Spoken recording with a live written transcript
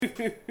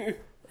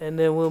and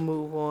then we'll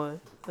move on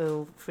and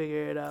we'll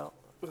figure it out.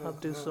 I'll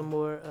do some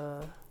more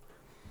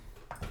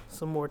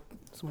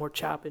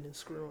chopping and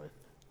screwing.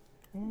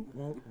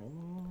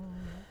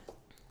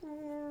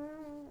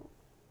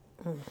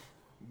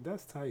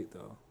 That's tight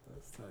though.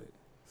 That's tight.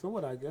 So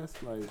what? I guess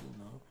like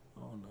I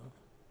don't know.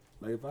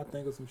 Like if I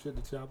think of some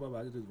shit to chop up,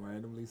 I can just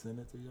randomly send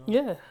it to y'all.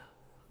 Yeah.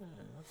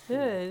 That's cool.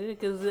 Yeah,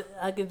 because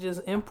I can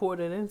just import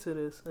it into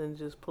this and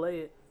just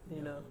play it,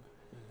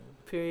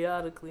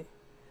 periodically.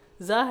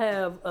 Because I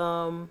have,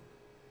 talking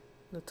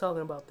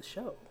about the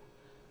show,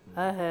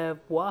 I have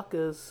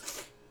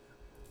Waka's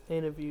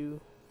interview.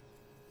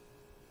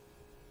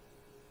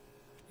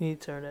 You need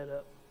to turn that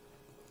up,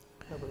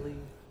 I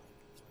believe.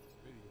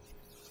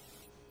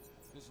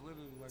 It's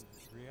literally like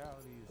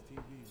reality is TV,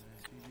 man.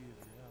 TV is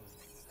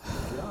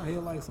reality. Y'all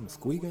hear like some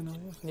squeaking on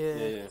here?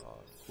 Yeah.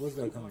 What's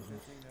that coming from?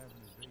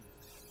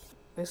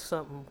 There's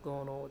something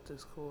going on with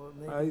this cord.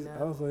 Maybe I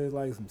not. also hear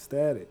like some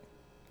static.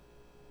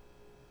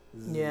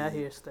 Yeah, I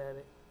hear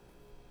static.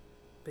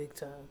 Big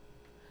time.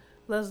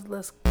 Let's.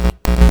 Not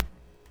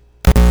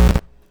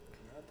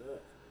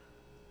that.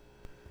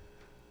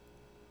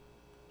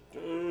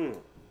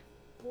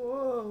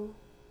 Whoa.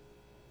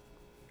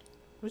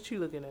 What you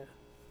looking at?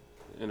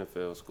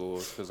 NFL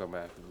scores because I'm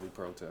actively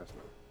protesting.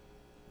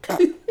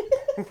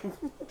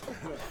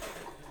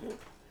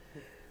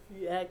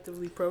 You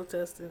actively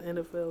protesting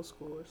NFL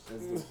scores.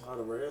 Is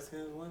the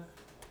Redskins winning?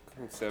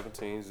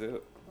 17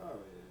 zip. Oh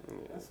yeah.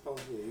 That's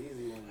supposed to be an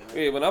easy one. Right?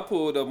 Yeah, when I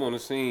pulled up on the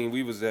scene,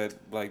 we was at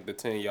like the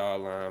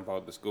 10-yard line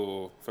about to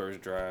score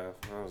first drive.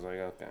 I was like,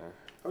 okay.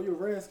 Oh, you're a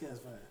Redskins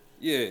fan?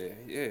 Yeah.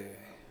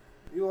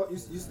 You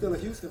still a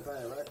Houston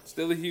fan, right?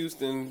 Still a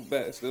Houston,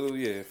 still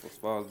as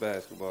far as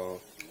basketball.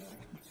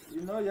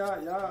 You know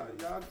y'all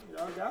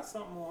got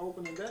something on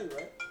opening day,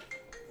 right?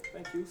 I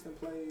think Houston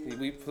played.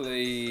 We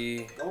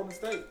play. Golden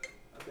State,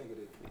 I think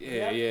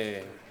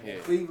it Yeah.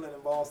 Cleveland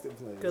and Boston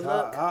play. Good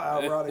luck. How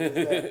ironic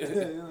is that? You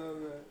know what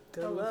I'm saying?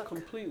 Good luck.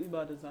 Completely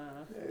by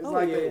design. It's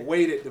like they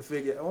waited to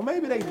figure. Or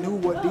maybe they knew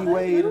what D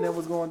Wade and them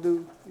was going to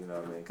do. You know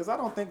what I mean? Because I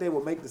don't think they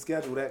would make the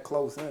schedule that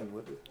close in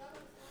with it.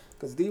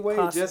 Because D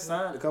Wade just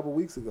signed a couple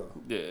weeks ago.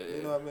 Yeah.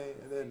 You know what I mean?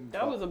 And then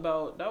That was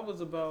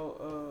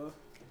about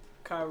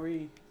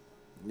Kyrie.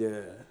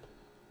 Yeah.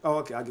 Oh,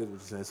 okay. I get what you're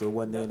saying. So it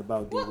wasn't nothing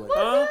about D Wade.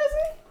 Huh?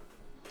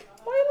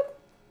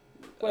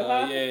 Wait,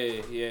 huh?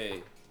 Yeah.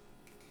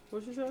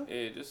 What you say?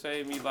 Yeah, just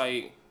say me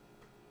like.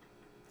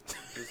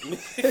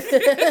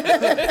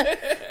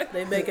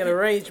 They making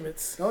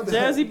arrangements.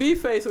 Jazzy B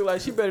face look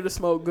like she better to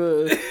smoke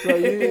good. So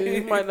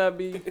you might not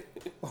be.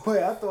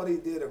 Wait, I thought he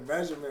did a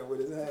measurement with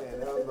his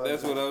hand.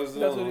 That's what I was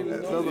doing. That's what he was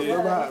doing.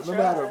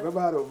 Remember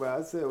how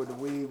I said with the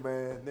weed,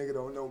 man, nigga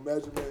don't know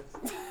measurements.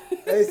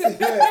 Hey, see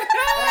that?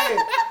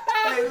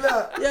 Hey,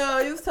 look.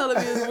 Yo, he was telling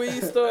me his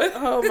weed story.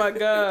 Oh my I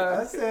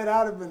God. said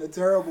I'd have been a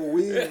terrible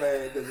weed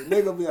man because the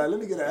nigga be like, let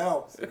me get an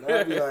ounce. And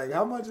I'd be like,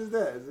 how much is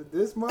that? Is it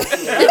this much?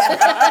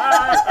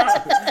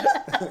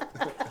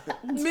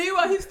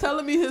 Meanwhile, he's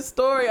telling me his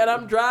story, and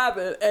I'm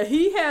driving, and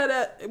he had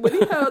that when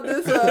he held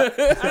this up.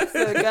 I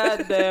said,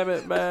 "God damn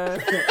it,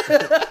 man!"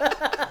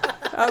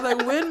 I was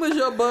like, "When was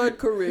your bud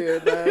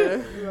career,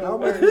 man?" How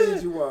much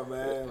weed you want,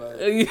 man?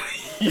 Like,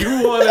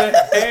 You want a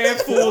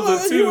handful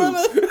of two.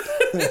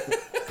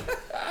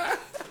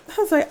 I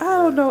was like, I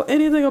don't know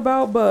anything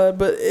about bud,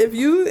 but if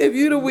you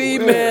the weed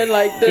man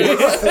like this,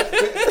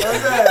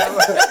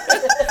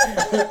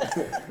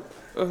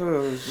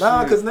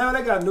 nah, cause now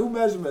they got new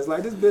measurements.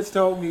 Like this bitch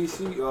told me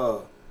she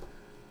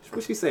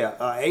what she say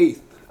a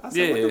eighth. I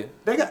said, Yeah.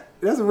 they got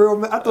that's a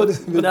real. I thought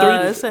this was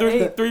Nah, it's an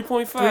 8.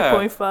 3.5.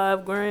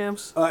 3.5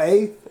 grams. an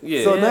eighth.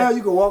 Yeah. So now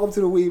you can walk up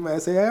to the weed man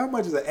and say, hey, how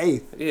much is an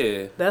eighth?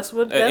 Yeah. That's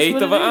what eighth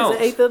it of an is, ounce.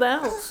 an eighth of the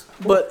ounce.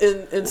 but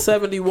in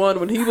 71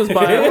 when he was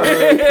buying bud,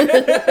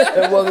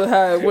 that wasn't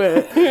how it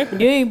went.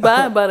 You ain't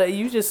buying by that.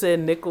 You just said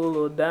nickel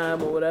or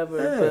dime or whatever.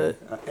 Yeah,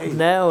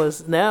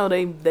 But now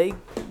they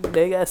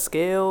got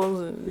scales,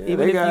 and Yeah, even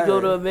they if you got-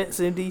 go to events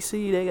in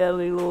DC, they got a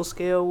little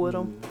scale with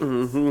them.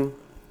 Mm-hmm.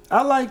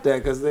 I like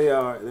that because they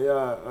are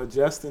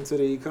adjusting to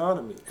the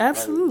economy.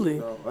 Absolutely.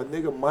 Like, a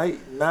nigga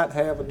might not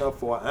have enough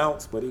for an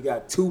ounce, but he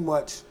got too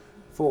much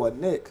for a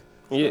nick.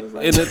 Yeah,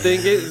 and the thing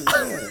is,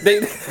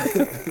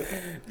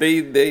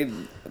 they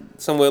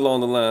somewhere along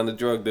the line, the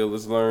drug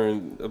dealers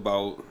learned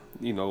about,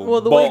 Well,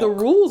 the way the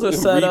rules are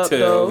set up,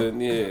 retail, though,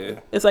 and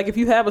it's like if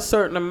you have a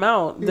certain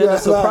amount, then Yeah,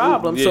 it's a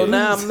problem. So yeah.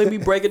 now let me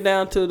break it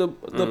down to the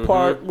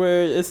part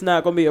where it's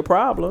not gonna be a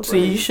problem.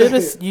 See, you should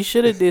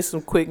have did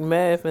some quick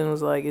math and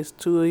was like, it's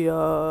 2 of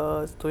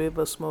y'all, it's 3 of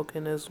us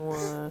smoking this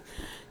one.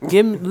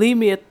 Leave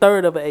me a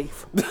third of an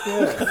eighth.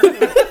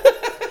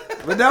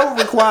 But that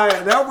would require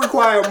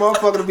a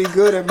motherfucker to be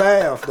good at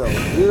math, though.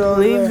 You know what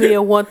I'm Leave saying? me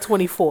a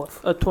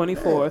 1/24. A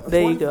 24th.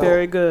 There you go.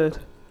 Very good.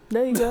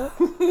 There you go.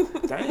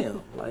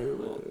 Damn. Like,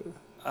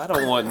 I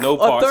don't want no A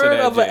parts third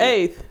of that. of an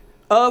eighth.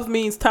 Of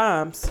means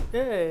times.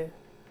 Yeah.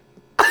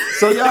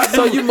 So y'all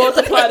So you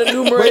multiply the But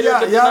numerator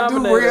and the y'all do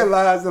denominator.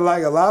 realize that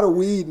like a lot of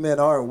weed men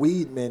aren't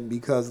weed men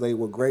because they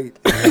were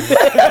great. Great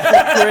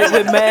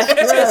with math.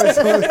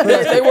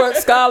 They weren't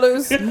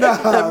scholars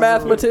Nah, and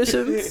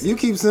mathematicians. You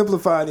keep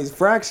simplifying these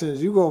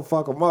fractions, you gonna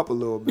fuck them up a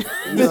little bit.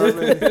 You know what I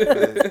mean?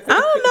 I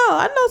don't know.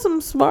 I know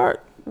some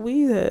smart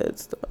weed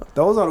heads though.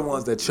 Those are the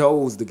ones that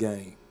chose the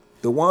game.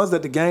 The ones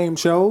that the game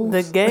chose.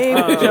 The game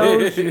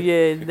chose you.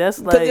 Yeah, that's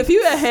Because like if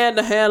you at hand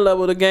to hand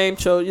level, the game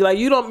chose you. Like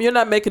you're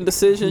not making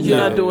decisions. You're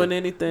No. not doing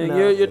anything.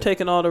 No. You're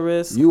taking all the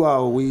risks. You are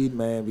a weed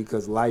man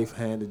because life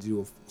handed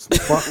you some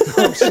fucked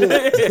up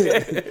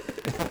shit.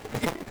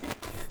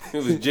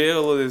 It was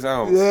jail or this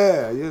ounce.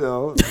 Yeah, you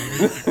know.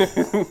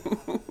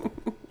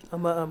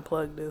 I'm gonna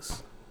unplug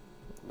this.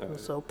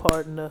 So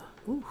pardon the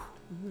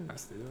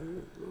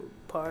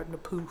pardon the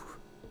poof.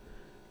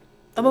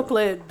 I'm gonna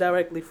play it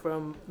directly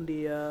from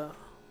the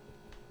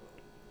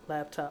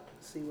laptop.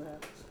 See what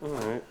happens. All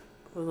right.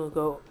 We're gonna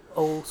go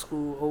old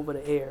school over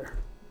the air.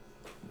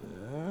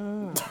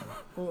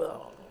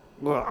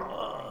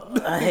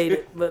 I hate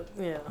it, but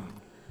yeah,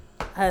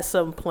 I had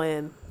something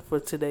planned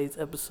for today's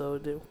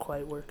episode. Didn't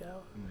quite work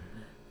out.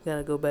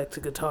 Gotta go back to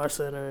Guitar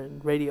Center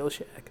and Radio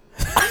Shack.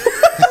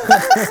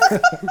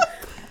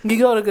 You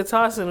go to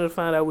Guitar Center to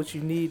find out what you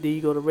need, then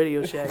you go to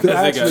Radio Shack.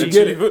 I actually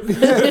get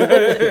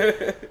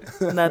it.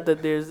 Not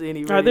that there's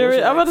any Radio Are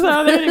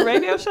there any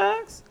Radio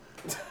Shacks?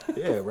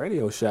 Yeah,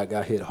 Radio Shack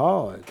got hit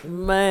hard.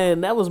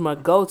 Man, that was my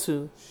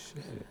go-to.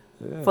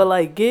 Yeah. For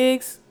like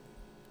gigs,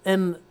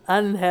 and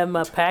I didn't have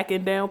my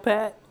packing down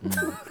pat.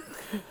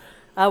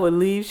 I would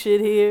leave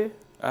shit here,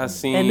 I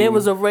seen. and there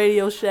was a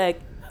Radio Shack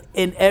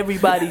in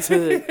everybody's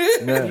hood.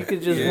 Yeah. You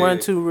could just Yeah. run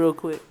to real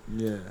quick.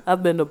 Yeah.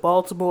 I've been to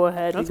Baltimore,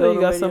 had That's to why go you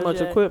to got Radio so much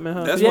Shack. equipment,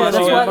 huh? That's Yeah, why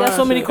that's she why I got got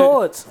so many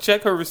cords.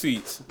 Check her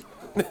receipts.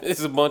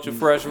 It's a bunch of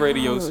fresh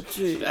Radio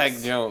jeez. Shack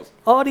Jones.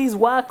 All these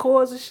Y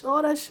cords and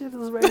all that shit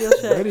is Radio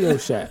Shack. Radio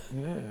Shack.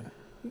 Yeah.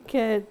 You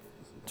can't.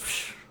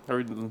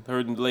 Her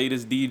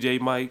latest DJ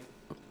mic.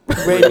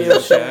 Radio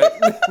Shack.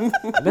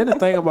 And then the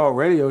thing about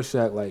Radio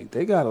Shack, like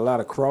they got a lot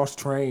of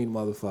cross-trained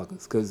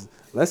motherfuckers. Cause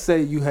let's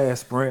say you had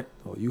Sprint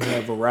or you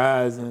had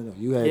Verizon or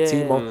you had Yeah.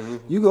 T-Mobile,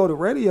 you go to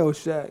Radio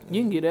Shack.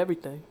 You can get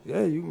everything.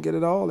 Yeah, you can get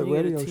it all at You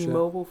Radio get a Shack.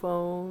 T-Mobile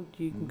phone.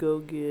 You can go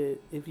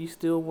get, if you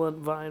still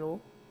want vinyl,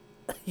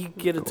 you can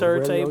get a Go to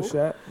Radio turntable.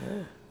 Shack.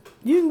 Yeah.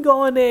 You can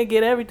go in there and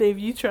get everything. If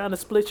you trying to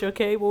split your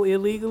cable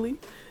illegally,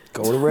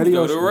 Go to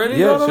Radio Go to Shack.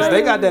 Radio Yeah, 'cause Shack.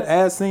 they got that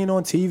as seen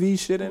on TV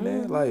shit in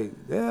there. Like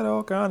they had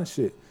all kind of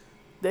shit.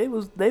 they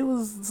was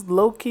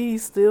low key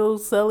still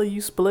selling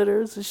you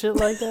splitters and shit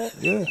like that.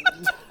 Yeah.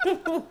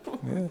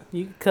 Yeah.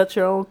 You can cut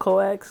your own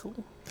coaxial.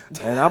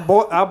 And I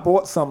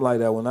bought something like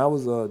that when I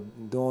was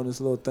doing this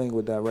little thing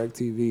with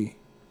DirecTV,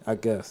 I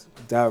guess.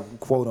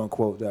 Quote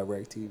unquote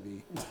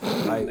DirecTV.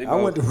 Like I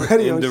went to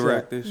Radio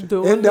Indirect Shack. this shit.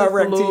 Doing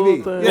Indirect this little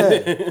TV. thing.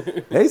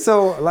 Yeah. They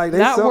so like they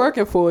Not so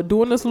working for it.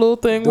 Doing this little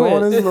thing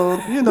doing with. this little,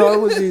 you know, it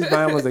was these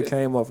mamas that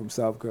came up from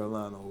South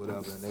Carolina or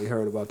whatever, and they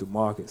heard about the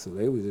market, so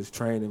they was just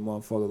training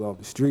motherfuckers off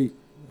the street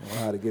on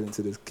how to get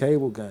into this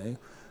cable game.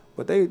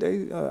 But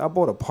I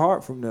bought a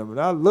part from them, and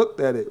I looked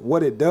at it,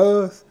 what it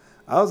does.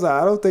 I was like,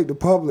 I don't think the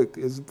public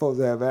is supposed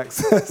to have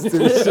access to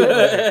this shit.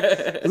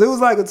 Like, 'cause it was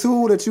like a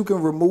tool that you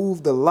can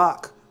remove the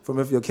lock from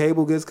if your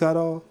cable gets cut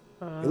off.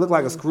 It looked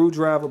like a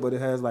screwdriver, but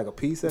it has like a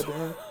piece at the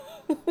end.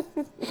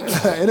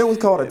 And it was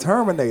called a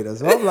Terminator.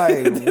 So I'm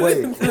like,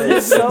 wait.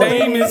 There's so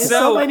name many,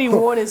 itself.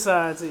 warning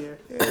signs here.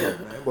 Yeah, man.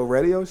 But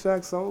Radio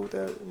Shack sold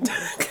that.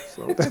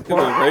 Sold that You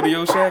know,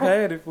 Radio Shack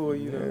had it for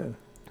you. yeah. Though.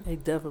 They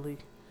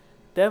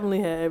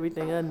definitely had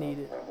everything I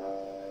needed.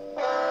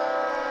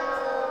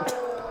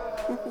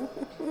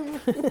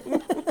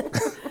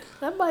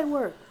 That might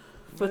work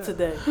for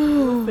today.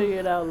 We'll figure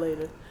it out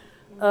later.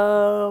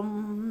 I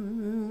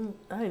ain't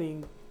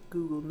even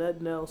Google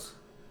nothing else.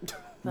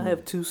 I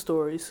have 2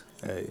 stories.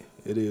 Hey,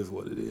 it is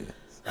what it is.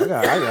 I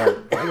got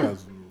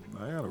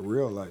a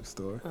real life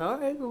story. All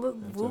right,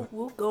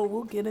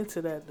 we'll get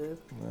into that then.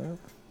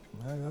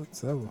 Yeah, I got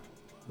several.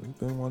 It's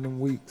been one of them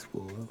weeks,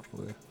 boy,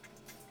 where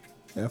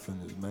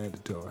effing is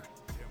mandatory.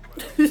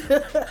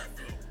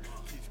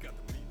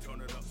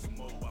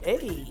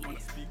 Hey,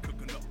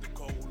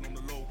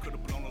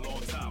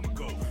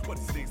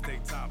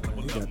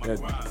 You got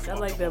that I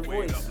like that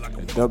voice.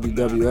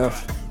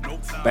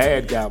 WWF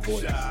bad guy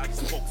voice.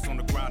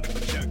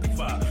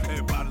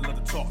 Everybody love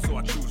to talk, so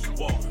I choose you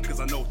all. Cause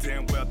I know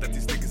damn well that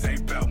these niggas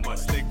ain't bout much.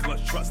 Stay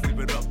clutch, trust, leave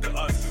it up to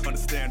us.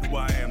 Understand who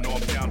I am, know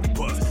I'm down to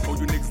bust. Oh,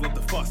 you niggas love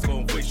to fuss,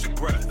 gon' waste your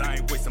breath. I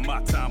ain't wasting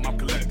my time, I'm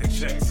collecting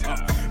checks.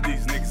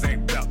 These niggas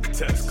ain't bout the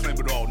test. Claim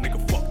it all, nigga,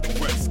 fuck the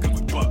rest. Cause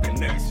we buckin'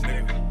 next,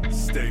 nigga.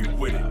 Stay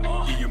with it.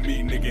 You and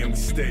me, nigga, and we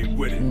stay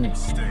with it.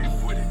 Stay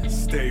with it.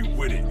 Stay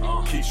with it.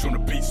 Keish on the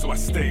beat, so I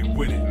stay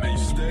with it. Man,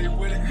 you stay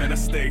with it? Man, I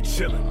stay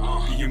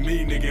chillin'. You and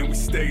me, nigga, and we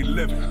stay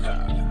living.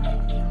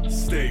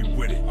 Stay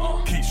with it.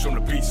 Keish on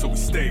the beat, so we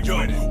stay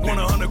with it. Want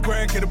 100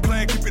 grand, get a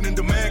plan, keep it in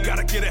demand.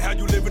 Gotta get it how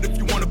you live it if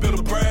you wanna build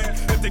a brand.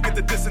 If they get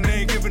the diss and they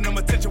ain't giving them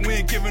attention, we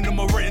ain't giving them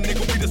a written nigga,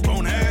 we just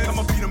bone hands.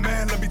 I'ma be the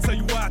man, let me tell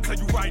you why, I tell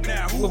you right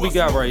now. What we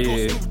got right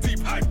here?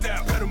 Hyped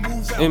out, better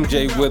move out.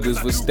 MJ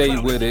Withers would Stay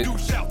With It,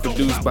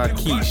 produced by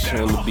Keish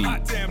on the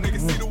beat. Damn,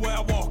 niggas see the way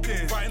I walk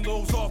in. Fighting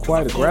lows off.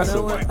 Quite You know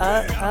aggressive. what?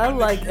 I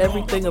like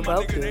everything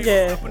about this.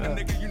 Yeah.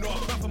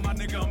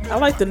 I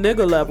like the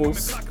nigga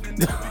levels.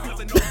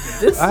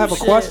 This I have a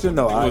shit- question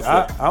though. What's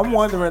that? I'm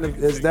wondering if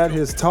is that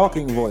his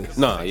talking voice?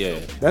 Nah, yeah.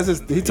 That's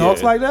his. He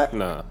talks Yeah. like that.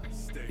 Nah,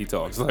 he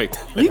talks like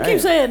that. You keep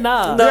saying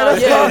nah. Nah, yeah.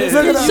 Look at He's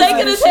him.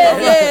 shaking his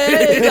head.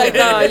 Yeah. He's like,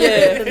 nah,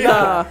 yeah,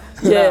 nah,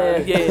 yeah,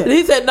 yeah.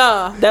 He said,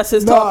 nah. That's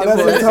his No, talking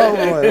that's his voice.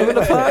 talking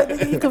voice. Fuck,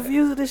 nigga, you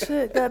confused this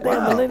shit.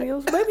 Goddamn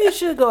millennials. Maybe you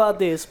should go out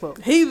there and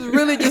smoke. He's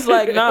really just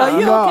like, nah. Are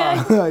you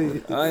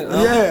okay?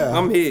 Yeah.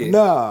 I'm here.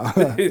 Nah.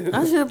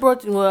 I should have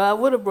brought you. Well, I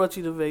would have brought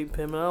you to vape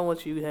pen, but I don't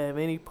want you to have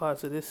any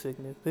parts of this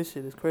sickness. This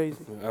shit is crazy.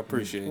 I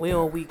appreciate We that.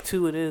 on week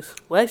 2 of this.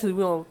 Well, actually,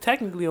 we on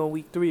technically on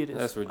week 3 of this.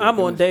 That's ridiculous. I'm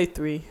on day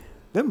 3.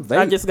 Them I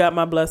vape. just got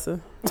my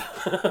blessing.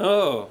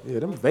 Oh, Yeah,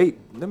 them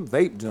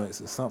vape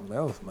joints is something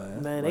else,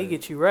 man. Man, they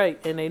get you right,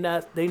 and they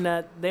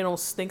don't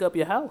stink up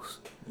your house.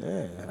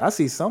 Yeah, I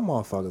see some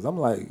motherfuckers. I'm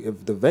like,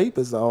 if the vape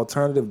is the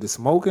alternative to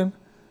smoking,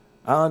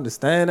 I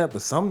understand that,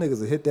 but some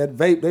niggas will hit that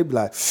vape, they be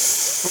like,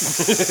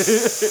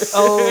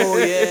 Oh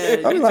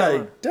yeah, I'm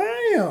like,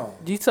 damn.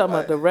 you talking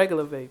about the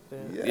regular vape?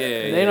 Man. yeah.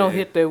 They don't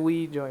hit their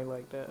weed joint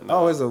like that.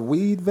 Oh, it's a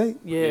weed vape?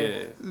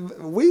 Yeah.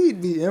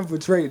 Weed be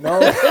infiltrating all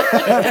That's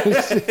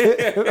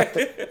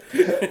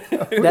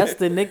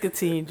the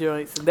nicotine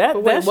joints. That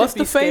Wait, that what's should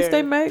be the face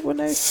scary. they make when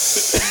they?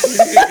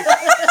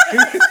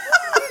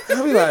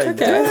 I be like,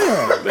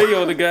 damn. They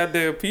on the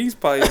goddamn peace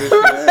pipe and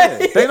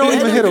shit. They don't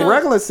even them hit a joints-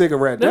 regular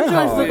cigarette Them that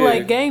joints hard. look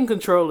like game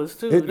controllers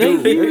too. It They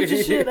do. huge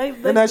as shit. They,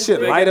 And that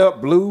shit light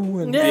up blue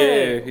and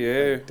Yeah.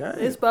 Yeah. damn.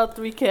 It's about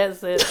 3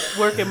 cats that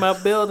work in my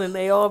building.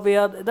 They all be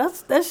out.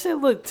 That shit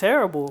look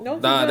terrible.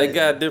 Nah, they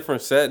got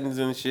different settings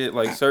and shit.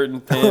 Like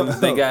certain pins,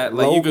 they got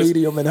like low, you could,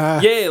 medium, and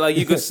high. yeah, like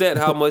you could set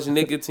how much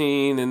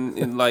nicotine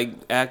and like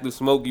active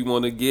smoke you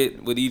want to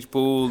get with each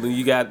pool, and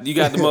you got the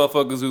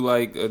motherfuckers who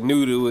like are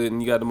new to it,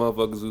 and you got the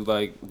motherfuckers who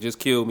like just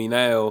kill me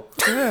now.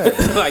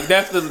 Like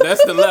that's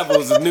the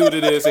levels of new to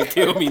this and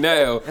kill me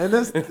now. And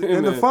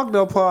the fucked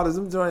up part is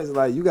them joints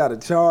like you gotta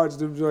charge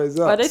them joints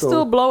up. Are they so-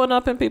 still blowing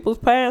up in people's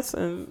pants?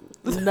 And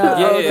Nah,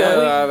 Yeah,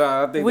 okay.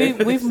 I think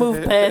We've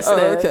moved past Oh,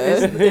 that.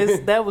 okay.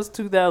 That was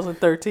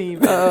 2013.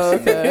 oh,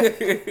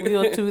 okay. We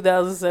on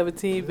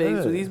 2017, baby.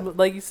 So Yeah. these,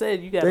 like you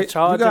said, you They- gotta you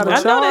charge gotta them. I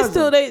know charge they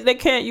still them. they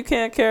can't you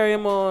can't carry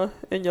them on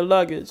in your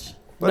luggage.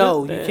 But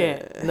No, it's- you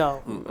can't.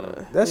 No.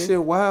 That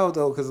shit wild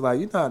though, cause like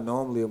you not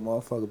normally a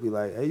motherfucker be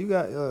like, hey, you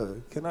got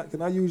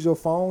can I use your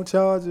phone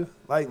charger?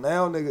 Like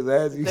now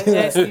niggas ask you,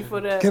 They ask you for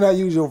that. can I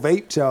use your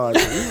vape charger?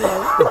 You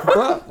like, what the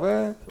fuck,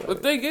 man? The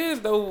thing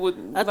is though, with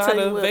I a lot tell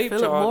you of what, vape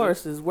Philip chargers,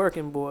 Morris is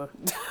working, boy.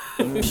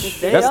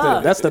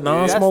 That's the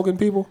non-smoking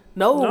people.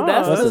 No, No,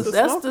 that's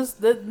that's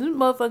the the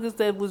motherfuckers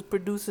that was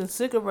producing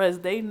cigarettes.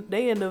 They in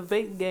the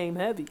vape game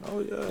heavy, Oh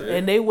yeah.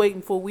 and they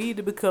waiting for weed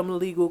to become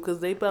legal because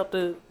they about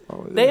to.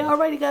 Oh, yeah. They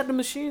already got the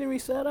machinery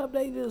set up.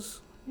 They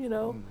just,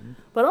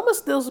 But I'm gonna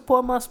still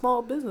support my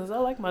small business. I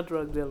like my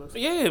drug dealers.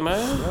 yeah,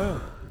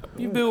 man.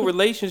 You build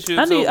relationships.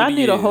 I need over the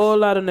a years. whole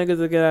lot of niggas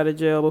to get out of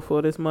jail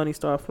before this money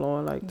start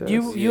flowing like this.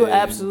 You're Yeah.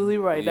 absolutely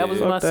right. That was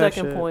Yeah. my Fuck that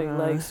second shit, point. man.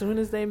 Like, as soon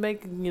as they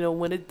make,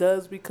 when it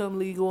does become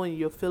legal and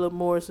your Philip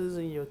Morrises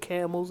and your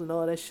Camels and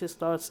all that shit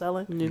starts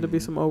selling, need to be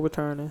some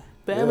overturning.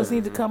 Bammers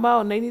need to come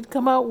out, and they need to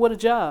come out with a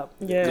job.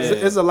 Yeah.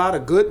 There's a lot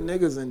of good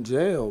niggas in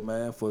jail,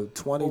 man, for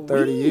 20,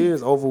 30 weed.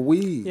 years over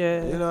weed.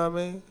 Yeah. You know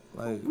what I mean?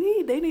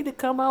 Like, They need to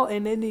come out,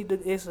 and they need to.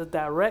 It's a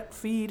direct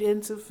feed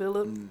into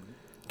Philip.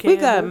 We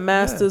got Campbell.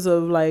 masters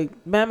of like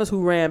mamas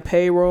who ran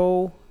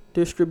payroll,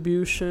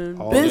 distribution,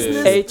 all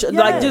Business. this.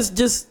 like Yes.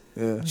 just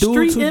Yeah. dudes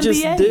Street who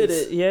just NBAs. did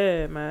it.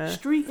 Yeah, man.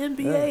 Street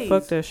NBAs.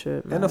 Fuck that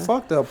shit, man. And the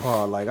fucked up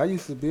part, like I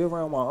used to be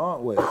around my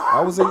aunt with. I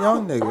was a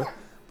young nigga,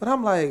 but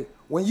I'm like,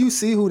 when you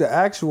see who the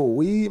actual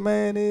weed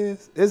man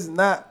is, it's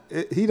not.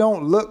 He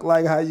don't look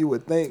like how you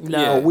would think.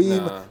 Nah. A weed.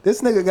 Nah. Man.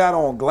 This nigga got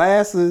on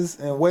glasses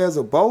and wears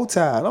a bow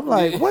tie. And I'm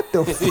like, what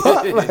the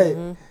fuck, like.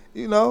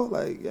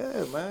 Like,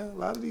 yeah, man. A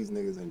lot of these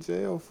niggas in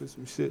jail for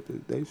some shit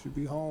that they should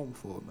be home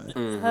for,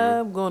 man.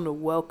 I'm going to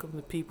welcome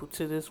the people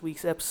to this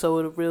week's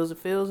episode of Reels and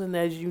Feels, and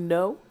as you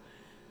know,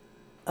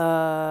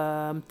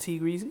 I'm T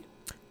Greasy.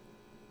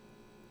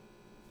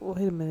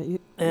 Wait a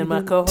minute. And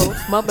my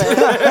co-host, my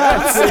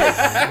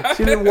bad.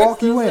 She didn't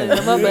walk you in.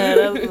 My bad.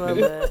 That was my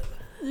bad.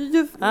 You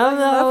just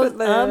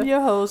I'm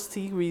your host,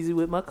 T Greasy,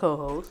 with my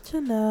co-host,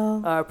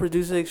 Janelle. our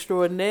producer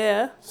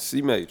extraordinaire,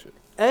 C major.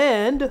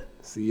 and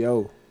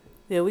CO.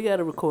 yeah, we got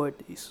to record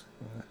these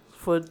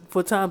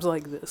for times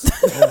like this,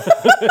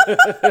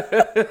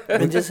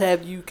 and just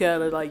have you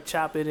kind of like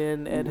chop it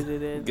in, edit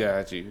it in.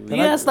 Got you. You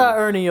gotta start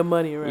earning your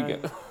money around. We here.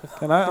 got-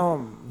 Can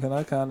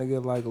I kind of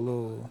get like a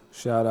little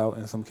shout out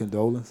and some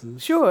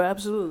condolences? Sure,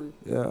 absolutely.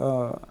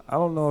 Yeah, I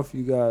don't know if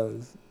you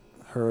guys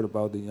heard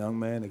about the young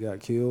man that got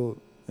killed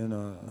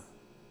in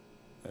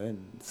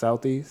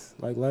Southeast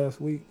like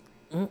last week.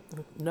 No.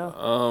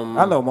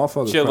 I know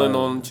motherfuckers chilling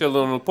crying.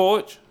 on the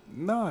porch.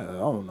 No, I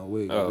don't know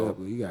where he got Oh. that,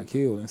 but he got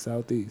killed in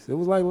Southeast. It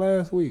was like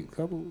last week,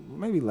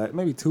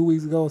 maybe 2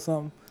 weeks ago or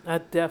something. I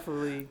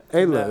definitely.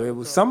 Hey, look, it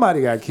was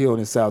somebody got killed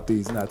in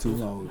Southeast not too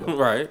long ago.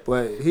 Right.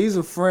 But he's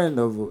a friend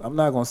of. I'm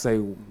not gonna say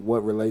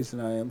what relation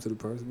I am to the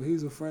person, but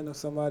he's a friend of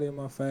somebody in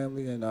my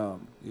family, and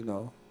you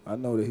know, I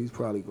know that he's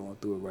probably going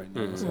through it right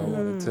now. So I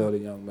want to tell the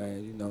young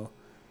man, you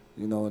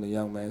know, in the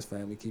young man's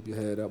family, keep your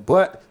head up.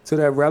 But to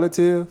that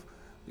relative,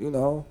 you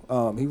know,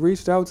 he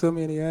reached out to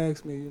me and he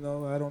asked me, you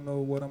know, I don't know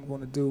what I'm going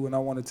to do, and I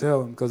want to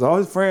tell him because all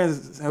his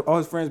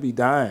friends be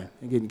dying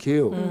and getting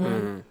killed.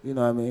 You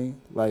know what I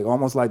mean? Like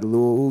almost like the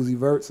Lil Uzi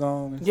Vert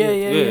song. And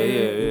shit.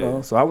 Yeah. You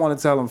know, so I want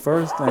to tell him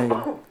first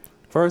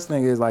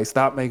thing is like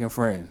stop making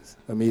friends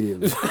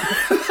immediately.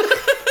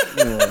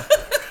 Yeah.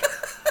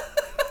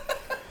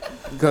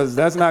 Because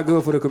that's not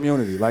good for the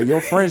community. Like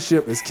your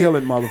friendship is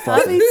killing I be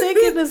motherfuckers.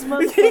 thinking this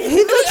motherfucker.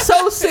 He looks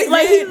so sick.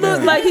 Like he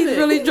looks like he's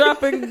really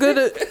dropping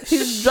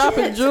he's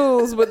dropping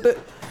jewels, but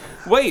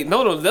Wait,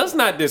 no, let's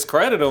not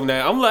discredit him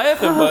now. I'm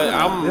laughing, but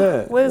I'm.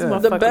 Yeah. Where's my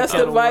the fucking best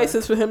kettle advice wine?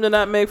 is for him to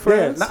not make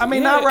friends. Yeah, I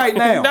mean, not right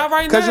now. Not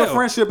right Because your now.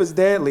 friendship is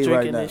deadly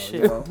Drinking right now. this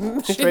shit You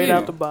know? straight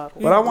out the bottle.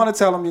 But I want to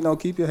tell him, you know,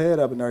 keep your head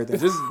up and everything.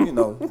 Just, you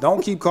know,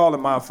 don't keep calling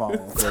my phone.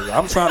 'Cause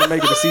I'm trying to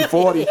make it to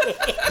C40.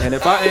 And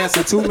if I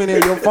answer too many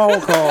of your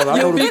phone calls, I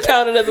know You'll be the...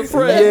 counted as a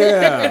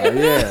friend.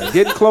 Yeah.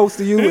 Getting close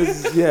to you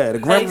is, the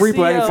Grim Hey,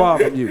 Reaper ain't CO, far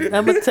from you.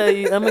 I'm gonna tell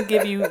you. I'm gonna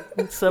give you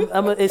some.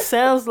 It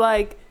sounds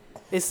like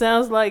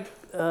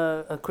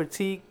a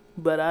critique,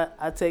 but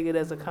I take it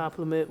as a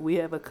compliment. We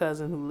have a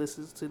cousin who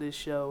listens to this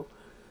show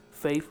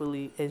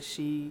faithfully, and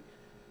she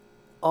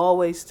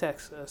always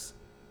texts us,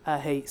 "I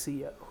hate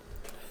CO."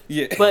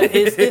 Yeah. But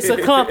it's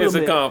a compliment. It's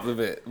a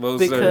compliment. Most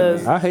Because-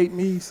 certainly. I hate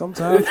me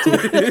sometimes,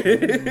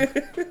 too.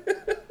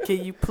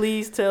 Can you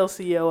please tell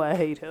CO I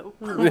hate him?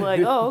 I'm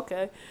like, oh,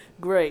 okay,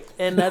 great.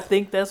 And I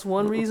think that's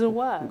one reason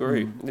why.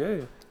 Great. Yeah.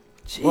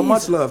 Well,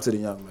 much Jesus, love to the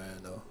young man,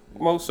 though.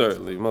 Most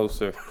certainly. my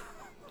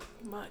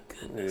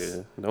goodness.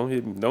 Yeah. Don't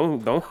hit him.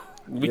 Don't.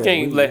 We Yeah,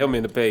 can't we- let him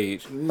in the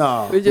page.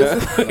 No. We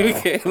just We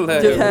can't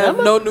let just him. have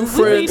no new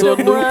friends need or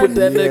to loop run- with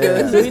that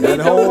nigga. We need That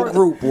to whole run-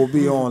 group will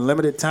be on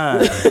limited time.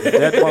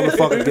 That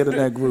motherfucker get in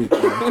that group.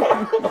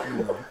 Man.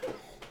 You know,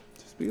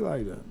 just be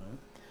like that,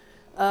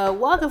 man.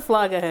 Waka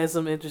Flocka has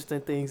some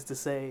interesting things to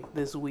say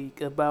this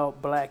week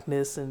about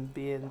blackness and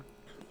being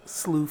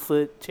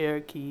Slewfoot,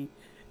 Cherokee,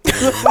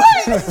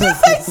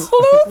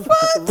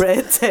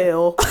 Red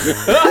Tail.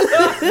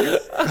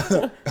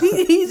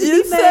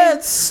 You said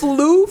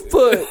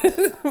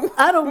Slewfoot.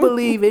 I don't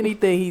believe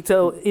anything he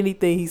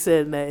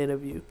said in that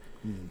interview,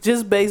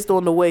 just based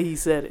on the way he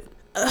said it.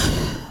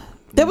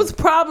 There was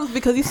problems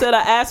because he said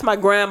I asked my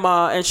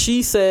grandma and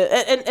she said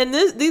and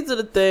these are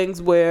the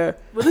things where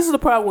But this is the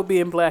problem with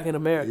being black in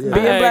America. Yeah.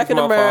 being I black asked in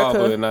my America,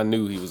 father and I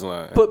knew he was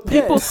lying. but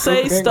people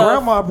say And stuff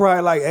grandma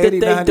probably like that 80,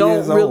 they 90 don't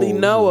years really old.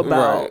 know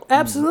about. Right.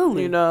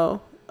 Absolutely. You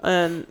know,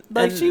 and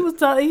Like and he was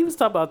talking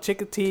about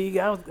Chickatee.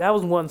 I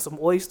was wanting some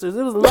oysters.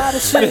 There was a lot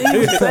of shit he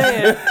was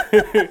saying.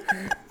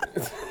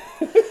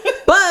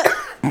 But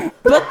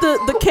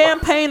the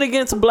campaign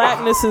against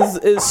blackness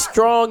is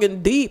strong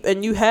and deep,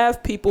 and you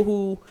have people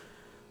who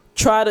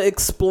try to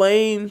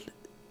explain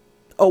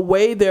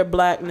away their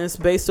blackness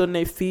based on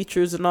their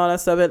features and all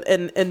that stuff.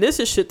 And this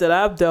is shit that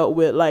I've dealt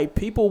with. Like,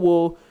 people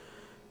will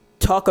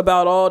talk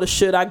about all the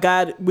shit I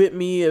got with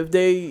me if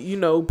they, you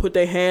know, put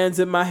their hands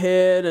in my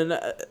head. And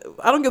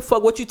I don't give a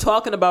fuck what you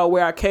talking about,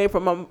 where I came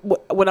from.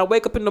 When I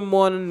wake up in the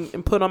morning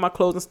and put on my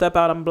clothes and step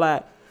out, I'm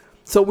black.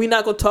 So we're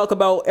not going to talk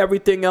about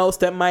everything else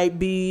that might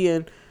be.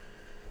 And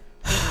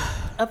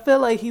I feel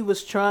like he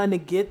was trying to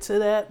get to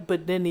that,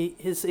 but then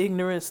his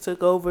ignorance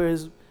took over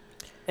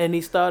and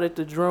he started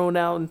to drone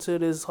out into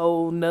this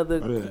whole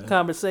nother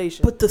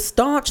conversation. But the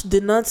staunch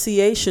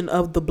denunciation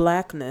of the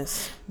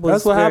blackness was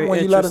That's what very happens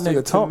when you let a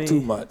interesting nigga to talk me.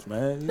 too much,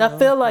 man. You I know?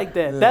 feel like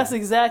that. Yeah. That's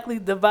exactly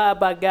the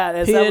vibe I got.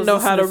 As He I didn't was know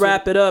how to listening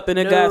wrap it up, and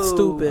it got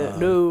stupid.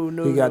 No.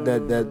 He got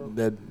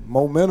that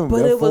momentum.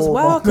 But that it was full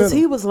wild because momentum.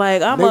 he was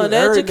like, "I'm Niggas-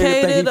 every nigga think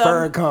uneducated. he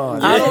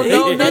Farrakhan. I don't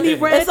know." And then he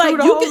ran It's like through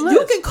the you whole can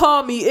list.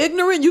 call me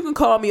ignorant, you can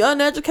call me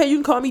uneducated, you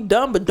can call me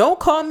dumb, but don't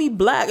call me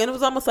black. And it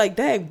was almost like,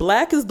 dang,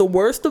 black is the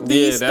worst of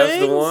these that's the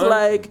things. one.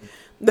 Like,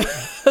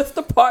 that's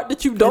the part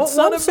that you don't in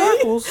some want to be.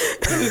 circles.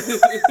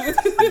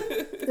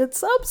 In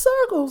some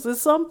circles, in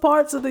some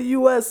parts of the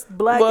U.S.,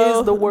 black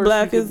is the worst.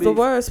 Black you is can the be.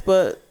 worst,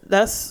 but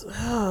that's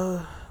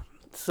So,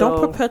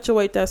 don't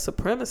perpetuate that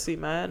supremacy,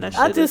 man. That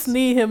shit I just is,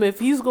 need him, if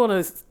he's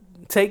gonna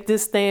take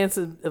this stance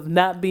of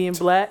not being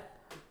black,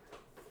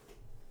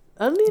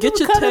 I need him get to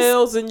your cut his-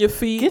 tails and your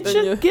feet.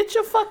 Get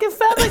your fucking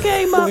feather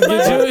game up,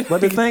 man.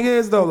 But the thing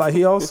is, though, like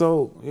he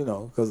also, you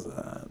know, because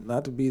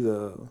not to be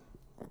the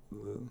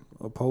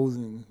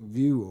opposing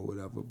view or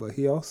whatever, but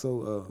he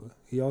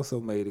also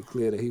made it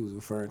clear that he was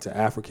referring to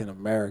African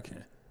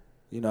American.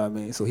 You know what I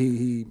mean? So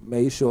he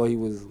made sure he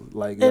was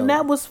like, And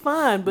that was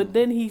fine, but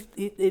then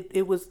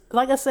it was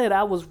like I said,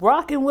 I was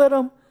rocking with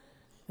him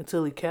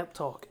until he kept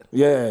talking,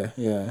 yeah,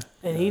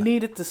 and he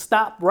needed to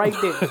stop right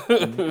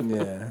there.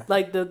 yeah.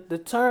 Like the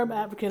term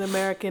African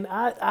American,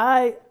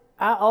 I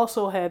I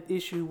also have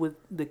issue with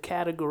the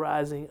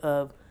categorizing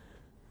of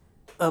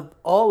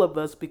all of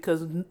us,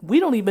 because we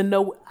don't even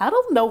know. I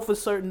don't know for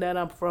certain that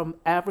I'm from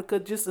Africa.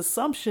 Just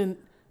assumption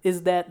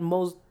is that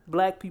most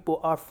black people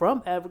are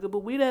from Africa, but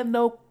we don't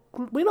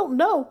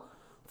know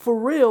for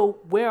real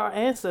where our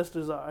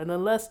ancestors are, and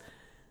unless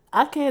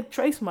I can't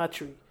trace my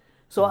tree,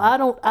 so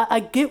I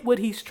get what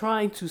he's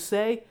trying to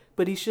say,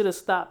 but he should have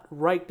stopped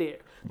right there.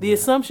 The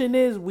assumption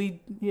is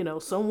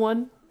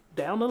someone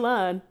down the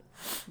line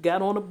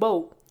got on a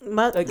boat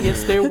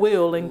against their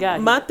will and got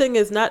My here. thing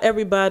is, not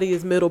everybody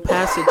is Middle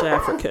Passage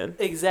African.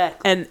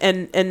 Exactly.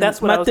 And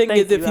That's what I my was thing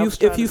is, thinking. I was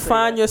trying if you to say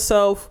find that.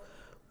 yourself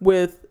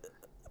with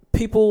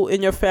people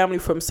in your family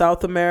from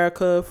South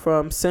America,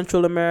 from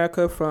Central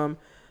America, from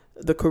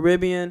the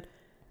Caribbean,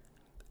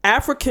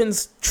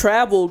 Africans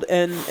traveled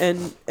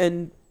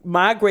and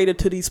migrated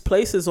to these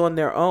places on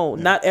their own.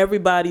 Yeah. Not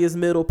everybody is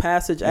Middle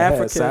Passage They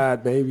African. had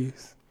side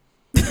babies.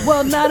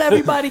 Well, not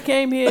everybody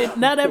came here.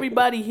 Not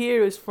everybody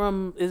here is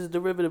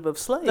derivative of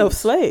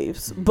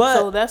slaves. But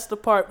so that's the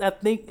part I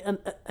think. And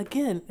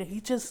again, he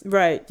just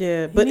right,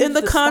 yeah. But in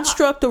the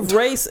construct of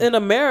race in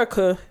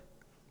America,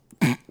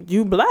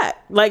 you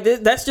black. Like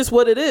that's just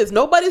what it is.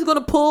 Nobody's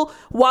gonna pull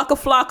Waka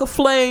Flocka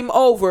Flame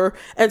over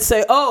and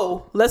say,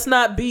 "Oh, let's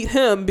not beat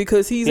him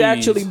because he's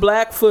actually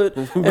Blackfoot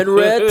and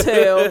Red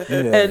Tail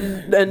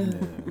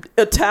and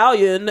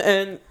Italian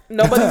and."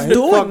 Nobody's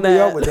doing Me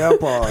up with that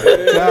part.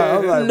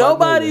 Like,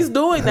 nobody's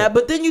doing that.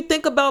 But then you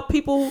think about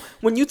people,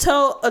 when you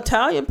tell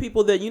Italian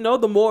people that,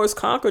 the Moors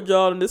conquered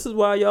y'all and this is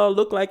why y'all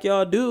look like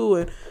y'all do.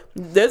 And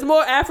there's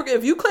more Africa.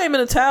 If you claim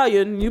an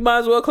Italian, you might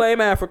as well claim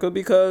Africa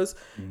because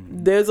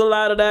there's a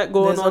lot of that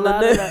going on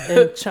in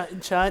there. In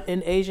China,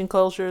 in Asian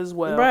culture as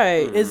well.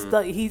 Right. It's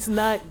like he's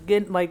not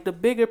getting like the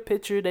bigger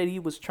picture that he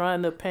was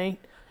trying to paint.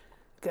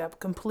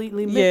 Got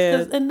completely mixed.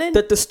 Yeah, and then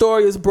that the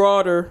story is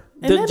broader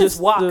than just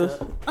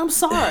Waka. I'm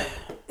sorry,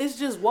 it's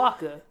just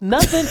Waka.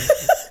 Nothing.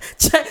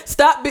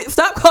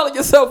 Stop calling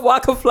yourself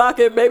Waka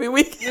Flocka, and maybe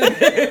we can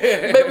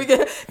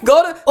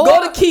go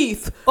to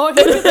Keith. Or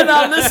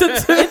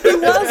if he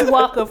was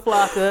Waka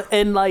Flocka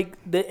and like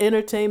the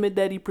entertainment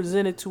that he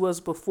presented to us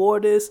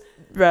before this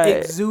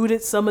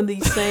exuded some of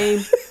these same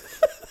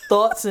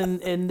thoughts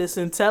and this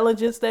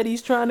intelligence that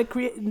he's trying to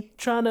create,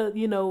 trying to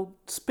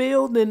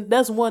spill, then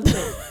that's one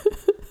thing.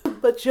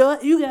 But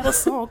you got a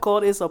song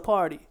called "It's a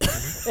Party,"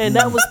 and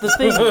that was the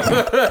thing.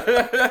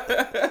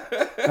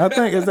 I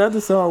think is that the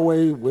song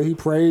where he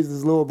praised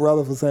his little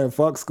brother for saying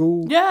 "fuck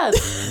school." Yes.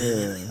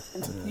 Yeah.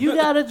 You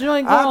got a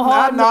joint going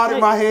hard. I nodded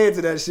my head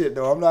to that shit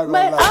though. I'm not gonna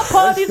Man, lie. I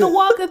partied to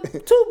Waka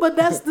too, but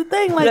that's the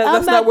thing. Like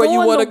that's not where you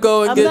want to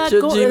go and get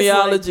your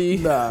genealogy.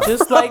 Nah.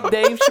 Just like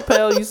Dave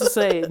Chappelle used to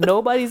say,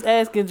 nobody's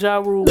asking Ja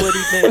Rule what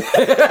he thinks.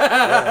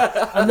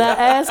 I'm not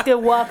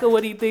asking Waka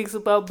what he thinks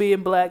about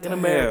being black in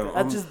America.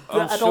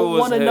 I don't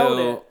want to know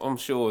that. I'm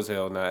sure as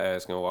hell not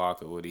asking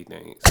Walker what he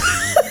thinks.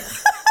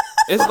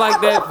 It's like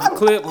that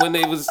clip when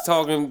they was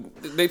talking.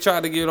 They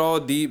tried to get all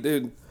deep.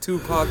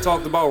 Tupac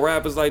talked about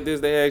rappers like this.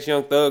 They asked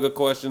Young Thug a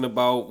question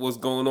about what's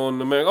going on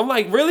in America. I'm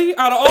like, really?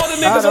 Out of all the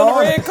niggas on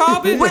the red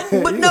carpet?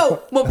 But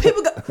no, when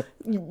people got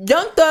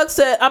Young Thug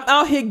said, "I'm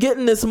out here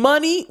getting this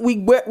money. We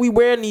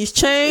wearing these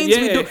chains."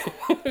 Yeah.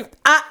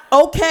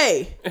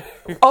 Okay,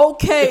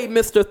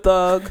 Mr.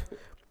 Thug.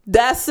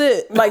 That's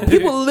it. Like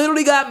people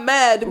literally got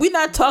mad. We're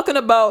not talking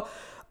about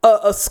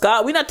a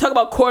Scott. We're not talking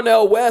about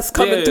Cornel West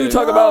coming through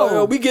talking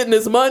about we getting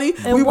this money.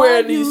 And we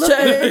wearing these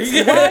chains.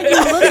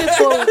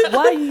 Why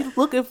are you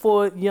looking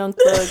for Young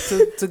Thug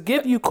to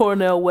give you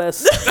Cornel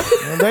West?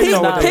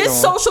 His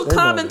social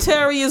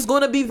commentary is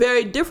going to be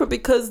very different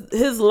because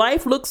his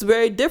life looks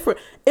very different.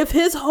 If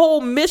his whole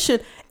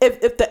mission,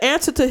 if the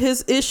answer to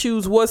his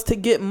issues was to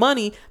get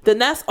money, then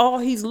that's all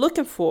he's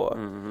looking for.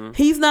 Mm-hmm.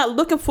 He's not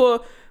looking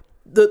for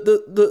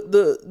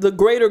the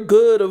greater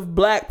good of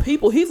black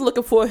people. He's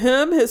looking for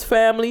him, his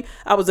family.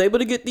 I was able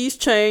to get these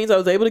chains. I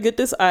was able to get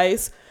this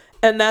ice,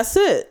 and that's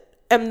it.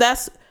 And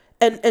that's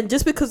and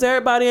just because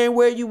everybody ain't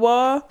where you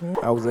are,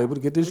 I was able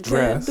to get this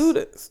dress. Can't do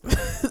this.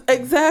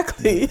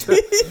 Exactly.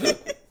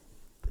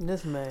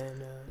 This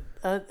man,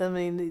 I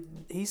mean,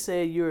 he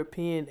said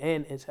European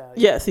and Italian.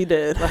 Yes, he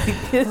did. Like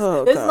it's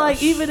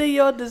like even in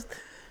your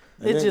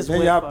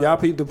then y'all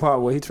peeped the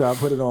part where he tried to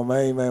put it on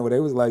Main Man, where they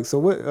was like, so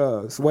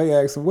what? Sway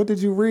asked him, what did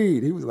you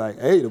read? He was like,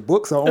 hey, the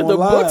books are online. The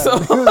books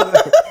are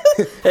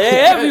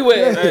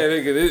everywhere.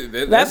 Hey,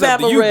 that man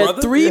read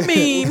brother. 3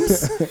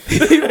 memes.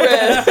 He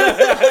read.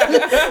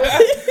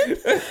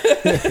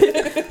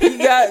 He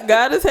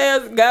got his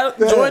hands,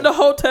 joined the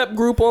Hotep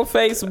group on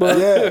Facebook.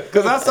 Yeah,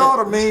 because I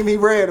saw the meme he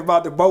read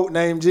about the boat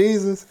named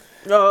Jesus.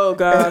 Oh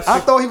gosh! I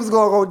thought he was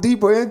gonna go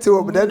deeper into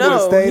it, but that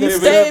dude stayed. He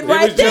stayed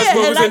right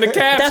there. In the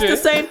caption. That's the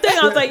same thing.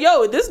 I was like,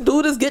 "Yo, this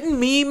dude is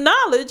getting meme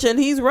knowledge, and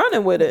he's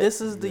running with it."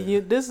 This is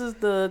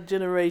the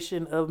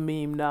generation of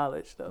meme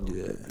knowledge, though.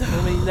 Yeah,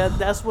 I mean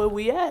that's where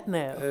we at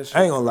now. I ain't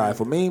gonna lie. If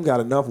a meme got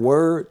enough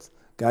words,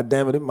 God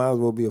damn it, it might as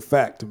well be a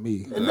fact to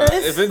me.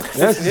 That's the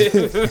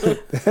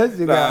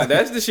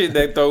shit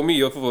that throw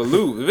me off for a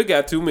loop. If it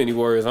got too many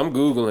words, I'm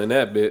Googling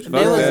that bitch.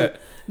 Fuck that.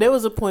 There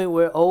was a point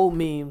where old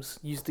memes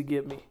used to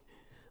get me.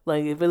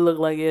 Like if it looked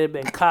like it had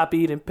been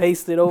copied and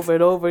pasted over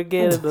and over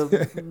again,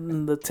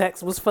 and the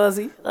text was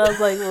fuzzy. I was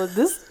like, well,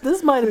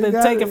 this might have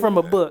been taken from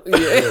a book.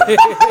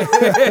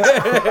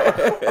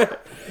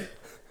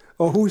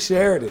 Or who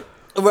shared it?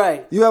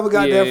 Right. You ever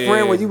got that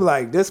friend where you be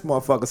like, this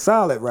motherfucker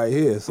solid right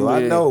here. So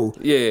I know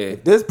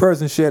if this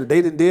person shared it.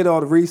 They did all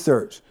the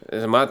research.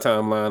 In my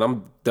timeline,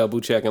 I'm double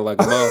checking like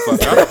a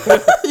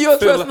motherfucker. You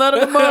don't trust none of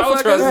them motherfuckers? I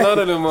don't trust none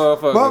of them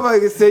motherfuckers. Motherfucker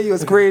can send you a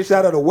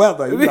screenshot of the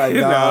weather. You be like,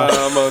 nah.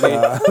 I'm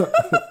on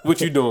What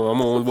you doing?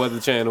 I'm on Weather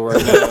Channel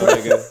right now,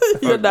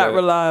 nigga. You're not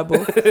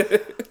reliable.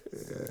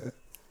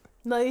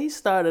 No, he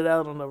started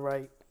out on the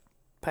right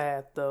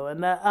path though,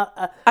 and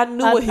I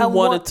knew what he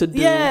wanted to do.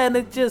 Yeah, and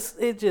it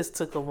just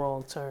took a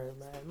wrong turn,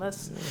 man.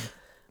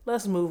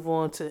 Let's move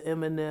on to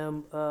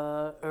Eminem.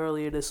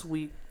 Earlier this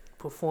week,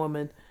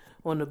 performing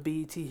on the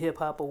BET Hip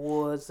Hop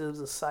Awards, there was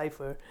a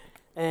cipher,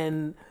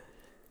 and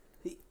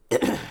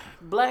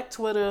Black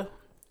Twitter.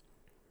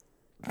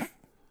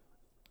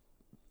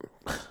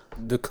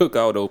 The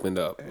cookout opened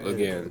up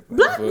again.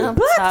 Black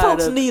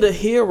folks need a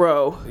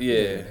hero.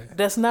 Yeah.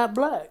 That's not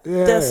black.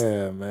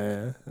 Yeah,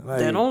 man. Like,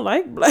 They don't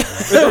like black.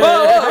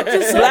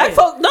 Black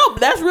folks. No,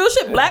 that's real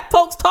shit. Black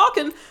folks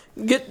talking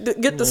get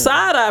the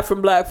side eye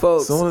from black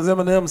folks. as soon as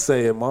Eminem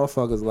say it,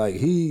 motherfuckers like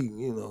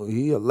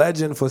he a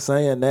legend for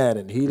saying that,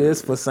 and he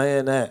this for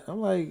saying that. I'm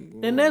like,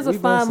 And there's a we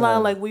been fine saying-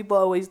 line, like we've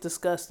always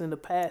discussed in the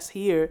past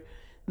here,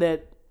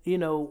 that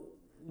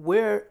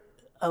we're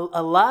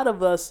a lot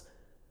of us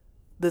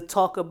that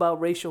talk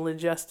about racial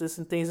injustice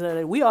and things like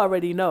that. We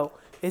already know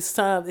it's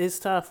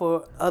time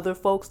for other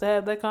folks to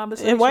have that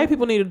conversation. And white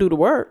people need to do the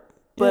work.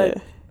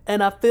 But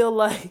and I feel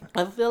like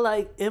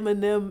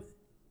Eminem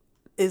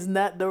is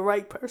not the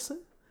right person.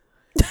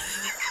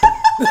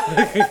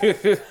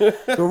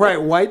 The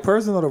right white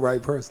person or the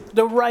right person?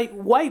 The right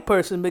white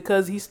person,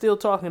 because he's still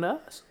talking to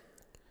us.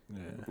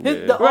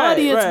 The Right,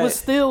 audience right. was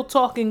still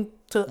talking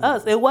to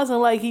us. It wasn't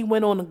like he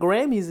went on the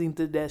Grammys and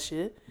did that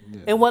shit.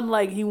 It wasn't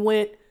like he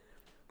went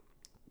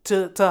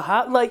to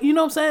hot, like, you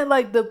know what I'm saying?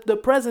 Like the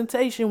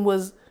presentation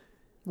was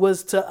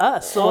to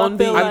us. So On I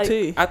feel like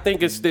BET. I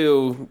think it's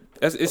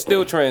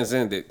still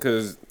transcended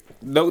because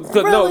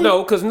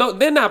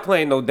they're not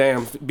playing no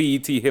damn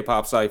BET hip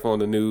hop cipher on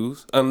the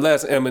news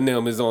unless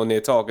Eminem is on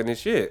there talking his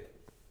shit.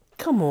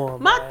 come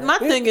on, man. My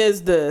thing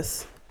is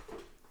this.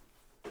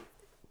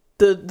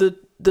 The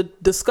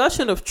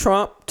discussion of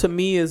Trump to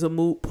me is a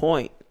moot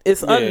point.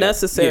 It's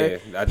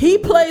unnecessary. I do He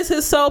agree. plays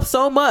himself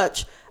so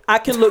much. I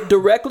can look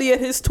directly at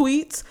his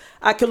tweets.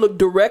 I can look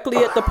directly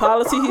at the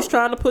policy he's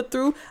trying to put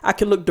through. I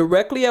can look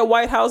directly at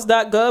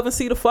whitehouse.gov and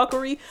see the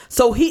fuckery.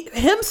 So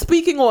him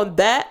speaking on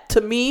that, to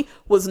me,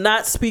 was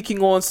not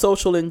speaking on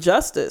social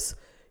injustice.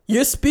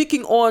 You're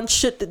speaking on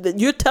shit that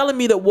you're telling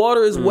me that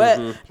water is wet,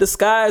 the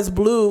sky is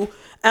blue.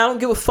 I don't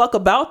give a fuck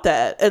about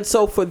that. And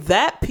so for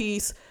that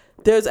piece,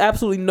 there's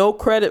absolutely no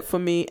credit for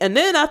me. And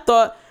then I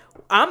thought,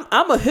 I'm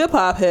a hip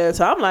hop head,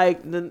 so I'm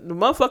like, the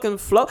motherfucking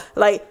flow,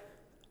 like,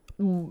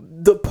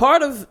 the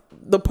part of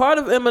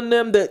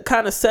Eminem that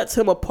kind of sets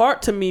him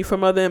apart to me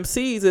from other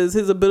MCs is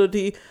his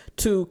ability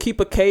to keep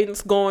a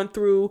cadence going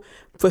through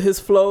for his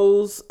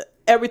flows,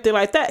 everything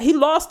like that. He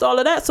lost all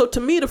of that. So to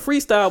me, the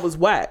freestyle was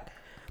whack.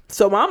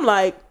 So I'm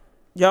like,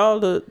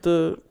 y'all,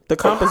 the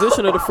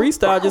composition of the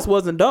freestyle just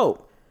wasn't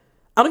dope.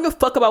 I don't give a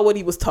fuck about what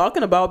he was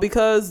talking about,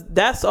 because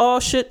that's all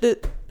shit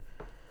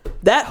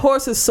that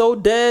horse is so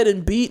dead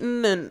and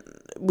beaten, and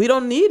we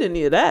don't need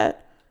any of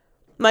that.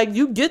 Like,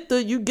 you get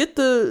the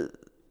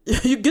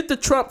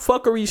Trump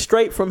fuckery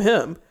straight from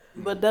him.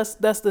 But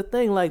that's the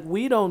thing. Like,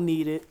 we don't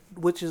need it,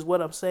 which is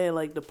what I'm saying.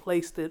 Like, the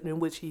place in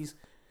which he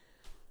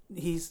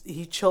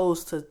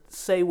chose to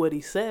say what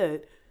he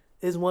said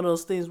is one of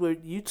those things where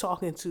you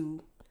talking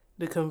to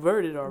the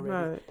converted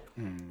already.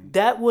 Right.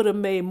 That would have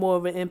made more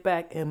of an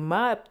impact, in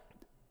my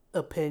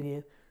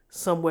opinion,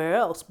 somewhere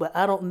else. But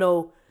I don't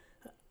know.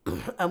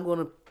 I'm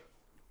gonna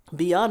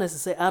be honest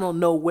and say I don't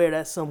know where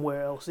that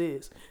somewhere else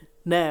is.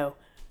 Now,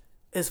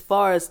 as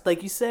far as,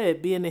 like you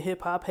said, being a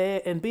hip hop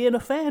head and being a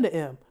fan of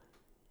him,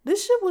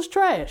 this shit was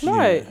trash.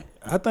 Right.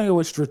 I think it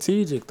was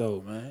strategic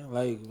though, man.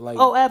 Like.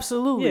 Oh,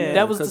 absolutely. Yeah.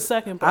 That was the 'cause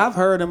second part. I've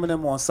heard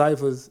Eminem on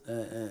ciphers,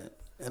 and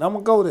I'm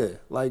gonna go there.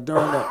 Like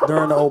during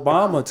the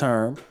Obama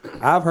term,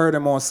 I've heard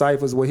him on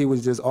ciphers where he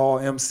was just all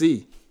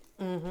MC,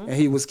 and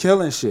he was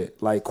killing shit,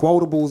 like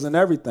quotables and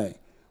everything.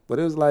 But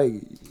it was like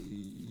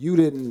you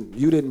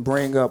didn't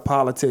bring up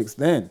politics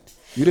then.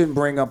 You didn't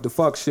bring up the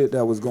fuck shit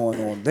that was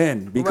going on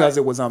then because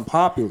it was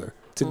unpopular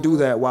to do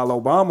that while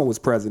Obama was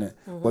president.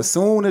 But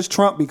soon as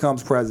Trump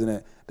becomes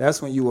president,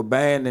 that's when you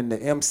abandon the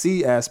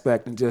MC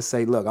aspect and just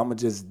say, look, I'm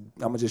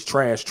gonna just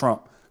trash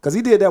Trump. Cause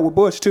he did that with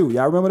Bush too.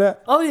 Y'all remember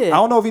that? Oh, yeah. I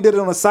don't know if he did it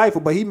on a cipher,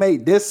 but he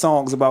made diss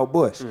songs about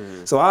Bush.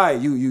 So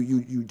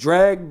you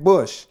dragged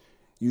Bush,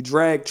 you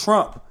dragged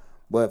Trump.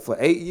 But for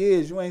 8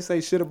 years, you ain't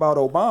say shit about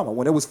Obama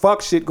when it was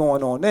fuck shit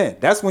going on then.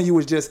 That's when you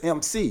was just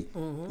MC,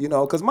 you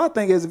know. Because my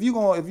thing is, if you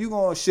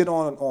gonna shit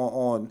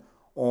on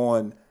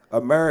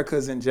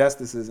America's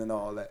injustices and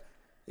all that,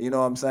 You know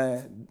what I'm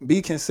saying?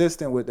 Be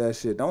consistent with that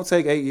shit. Don't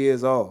take 8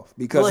 years off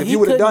because Well, if he you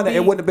would have done couldn't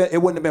it,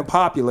 it wouldn't have been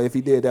popular if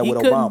he did that He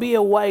with couldn't Obama. be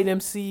a white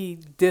MC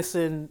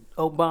dissing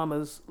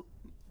Obama's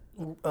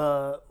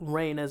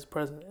reign as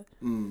president.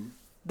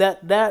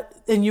 That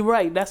and you're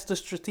right. That's the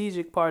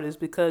strategic part, is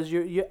because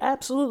you're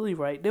absolutely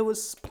right. There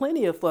was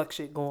plenty of fuck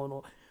shit going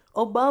on.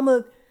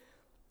 Obama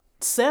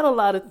said a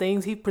lot of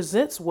things. He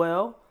presents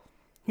well.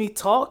 He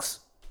talks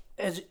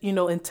as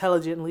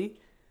intelligently.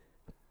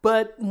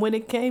 But when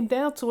it came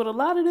down to it, a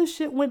lot of this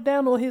shit went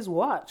down on his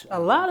watch. A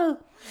lot of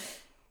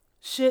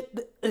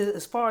shit,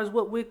 as far as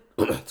what we're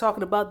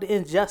talking about, the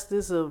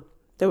injustice of.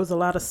 There was a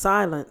lot of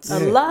silence. A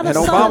lot of and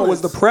Obama silence.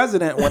 was the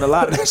president when a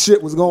lot of that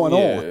shit was going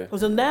on.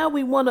 So now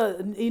we want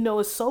to,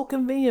 it's so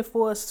convenient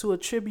for us to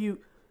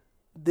attribute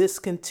this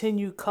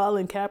continued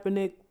Colin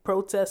Kaepernick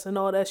protests and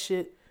all that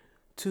shit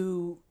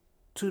to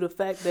the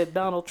fact that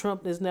Donald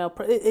Trump is now.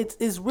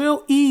 It's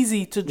real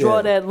easy to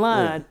draw that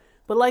line,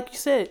 but like you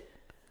said,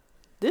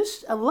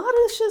 a lot of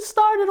this shit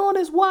started on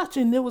his watch,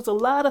 and there was a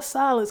lot of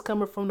silence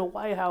coming from the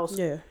White House.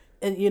 Yeah,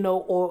 and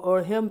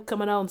or him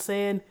coming out and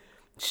saying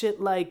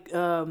shit like.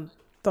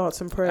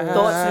 Thoughts and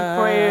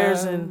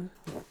prayers, and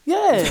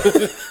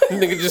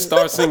nigga just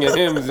start singing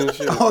hymns and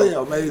shit. Oh yeah,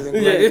 amazing.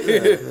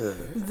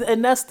 Yeah.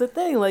 And that's the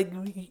thing, like,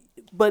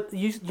 but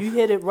you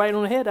hit it right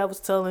on the head. I was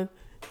telling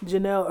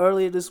Janelle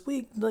earlier this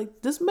week,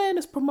 like, this man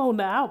is promoting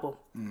the album.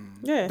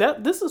 Yeah,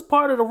 this is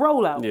part of the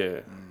rollout.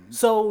 Yeah.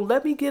 So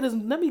let me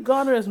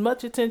garner as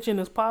much attention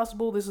as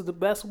possible. This is the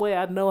best way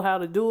I know how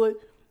to do it.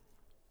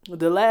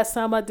 The last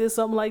time I did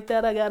something like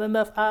that, I got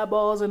enough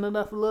eyeballs and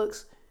enough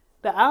looks.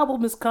 The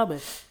album is coming.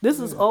 This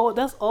is all.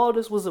 That's all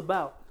this was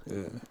about.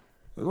 Yeah.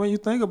 When you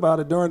think about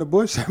it, during the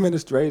Bush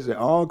administration,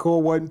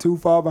 Encore wasn't too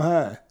far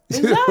behind.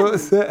 You know what I'm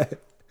saying?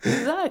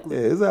 Exactly.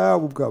 Yeah, it's an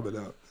album coming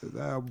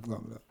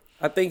up.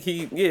 I think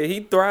he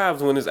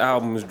thrives when his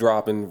album is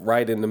dropping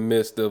right in the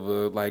midst of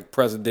a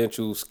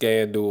presidential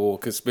scandal or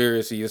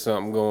conspiracy or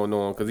something going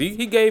on. Because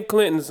he gave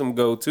Clinton some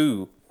go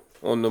too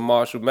on the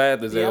Marshall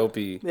Mathers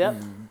LP. Yep.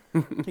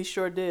 He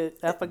sure did.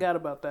 I forgot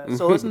about that.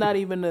 So it's not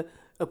even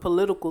a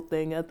political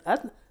thing.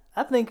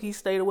 I think he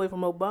stayed away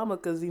from Obama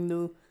because he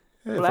knew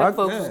black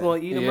folks was going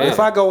to eat him up. If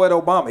I go at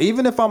Obama,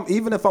 even if I'm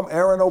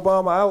airing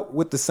Obama out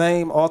with the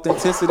same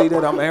authenticity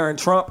that I'm airing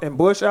Trump and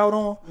Bush out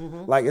on,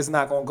 it's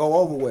not going to go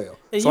over well.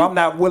 And I'm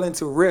not willing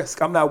to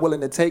risk. I'm not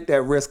willing to take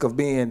that risk of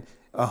being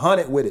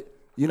 100 with it.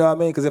 You know what I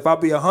mean? Because if I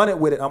be 100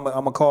 with it, I'm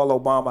gonna call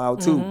Obama out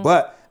too.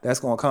 But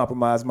that's going to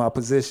compromise my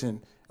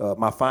position.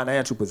 My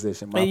financial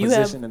position, my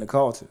position in the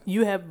culture.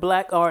 You have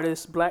black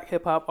artists, black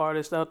hip hop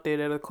artists out there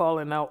that are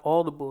calling out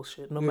all the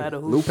bullshit, no matter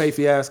who. Lupe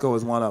Fiasco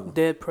is one of them.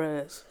 Dead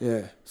Prez.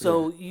 Yeah.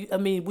 So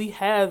we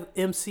have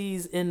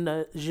MCs in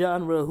the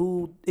genre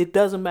who it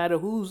doesn't matter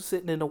who's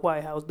sitting in the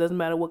White House, doesn't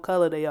matter what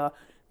color they are,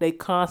 they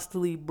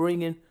constantly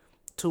bringing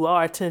to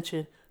our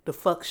attention the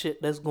fuck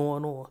shit that's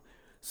going on.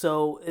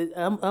 So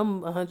I'm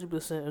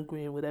 100%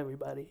 agreeing with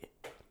everybody.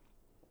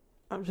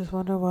 I'm just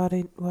wondering why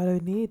they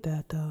need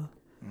that though.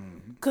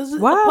 Cause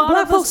why are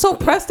black folks so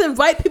pressed to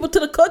invite people to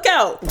the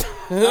cookout?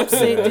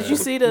 Did you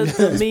see the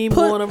meme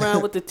going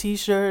around with the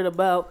T-shirt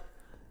about,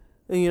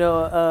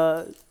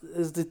 is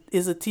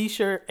a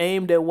T-shirt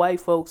aimed at white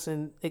folks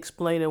and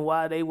explaining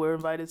why they were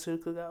invited to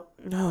the cookout?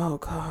 Oh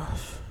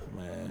gosh,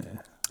 man,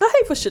 I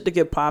hate for shit to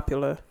get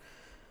popular.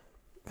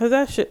 Cause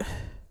that shit.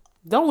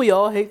 Don't we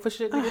all hate for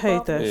shit to get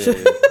popular? I hate that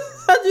shit.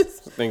 I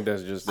think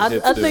that's just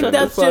the I think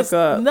that's just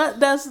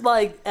that's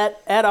like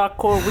at our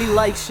core, we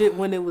like shit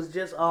when it was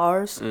just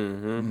ours,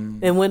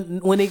 and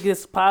when it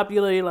gets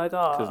popular, you're like,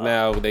 oh. Because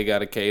now they got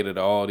to cater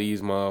to all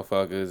these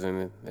motherfuckers,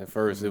 and at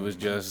first it was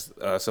just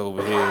us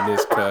over here in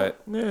this cut.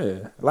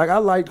 Yeah, I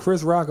liked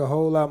Chris Rock a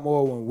whole lot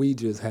more when we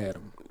just had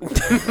him.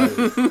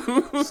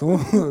 That's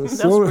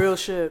real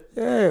shit.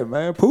 Yeah,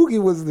 man. Pookie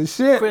was the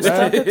shit. Chris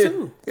Tucker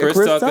too. Chris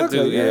Tucker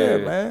too. Yeah,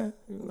 man.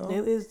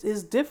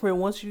 It's different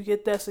once you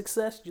get that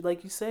success.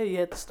 Like you said, you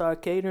have to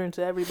start catering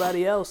to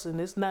everybody else,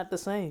 and it's not the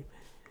same.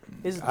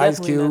 It's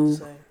definitely not the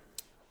same.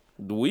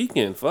 The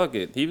Weeknd, fuck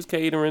it. He was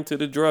catering to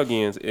the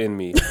druggies in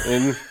me,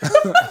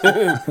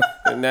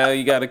 and now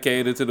you got to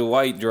cater to the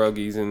white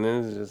druggies, and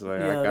it's just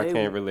like I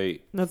can't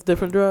relate. That's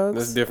different drugs.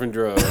 That's different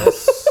drugs.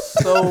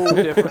 So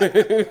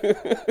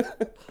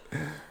different.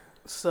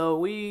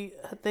 So I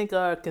think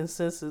our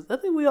consensus, I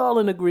think we all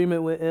in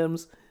agreement with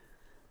M's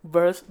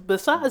verse.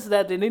 Besides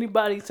that, did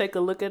anybody take a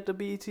look at the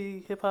BET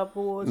Hip Hop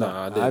Awards?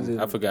 Nah, I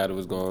didn't. I forgot it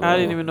was going on. I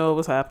didn't even know it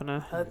was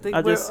happening. I think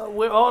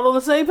we're all on the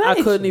same page. I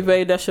couldn't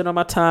evade that shit on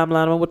my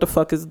timeline. What the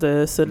fuck is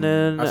this? And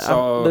then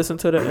I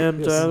listened to the M.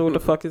 What the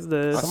fuck is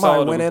this?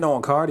 Somebody went in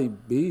on Cardi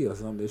B or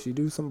something. Did she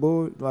do some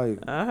bull? I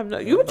have no.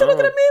 What you looking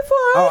at me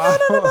for? I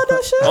don't know about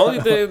that shit.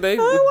 Only thing I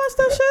ain't watched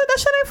that shit. That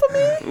shit ain't for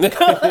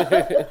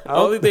me.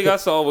 Only thing I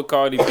saw with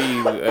Cardi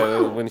B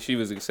when she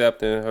was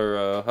accepting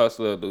her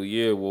Hustler of the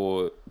Year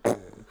award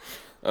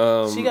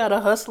She got a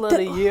Hustler of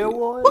the Year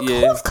award.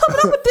 Yeah. Who's coming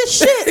up with this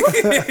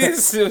shit?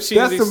 So she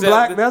That's was some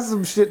black. accepted. That's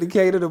some shit to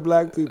cater to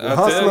black people. I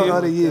tell Hustler you.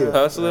 of the year.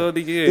 Hustler of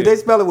the year. Did they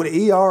spell it with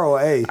an ER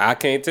or A? I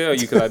can't tell you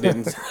because I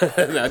didn't.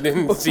 I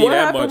didn't see What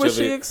that happened much when of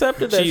she it.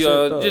 accepted that She shit,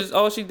 though? just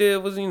all she did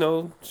was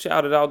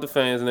shouted out the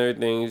fans and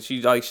everything.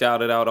 She like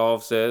shouted out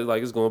Offset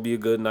like it's gonna be a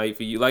good night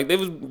for you. Like they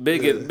was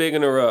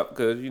bigging her up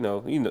because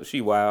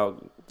she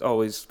wild,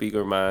 always speak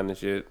her mind and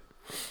shit.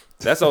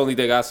 That's the only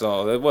thing I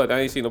saw. I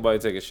ain't seen nobody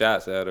taking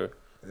shots at her.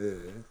 Yeah.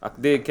 I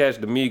did catch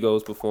the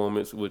Migos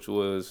performance, which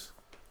was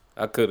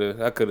I could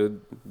have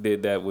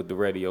did that with the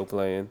radio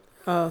playing.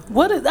 I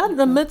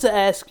meant to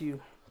ask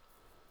you,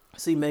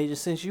 C Major,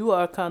 since you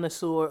are a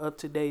connoisseur of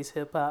today's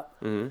hip hop,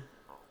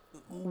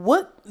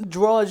 what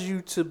draws you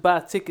to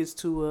buy tickets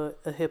to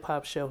a hip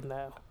hop show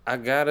now? I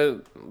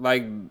gotta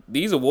like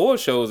these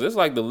award shows. It's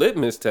like the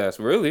litmus test,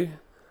 really.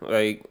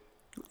 Like,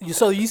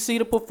 So you see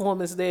the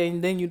performance there,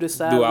 and then you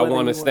decide. do I whether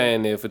want to you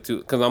stand there for 2?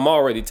 Because I'm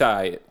already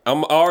tired. I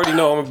already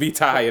know I'm gonna be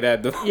tired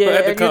at the Yeah,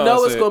 at the and concert. you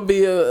know it's gonna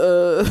be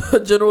a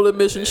general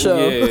admission show.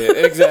 Yeah,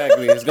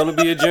 exactly. It's gonna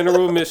be a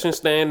general admission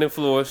standing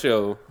floor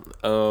show.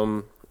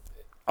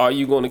 Are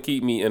you gonna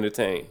keep me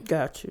entertained?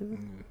 Got you.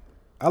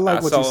 I like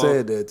I what you saw-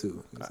 said there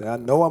too. You said, I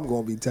know I'm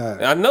gonna be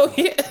tired. I know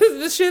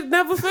this shit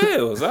never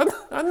fails.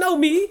 I know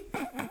me.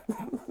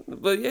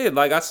 But yeah,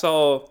 like I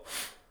saw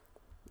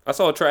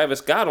Travis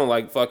Scott on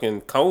like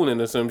fucking Conan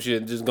or some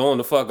shit just going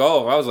the fuck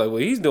off. I was like, well,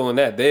 he's doing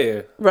that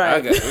there.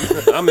 Right.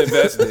 I'm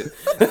invested.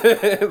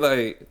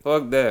 Like,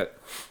 fuck that.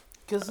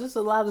 Because there's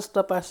a lot of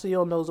stuff I see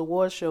on those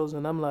award shows,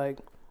 and I'm like,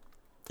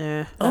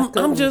 Yeah.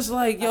 I'm just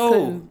like,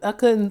 yo, I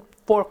couldn't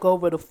fork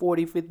over the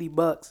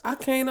 $40-$50. I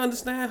can't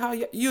understand how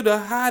you the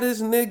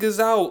hottest niggas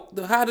out,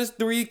 the hottest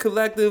 3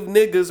 collective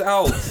niggas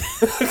out,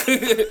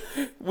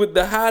 with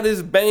the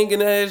hottest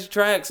banging ass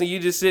tracks, and you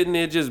just sitting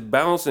there just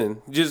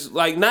bouncing, just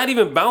like not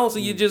even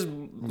bouncing, you just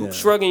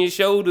shrugging your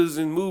shoulders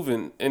and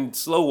moving and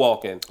slow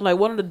walking. Like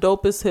one of the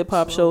dopest hip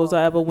hop shows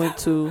I ever went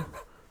to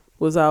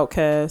was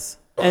Outkast,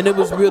 and it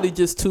was really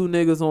just 2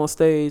 niggas on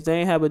stage. They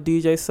ain't have a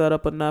DJ set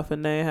up or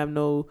nothing. They ain't have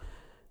no.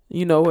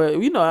 They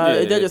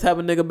just have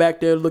a nigga back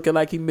there looking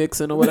like he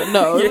mixing or whatever.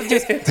 No, it was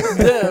just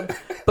them.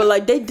 But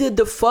like they did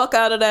the fuck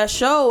out of that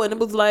show, and it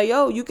was like,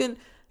 yo, you can.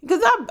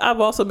 Because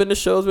I've also been to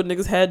shows where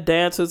niggas had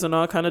dancers and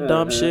all kind of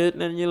dumb shit,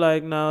 and you're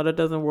like, no, that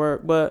doesn't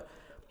work. But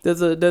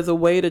there's a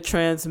way to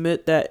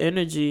transmit that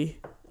energy.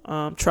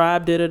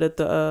 Tribe did it at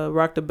the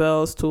Rock the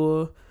Bells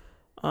tour.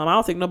 I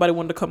don't think nobody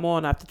wanted to come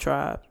on after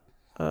Tribe.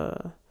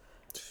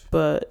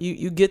 But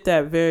you get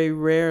that very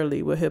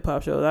rarely with hip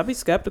hop shows. I'd be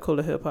skeptical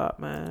of hip hop,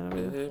 man. I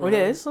mean, Well, yeah,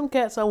 it's some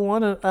cats I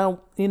want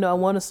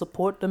to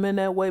support them in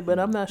that way, but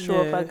I'm not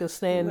sure if I can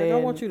stand Like, there I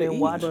and, want you to and eat,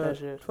 watch but that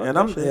shit. fuck And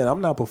that shit. I'm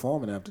not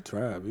performing after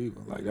Tribe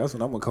either. Like that's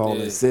what I'm gonna call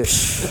Yeah. it.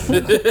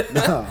 Sit.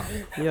 Nah.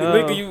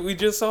 Yo. Nigga, we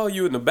just saw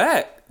you in the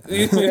back.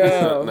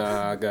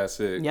 Nah, I got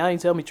sick. Y'all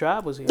ain't tell me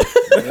Tribe was here.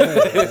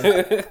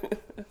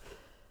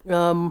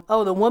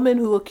 The woman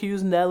who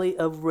accused Nelly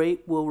of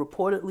rape will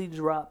reportedly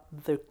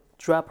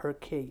drop her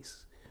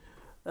case.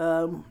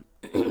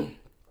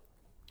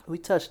 We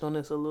touched on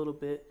this a little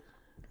bit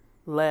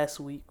last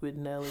week with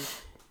Nelly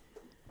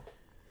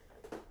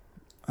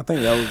I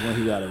think that was when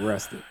he got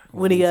arrested.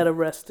 when he got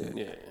arrested,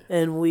 Yeah.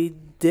 and we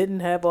still don't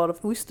have all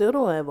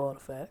the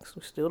facts.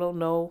 We still don't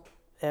know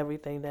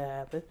everything that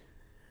happened.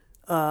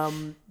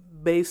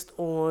 Based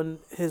on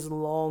his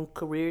long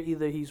career,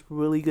 either he's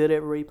really good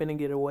at raping and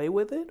get away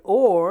with it,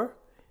 or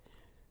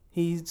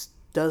he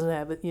doesn't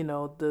have it.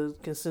 The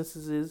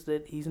consensus is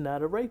that he's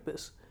not a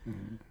rapist.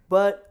 Mm-hmm.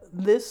 But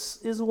this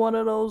is one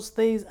of those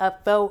things I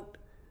felt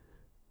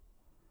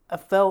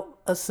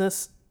a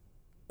sense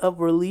of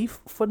relief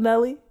for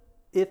Nelly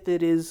if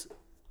it is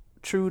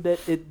true that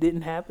it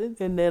didn't happen,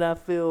 and then I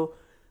feel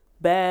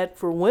bad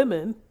for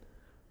women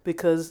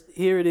because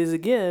here it is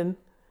again.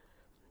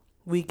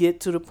 We get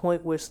to the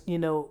point where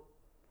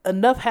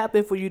enough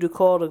happened for you to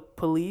call the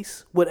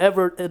police,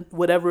 whatever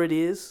it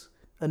is.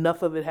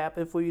 Enough of it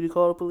happened for you to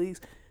call the police,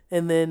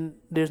 and then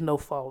there's no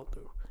follow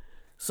through.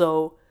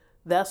 So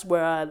that's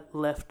where I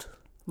left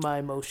my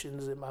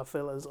emotions and my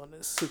feelings on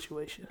this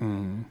situation.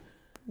 Mm-hmm.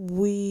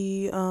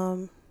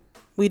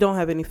 We don't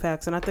have any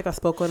facts, and I think I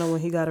spoke on it when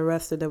he got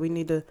arrested that we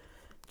need to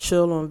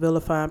chill on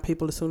vilifying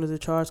people as soon as the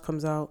charge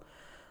comes out.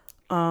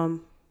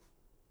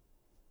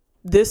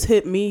 This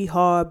hit me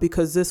hard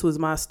because this was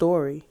my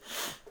story,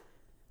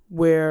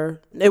 where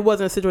it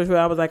wasn't a situation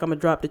where I was like, I'm gonna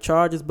drop the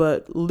charges,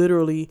 but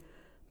literally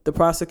the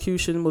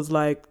prosecution was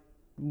like,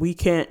 we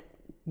can't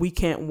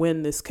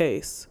win this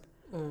case.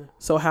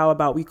 So how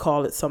about we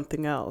call it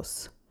something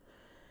else?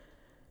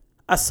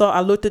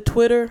 I looked at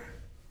Twitter,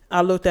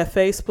 I looked at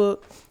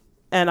Facebook,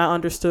 and I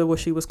understood where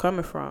she was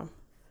coming from.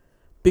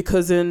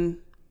 Because in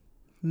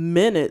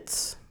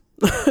minutes,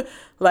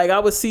 like I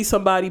would see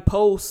somebody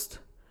post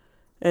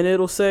and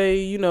it'll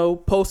say,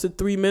 posted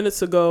 3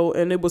 minutes ago,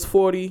 and it was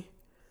 40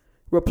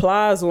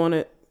 replies on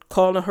it,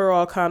 calling her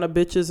all kind of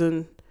bitches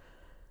and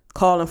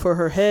calling for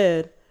her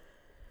head.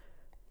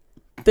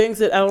 things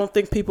that I don't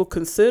think people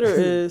consider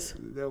is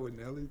that what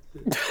Nelly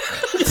did?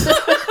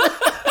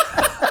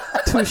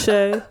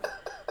 touche.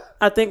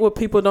 I think what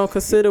people don't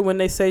consider when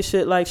they say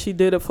shit like she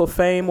did it for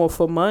fame or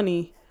for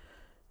money,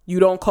 you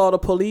don't call the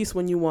police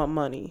when you want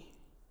money.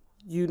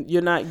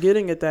 You're not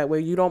getting it that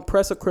way. You don't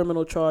press a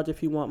criminal charge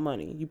if you want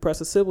money. You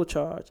press a civil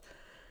charge.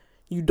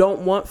 You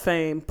don't want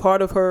fame.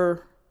 Part of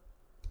her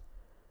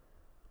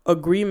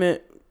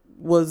agreement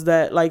was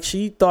that, like,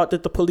 she thought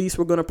that the police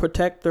were going to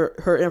protect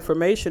her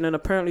information, and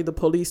apparently the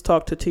police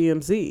talked to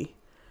TMZ.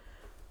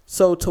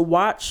 So to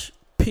watch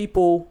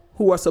people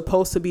who are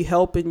supposed to be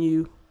helping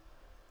you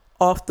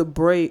off the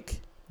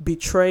break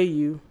betray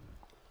you,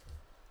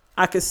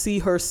 I could see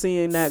her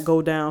seeing that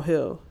go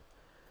downhill.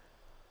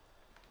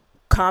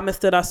 Comments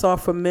that I saw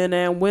from men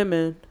and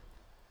women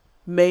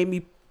made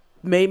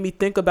me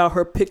think about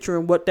her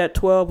picturing what that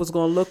 12 was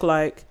going to look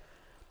like,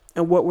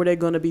 and what were they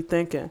going to be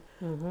thinking?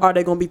 Mm-hmm. Are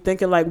they going to be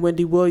thinking like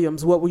Wendy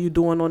Williams? What were you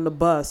doing on the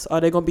bus?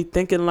 Are they going to be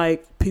thinking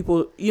like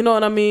people, you know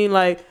what I mean?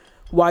 Like,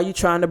 why are you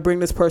trying to bring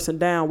this person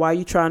down? Why are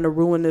you trying to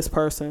ruin this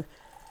person?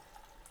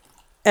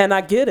 And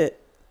I get it.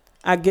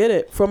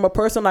 From a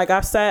person like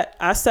I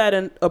sat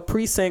in a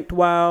precinct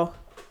while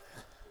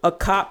a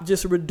cop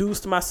just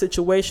reduced my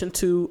situation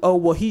to, oh,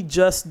 well, he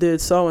just did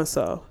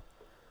so-and-so.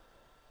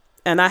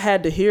 And I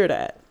had to hear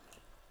that,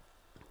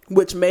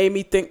 which made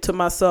me think to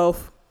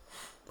myself,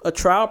 a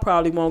trial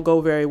probably won't go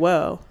very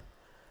well.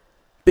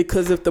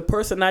 Because if the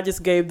person I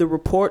just gave the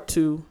report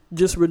to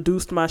just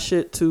reduced my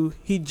shit to,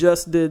 he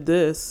just did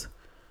this,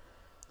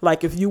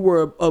 like if you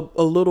were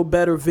a little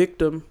better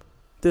victim,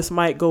 this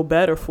might go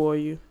better for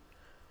you.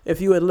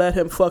 If you had let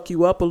him fuck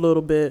you up a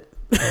little bit,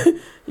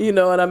 you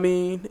know what I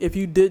mean? If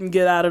you didn't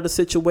get out of the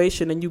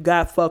situation and you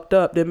got fucked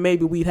up, then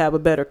maybe we'd have a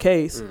better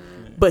case.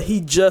 But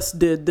he just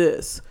did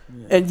this,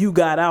 and you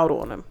got out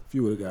on him. If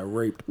you would have got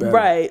raped better.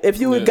 Right. If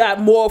you had got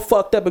more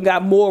fucked up and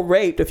got more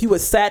raped, if you had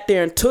sat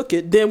there and took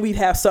it, then we'd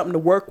have something to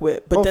work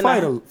with. But then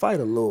fight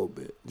a little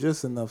bit,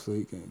 just enough so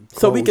he can.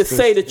 So we could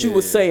say that you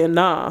were saying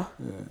nah.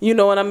 Yeah. You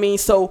know what I mean?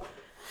 So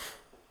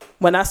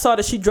when I saw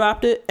that she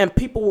dropped it, and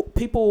people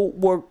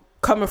were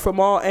coming from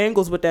all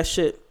angles with that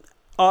shit,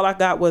 all I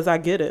got was, I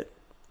get it.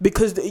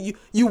 Because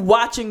you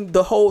watching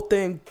the whole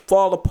thing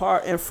fall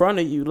apart in front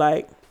of you.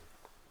 Like,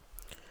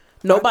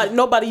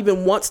 nobody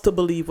even wants to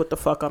believe what the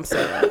fuck I'm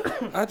saying.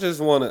 I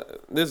just want to,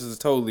 this is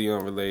totally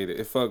unrelated.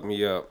 It fucked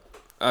me up.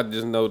 I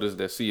just noticed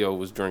that CO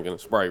was drinking a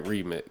Sprite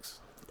remix.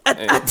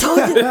 I told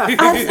you.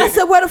 I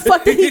said, where the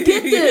fuck did he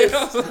get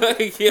this?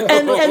 Like,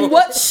 and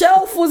what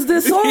shelf was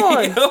this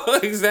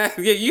on?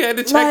 Exactly. Yeah, you had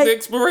to check the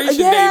expiration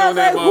date on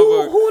that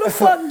motherfucker. Who the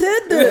fuck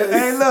did this?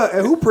 Hey, look,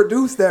 and who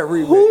produced that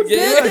remix? Who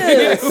did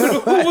this?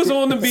 Who was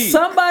on the beat?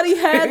 Somebody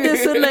had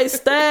this in their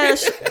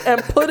stash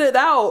and put it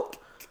out.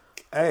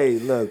 Hey,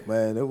 look,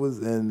 man, it was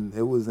in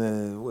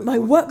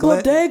what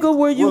bodega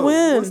were you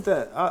in? What's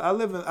that?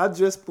 I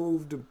just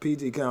moved to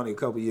PG County a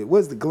couple years.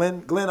 What's the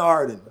Glen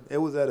Arden? It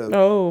was at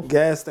a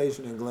gas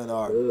station in Glen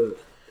Arden.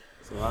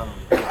 So I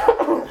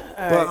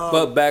don't know.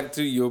 But back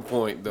to your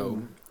point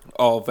though,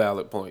 all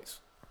valid points.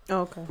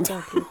 Okay,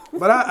 thank you.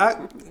 But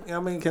I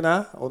mean, can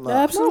I? Or not?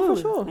 Yeah, absolutely. No,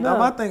 for sure. Now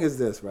my thing is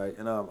this, right?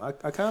 And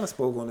I kind of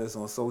spoke on this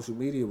on social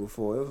media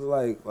before. It was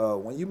like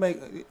when you make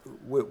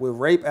with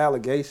rape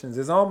allegations,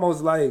 it's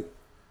almost like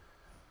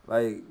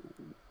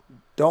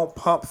don't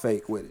pump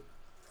fake with it.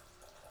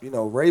 You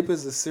know, rape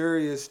is a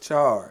serious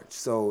charge.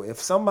 So if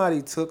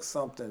somebody took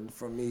something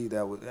from me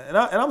that was, and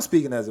I'm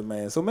speaking as a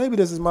man, so maybe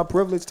this is my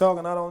privilege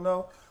talking, I don't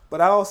know. But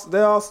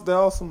there are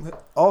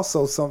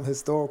also some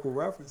historical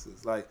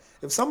references. Like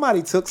if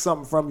somebody took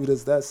something from you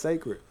that's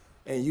sacred,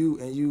 and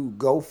you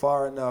go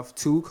far enough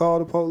to call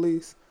the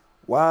police,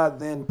 why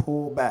then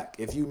pull back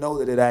if you know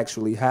that it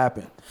actually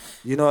happened?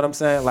 You know what I'm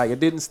saying? Like it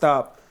didn't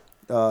stop.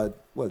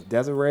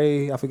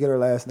 Desiree, I forget her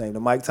last name, the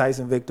Mike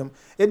Tyson victim.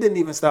 It didn't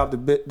even stop the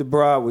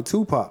bride with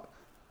Tupac,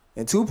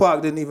 and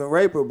Tupac didn't even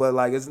rape her. But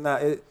like, it's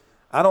not.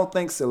 I don't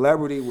think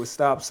celebrity would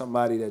stop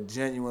somebody that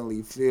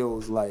genuinely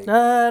feels like.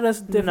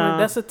 That's different. Nah.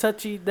 That's a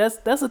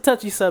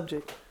touchy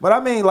subject. But I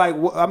mean,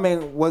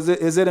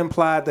 is it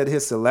implied that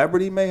his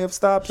celebrity may have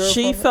stopped her?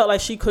 She felt like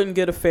she couldn't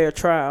get a fair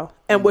trial,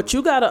 and what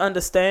you got to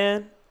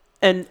understand,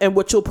 and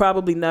what you'll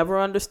probably never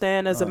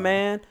understand as a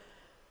man.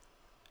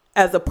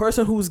 As a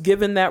person who's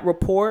given that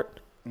report,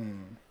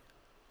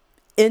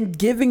 in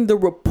giving the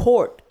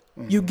report,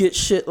 you get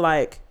shit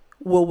like,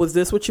 well, was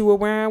this what you were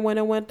wearing when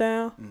it went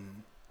down?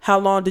 How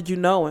long did you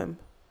know him?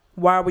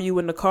 Why were you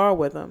in the car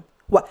with him?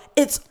 Well,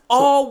 it's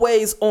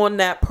always on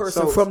that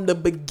person from the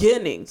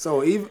beginning.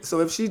 So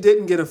if she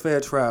didn't get a fair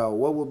trial,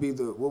 what would be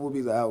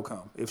the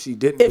outcome? If she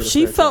didn't, get a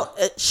fair trial?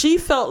 She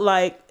felt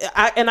like,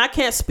 I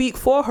can't speak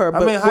for her,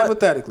 but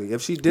hypothetically,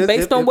 if she did,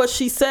 based on what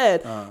she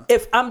said,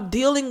 if I'm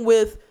dealing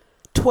with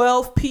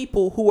 12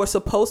 people who are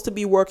supposed to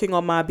be working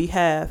on my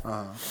behalf,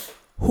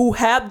 who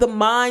have the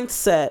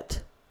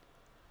mindset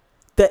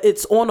that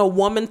it's on a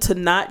woman to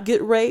not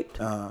get raped,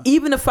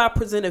 even if I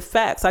presented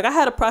facts. Like I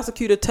had a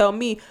prosecutor tell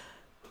me,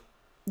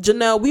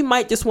 Janelle, we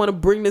might just want to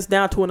bring this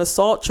down to an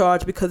assault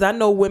charge because I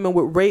know women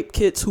with rape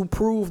kits who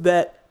prove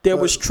that there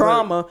was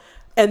trauma.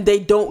 And they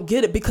don't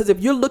get it, because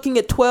if you're looking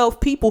at 12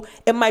 people,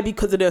 it might be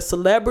because of their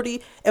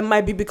celebrity. It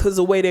might be because of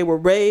the way they were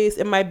raised.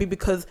 It might be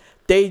because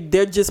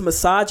they're just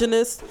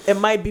misogynist. It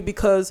might be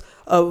because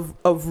of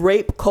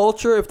rape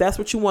culture, if that's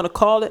what you want to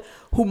call it,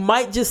 who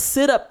might just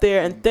sit up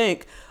there and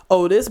think,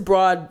 oh, this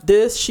broad,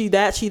 this, she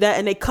that,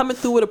 and they coming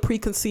through with a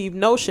preconceived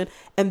notion,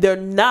 and they're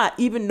not,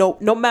 even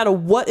no matter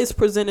what is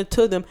presented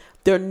to them,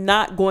 they're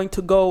not going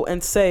to go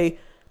and say,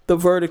 the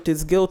verdict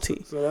is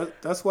guilty. So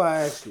that's why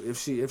I asked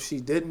you, if she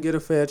didn't get a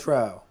fair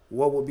trial,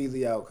 what would be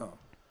the outcome?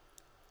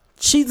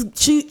 She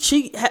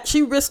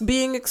risked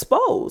being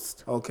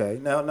exposed. Okay,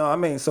 now no, I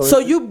mean, so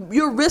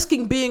you're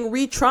risking being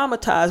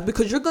re-traumatized,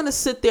 because you're gonna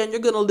sit there and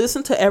you're gonna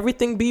listen to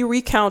everything be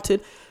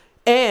recounted,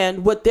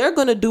 and what they're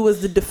gonna do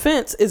as the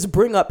defense is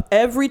bring up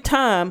every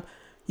time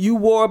you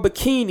wore a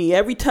bikini,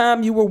 every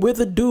time you were with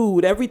a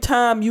dude, every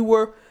time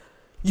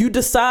you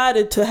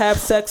decided to have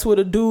sex with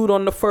a dude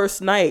on the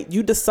first night.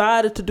 You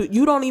decided to do.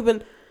 You don't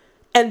even,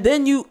 and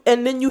then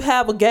you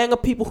have a gang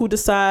of people who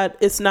decide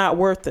it's not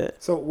worth it.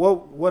 So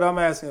what I'm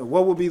asking,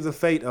 what would be the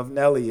fate of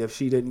Nelly if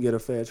she didn't get a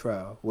fair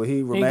trial? Will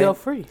he remain? He'd go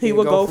free. He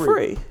would go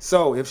free.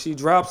 So if she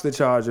drops the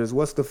charges,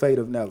 what's the fate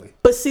of Nelly?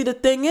 But see, the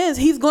thing is,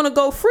 he's gonna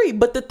go free.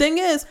 But the thing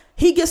is,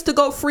 he gets to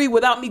go free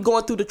without me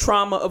going through the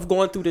trauma of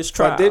going through this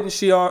trial. But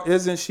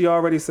isn't she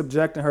already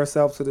subjecting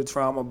herself to the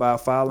trauma by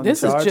filing the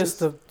charges?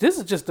 This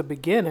is just the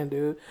beginning,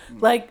 dude.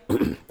 Like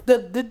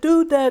the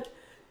dude that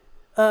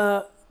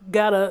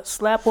got a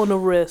slap on the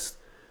wrist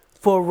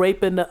for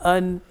raping the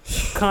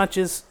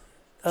unconscious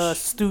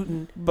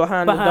student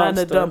behind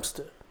the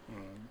dumpster.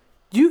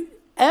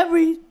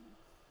 Every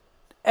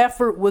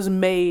effort was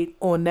made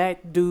on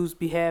that dude's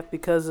behalf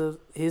because of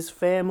his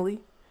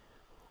family,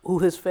 who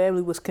his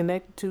family was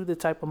connected to, the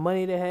type of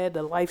money they had,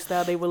 the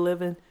lifestyle they were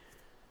living.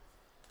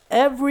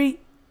 Every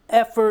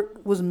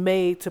effort was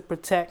made to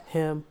protect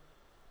him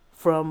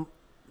from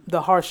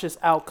the harshest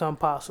outcome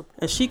possible.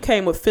 And she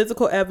came with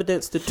physical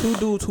evidence. The two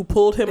dudes who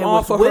pulled him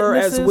off of her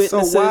as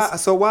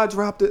witnesses. So why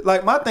dropped it?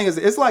 Like, my thing is,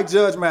 it's like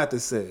Judge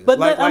Mathis said. But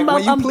like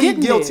when you plead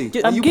guilty,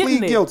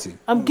 guilty.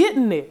 I'm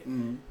getting there.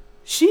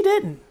 She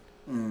didn't.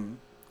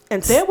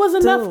 And there was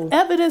enough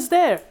evidence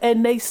there,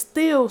 and they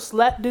still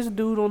slapped this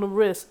dude on the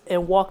wrist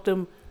and walked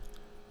him.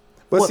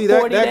 But see,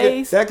 40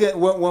 days?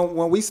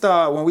 When we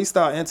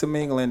start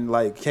intermingling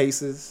like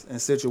cases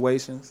and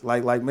situations,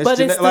 like Michigan,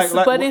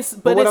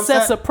 but it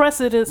sets a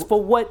precedence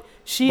for what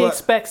she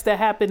expects to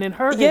happen in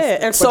her. Yeah,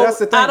 and so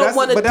I don't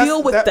want to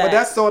deal with that. But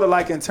that's sort of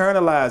like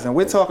internalizing.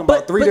 We're talking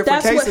about three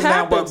different cases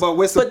now.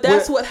 But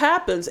that's what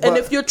happens. And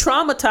if you're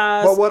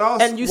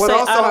traumatized and you say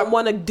I don't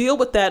want to deal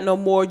with that no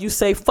more, you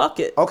say fuck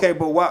it. Okay,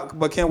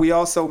 but can we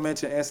also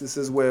mention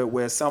instances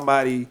where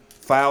somebody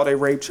filed a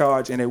rape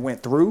charge and it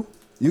went through?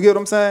 You get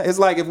what I'm saying? It's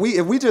like if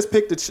we just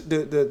pick the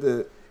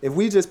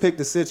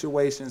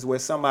situations where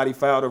somebody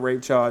filed a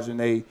rape charge and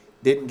they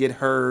didn't get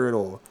hurt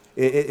or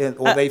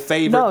they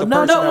favored the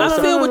person. No,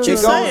 I feel what you're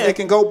saying. It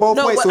can go both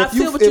ways. So I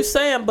feel what you're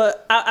saying,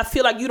 but I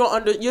feel like you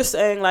don't you're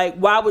saying like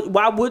why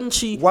wouldn't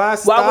she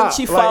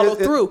follow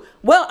through?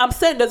 Well, I'm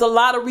saying there's a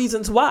lot of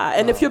reasons why,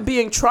 and if you're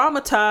being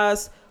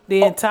traumatized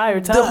the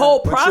entire time, the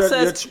whole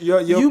process,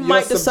 you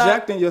might decide,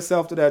 subjecting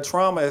yourself to that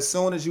trauma as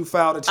soon as you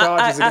file the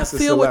charges against the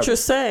celebrity. I feel what you're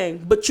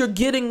saying, but you're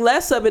getting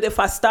less of it if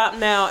I stop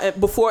now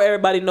before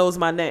everybody knows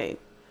my name.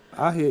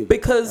 I hear you.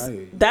 Because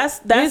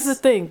that's here's the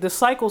thing: the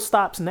cycle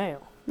stops now.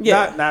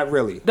 Yeah, not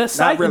really. The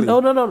cycle,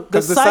 not really. No.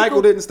 Because the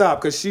cycle didn't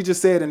stop. Because she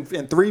just said in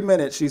 3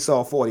 minutes she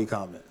saw 40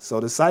 comments. So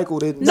the cycle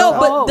didn't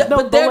stop. But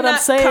what I'm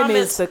saying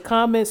is the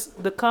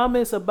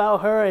comments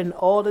about her and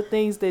all the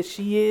things that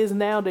she is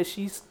now that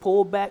she's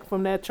pulled back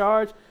from that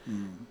charge.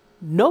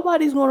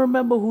 Nobody's gonna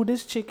remember who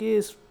this chick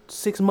is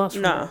 6 months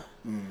from now.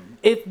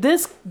 If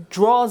this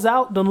draws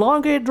out, the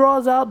longer it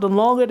draws out, the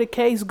longer the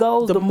case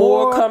goes, the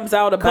more comes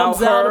out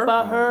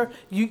about her.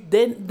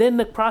 Then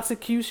the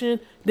prosecution,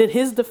 then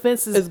his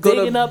defense is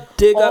digging up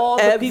all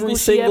the people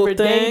she ever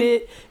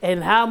dated,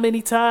 and how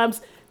many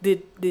times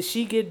did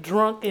she get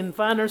drunk and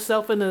find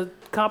herself in a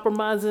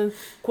compromising,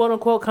 quote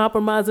unquote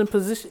compromising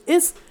position.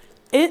 It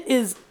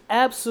is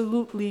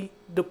absolutely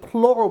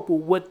deplorable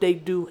what they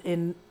do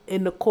in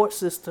the court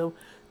system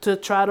to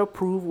try to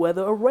prove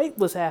whether a rape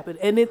was happened,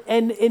 and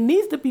it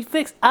needs to be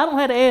fixed. I don't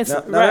have the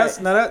answer.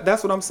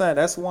 That's what I'm saying.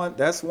 That's one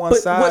side of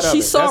it. What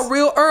she saw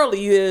real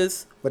early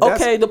is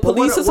the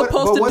police are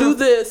supposed to do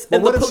this,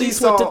 and the police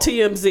went to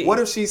TMZ. What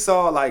if she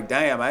saw like,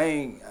 damn, I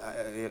ain't.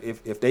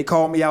 If they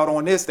call me out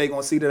on this, they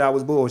gonna see that I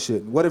was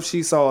bullshitting. What if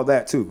she saw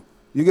that too?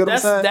 You get what I'm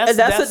saying?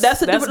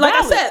 That's a different. Like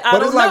I said, I don't know.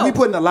 But it's like we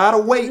putting a lot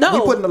of weight.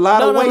 We putting a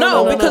lot of weight.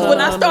 No, because when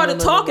I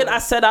started talking, I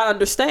said I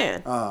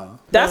understand.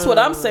 That's what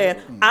I'm saying.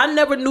 I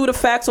never knew the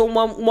facts on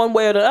one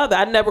way or the other.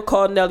 I never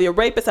called Nelly a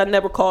rapist. I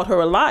never called her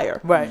a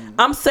liar. Right.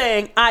 I'm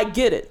saying I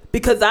get it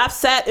because I've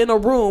sat in a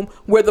room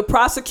where the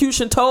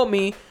prosecution told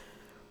me,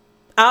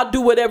 "I'll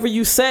do whatever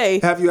you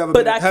say." Have you ever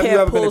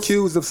been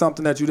accused of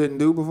something that you didn't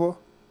do before?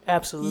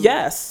 Absolutely.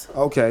 Yes.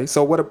 Okay,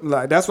 so what?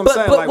 Like that's what I'm But-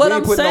 saying. but Like what we I'm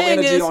ain't putting no saying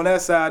energy is- on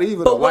that side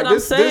either. but though. what Like I'm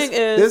this, saying this,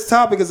 is- this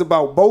topic is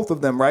about both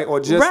of them, right? Or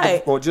just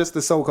Right. or just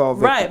the so-called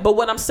victim. Right, but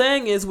what I'm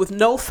saying is with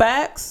no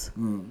facts,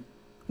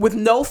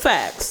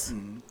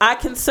 I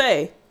can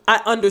say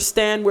I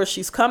understand where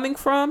she's coming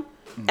from,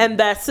 and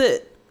that's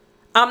it.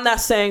 I'm not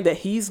saying that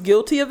he's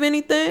guilty of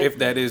anything. If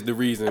that is the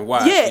reason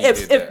why. Yeah, she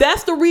if did that.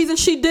 that's the reason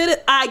she did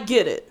it, I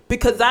get it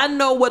because I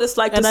know what it's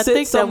like And to I sit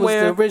think that was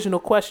somewhere. the original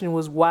question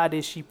was why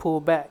did she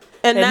pull back?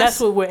 And And that's- that's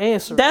what we're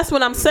answering. That's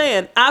what I'm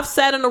saying. I've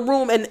sat in a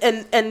room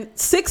and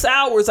 6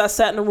 hours I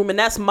sat in a room and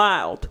that's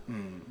mild.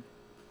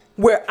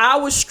 Where I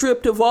was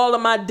stripped of all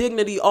of my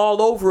dignity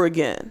all over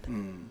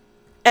again.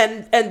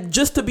 And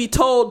just to be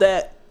told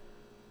that,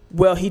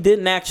 well, he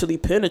didn't actually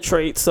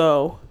penetrate,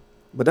 so.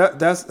 But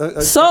that's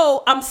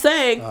So I'm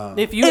saying,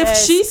 if you if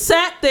ask- she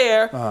sat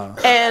there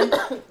and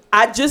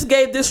I just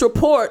gave this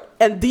report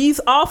and these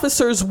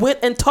officers went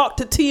and talked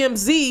to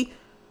TMZ,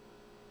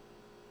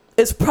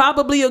 it's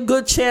probably a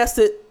good chance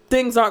that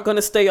things aren't going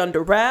to stay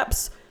under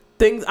wraps.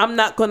 I'm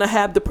not going to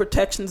have the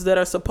protections that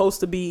are supposed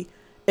to be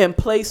in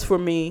place for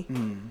me.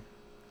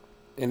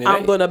 And it I'm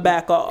ain't- going to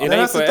back off. It And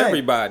ain't that's for the thing.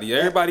 everybody.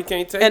 Everybody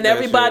can't take And that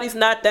everybody's shit.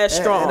 not that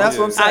strong. And that's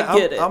what I'm saying. I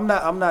get it. I'm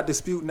not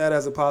disputing that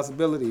as a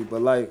possibility,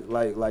 but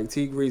like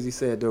T Greasy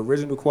said, the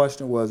original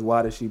question was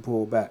why did she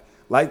pull back?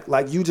 Like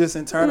you just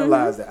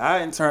internalized it.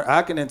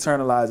 I can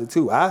internalize it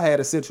too. I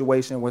had a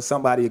situation where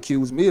somebody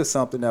accused me of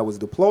something that was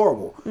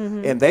deplorable,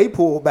 and they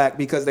pulled back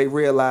because they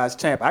realized,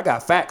 champ, I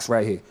got facts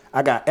right here.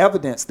 I got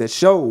evidence that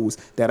shows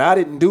that I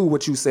didn't do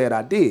what you said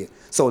I did.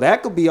 So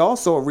that could be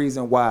also a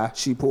reason why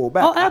she pulled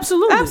back. Oh,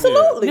 absolutely.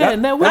 Absolutely. Yeah,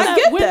 no, we're, I not,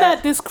 get we're that.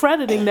 not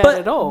discrediting that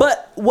at all.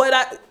 But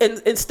what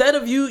instead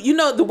of you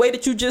know the way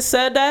that you just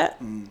said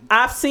that,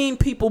 I've seen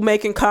people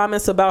making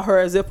comments about her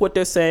as if what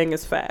they're saying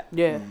is fact.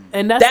 yeah,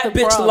 and that's That the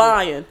bitch problem.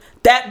 lying.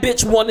 That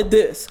bitch wanted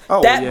this.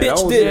 Oh, that yeah, bitch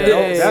those- did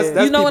yeah, this.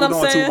 that's You know what I'm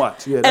people doing saying? too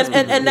much. Yeah, that's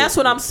and people- that's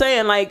what I'm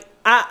saying. Like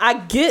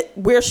I get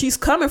where she's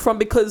coming from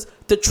because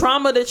the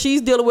trauma that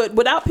she's dealing with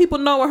without people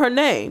knowing her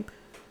name,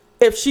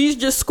 if she's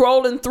just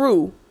scrolling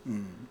through,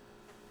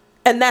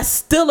 and that's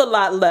still a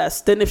lot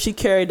less than if she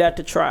carried that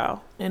to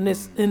trial. And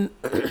this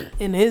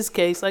in his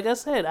case, like I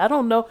said, I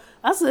don't know.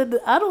 I said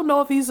I don't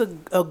know if he's a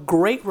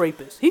great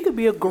rapist. He could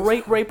be a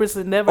great rapist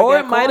and never. Or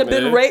got it might have caught.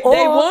 been man. rape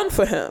day Or- one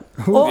for him.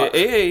 Or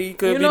Yeah, he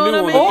could You be know new what I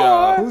on mean? the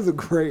job. Who's a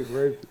great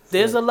rapist?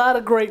 there's a lot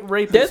of great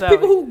rapists. There's out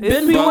people here. who've There's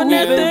been people doing who've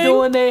that been thing.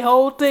 doing their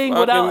whole thing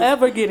without Fucking-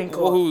 ever getting Well,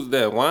 caught. who's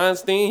that?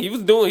 Weinstein. He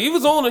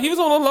was on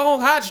a long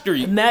hot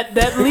street. And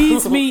that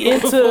leads me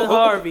into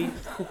Harvey.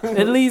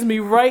 It leads me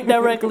right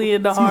directly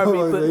into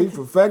Harvey. he But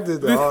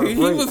perfected the art of He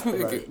rape. was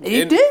Like,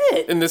 he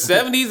did. in the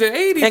 70s and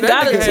 80s. And that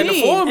got a nigga had the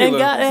team. formula. And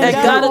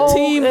got got a whole-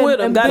 team with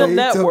him, and got a built- he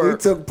network.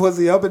 took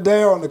pussy up and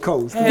down on the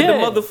coast. had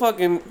Yeah. the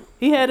motherfucking.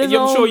 He had his I'm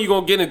own sure you're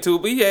gonna get into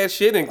it, but he had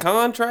shit in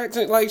contracts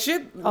and like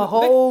shit. a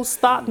whole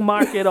stock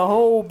market, a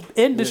whole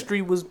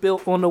industry was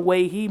built on the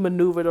way he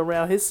maneuvered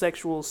around his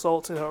sexual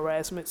assaults and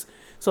harassments.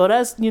 So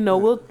that's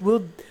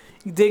we'll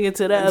dig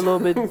into that a little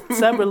bit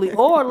separately.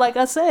 Or like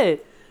I said,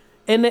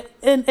 and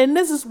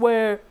this is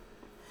where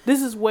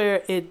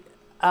it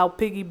I'll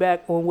piggyback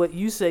on what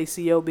you say,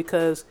 CO,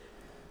 because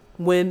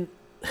when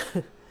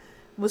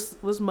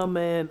what's my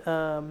man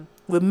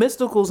when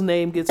Mystical's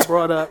name gets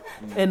brought up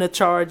and the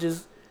charge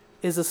is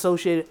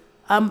associated,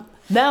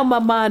 now my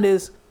mind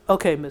is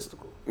okay,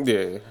 Mystical.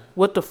 Yeah.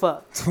 What the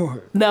fuck?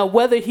 Now,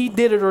 whether he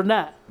did it or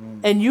not,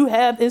 and you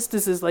have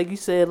instances like you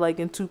said, like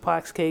in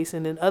Tupac's case,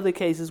 and in other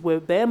cases where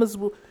Bamas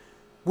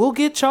will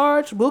get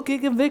charged, will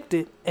get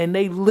convicted, and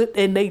they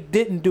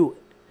didn't do it.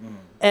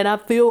 And I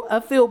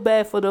feel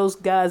bad for those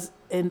guys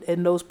and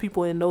those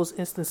people in those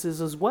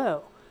instances as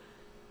well.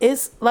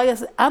 It's like I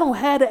said, I don't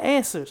have the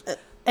answers.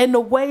 And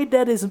the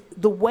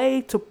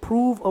way to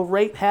prove a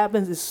rape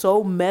happens is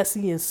so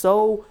messy and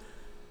so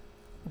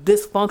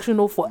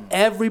dysfunctional for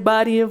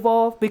everybody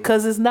involved,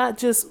 because it's not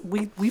just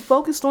we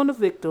focused on the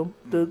victim,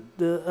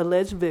 the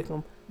alleged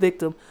victim,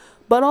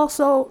 but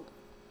also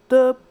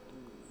the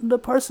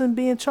person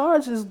being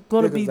charged is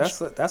going to be.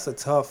 That's a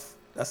tough.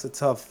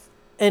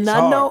 And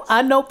charge.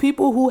 I know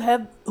people who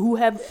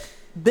have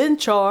been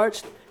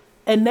charged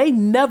and they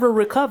never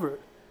recovered.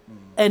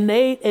 And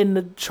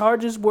the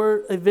charges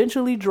were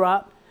eventually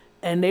dropped,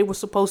 and they were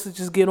supposed to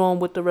just get on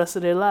with the rest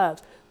of their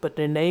lives. But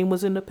their name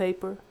was in the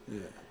paper.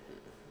 Yeah.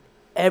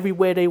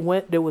 Everywhere they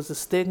went, there was a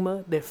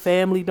stigma. Their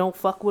family don't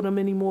fuck with them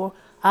anymore.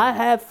 I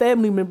have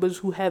family members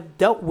who have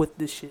dealt with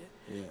this shit.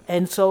 Yeah.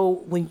 And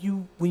so when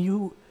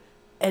you,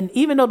 and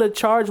even though the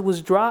charge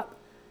was dropped,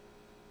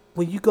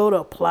 when you go to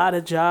apply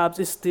to jobs,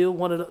 it's still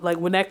one of the, like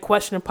when that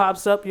question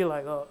pops up, you're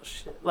like, oh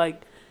shit,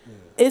 like.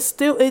 It's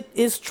still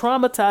it's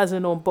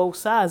traumatizing on both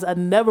sides. I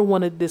never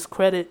want to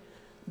discredit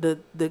the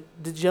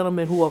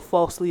gentlemen who are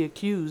falsely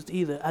accused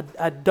either.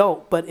 I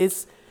don't, but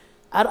it's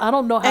I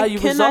don't know how And you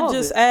can resolve I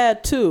just it.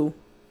 add too,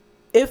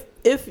 if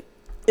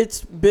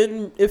it's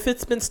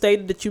been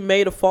stated that you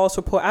made a false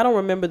report, I don't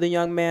remember the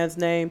young man's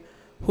name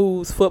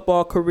whose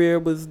football career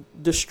was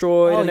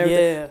destroyed Oh, and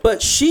everything. yeah.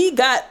 But she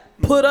got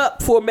put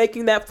up for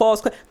making that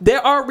false claim.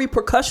 There are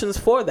repercussions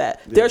for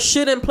that. There's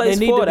shit in place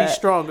They need for to that. be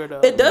stronger though.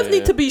 It does Yeah.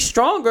 need to be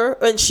stronger,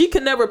 and she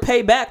can never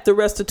pay back the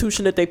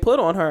restitution that they put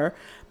on her.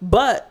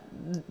 But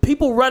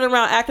people running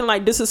around acting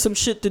like this is some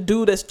shit to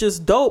do that's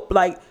just dope.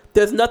 Like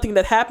there's nothing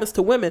that happens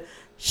to women.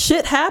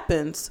 Shit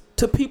happens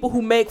to people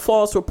who make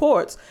false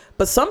reports.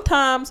 But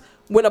sometimes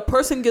when a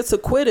person gets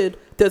acquitted,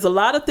 there's a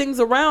lot of things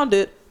around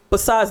it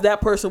besides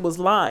that person was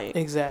lying.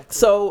 Exactly.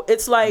 So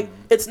it's like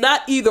it's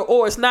not either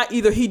or. It's not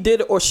either he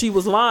did it or she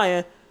was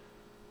lying.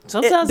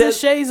 Sometimes there's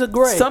shades of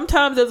gray.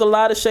 Sometimes there's a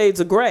lot of shades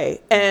of gray.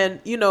 And,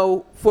 you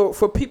know, for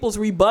people's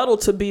rebuttal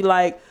to be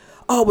like,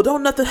 oh, well,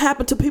 don't nothing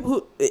happen to people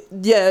who...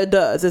 Yeah, it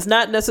does. It's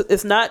not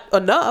it's not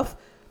enough.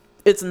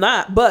 It's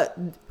not. But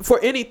for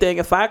anything,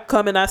 if I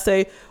come and I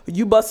say,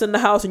 you bust in the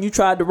house and you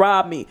tried to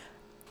rob me,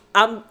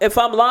 if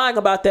I'm lying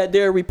about that,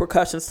 there are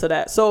repercussions to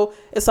that. So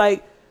it's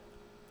like,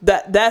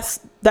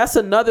 that's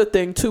another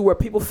thing, too, where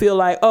people feel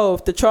like, oh,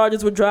 if the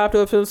charges were dropped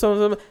or if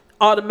something,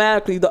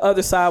 automatically the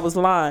other side was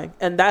lying,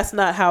 and that's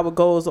not how it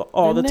goes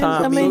all And the then,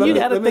 time. I mean, So you let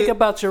got to me- think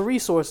about your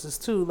resources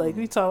too. Like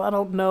we talk, I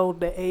don't know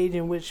the age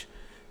in which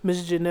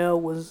Ms.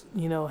 Janelle was,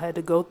 you know, had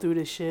to go through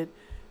this shit,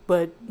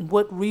 but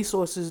what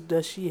resources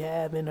does she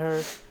have in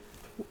her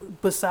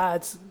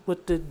besides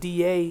what the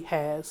DA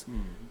has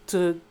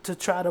to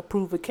try to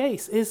prove a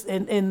case?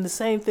 And the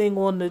same thing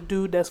on the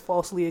dude that's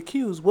falsely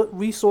accused. What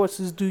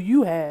resources do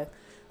you have?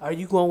 Are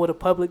you going with a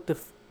public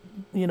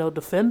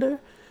defender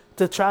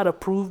to try to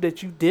prove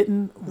that you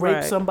didn't rape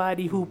Right.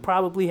 somebody who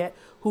probably had,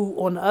 who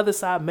on the other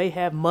side may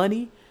have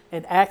money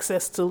and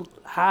access to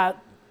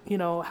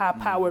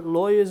high-powered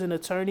lawyers and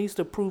attorneys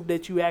to prove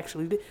that you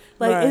actually did?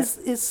 Like Right.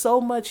 it's so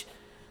much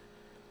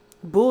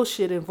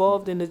bullshit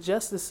involved in the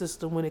justice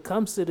system when it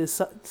comes to this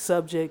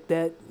subject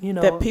that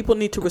that people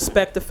need to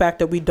respect the fact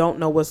that we don't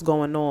know what's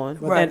going on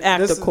Right. and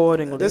act This is-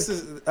 accordingly. This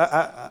is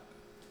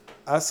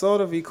I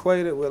sort of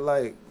equate it with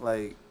like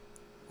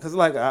because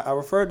like I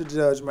referred to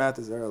Judge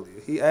Mathis earlier.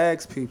 He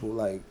asked people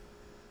like,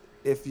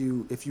 if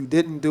you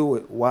didn't do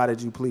it, why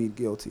did you plead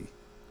guilty?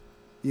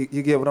 You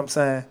get what I'm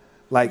saying?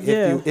 Like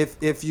Yeah.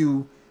 if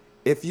you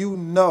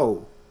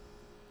know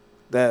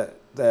that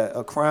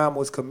a crime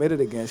was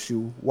committed against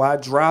you, why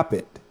drop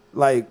it?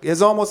 Like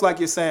it's almost like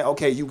you're saying,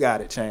 okay, you got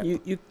it, champ.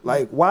 You-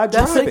 like why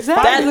That's drop exactly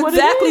it? That's what it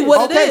exactly is.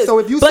 what it Okay, is. so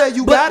if you say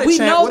you got it, we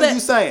champ, know what are that- you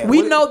saying? We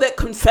What- know that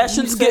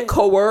confessions you get saying?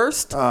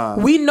 coerced.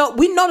 We know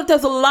that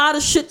there's a lot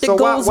of shit that So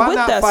goes why with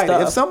not that fight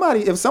stuff.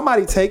 it? If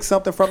somebody takes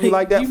something from you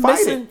like that, You fight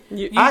missing- it.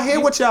 you- I hear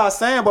you- what y'all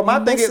saying, but my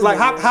you thing is missing like,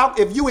 it, how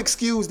if you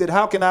excused it,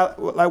 how can I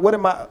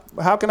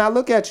how can I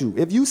look at you?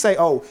 If you say,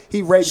 oh,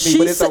 he raped me,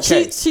 but it's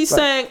okay. She's Like,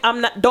 saying,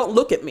 I'm not. Don't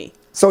look at me.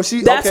 so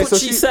she. That's okay, what so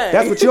she's saying.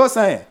 That's what you're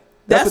saying.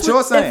 That's what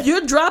you're saying. If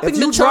you're dropping if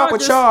you the drop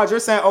charges, a charge, you're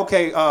saying,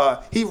 okay,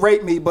 he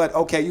raped me, but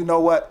okay, you know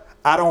what?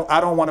 I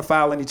don't want to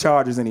file any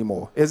charges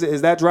anymore.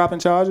 Is that dropping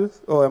charges,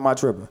 or am I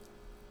tripping?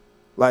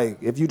 Like,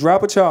 if you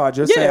drop a charge,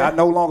 you're saying Yeah. I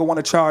no longer want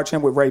to charge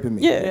him with raping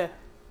me. Yeah. Yeah.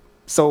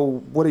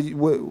 So what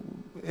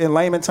in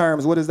layman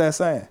terms, what is that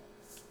saying?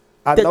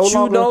 that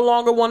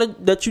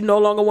you no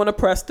longer want to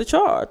press the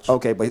charge.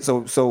 Okay, but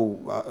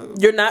so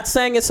You're not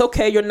saying it's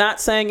okay. You're not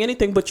saying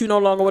anything, but you no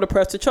longer want to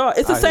press the charge.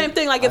 It's the I same hear-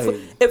 thing. Like I hear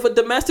you. if a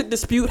domestic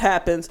dispute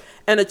happens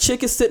and a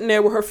chick is sitting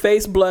there with her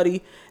face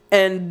bloody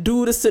and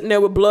dude is sitting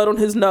there with blood on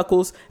his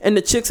knuckles and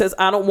the chick says,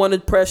 I don't want to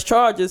press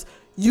charges.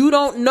 You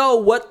don't know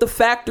what the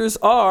factors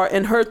are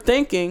in her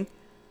thinking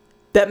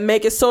that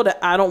make it so that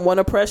I don't want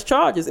to press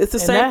charges. It's the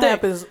And same that thing.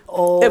 happens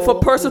all If a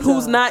person the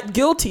who's time. not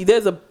guilty,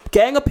 there's a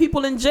gang of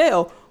people in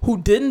jail who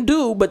didn't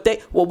do, but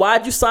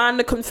why'd you sign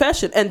the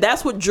confession? And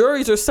that's what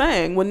juries are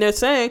saying when they're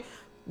saying,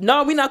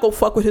 no, we're not gonna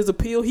fuck with his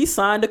appeal. He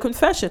signed a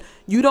confession.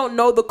 You don't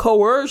know the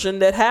coercion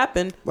that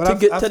happened to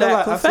get to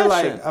that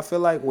confession. I feel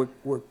like we're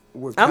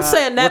I'm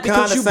saying that we're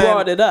because kinda you saying-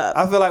 brought it up.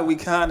 I feel like we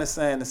kind of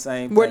saying the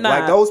same thing. We're not.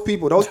 Like those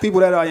people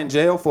that are in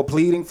jail for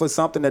pleading for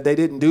something that they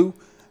didn't do,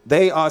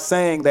 they are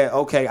saying that,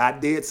 okay, I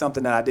did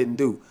something that I didn't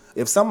do.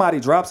 If somebody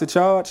drops a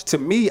charge, to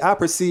me, I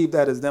perceive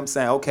that as them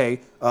saying,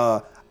 okay,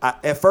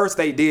 at first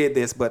they did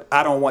this, but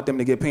I don't want them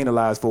to get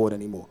penalized for it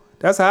anymore.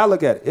 That's how I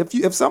look at it.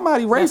 If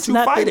somebody rapes That's you,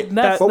 not fight the- it.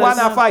 that's- But why that's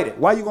not not- fight it?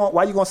 Why you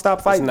gonna stop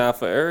It's fighting? not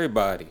for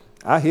everybody.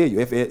 I hear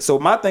you. So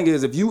my thing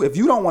is, if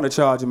you don't want to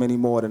charge him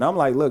anymore, then I'm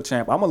like, look,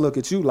 champ, I'm gonna look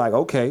at you like,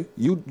 okay,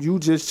 you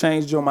just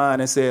changed your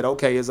mind and said,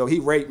 okay, as though he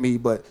raped me,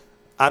 but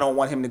I don't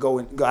want him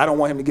to I don't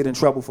want him to get in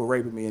trouble for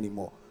raping me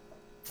anymore.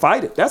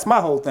 Fight it. That's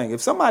my whole thing.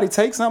 If somebody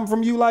takes something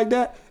from you like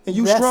that and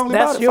you strongly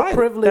that's about it, your fight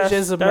privilege That's,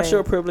 as a that's man.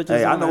 your privilege. it. Hey,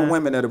 as a I know man.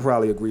 women that'll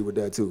probably agree with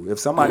that too. If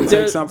somebody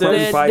There- takes something from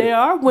you, fight There it.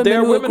 are women There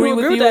are who women agree who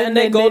with agree you, with that, and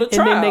they go to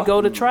and then they trial.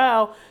 go to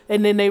trial,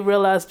 and then they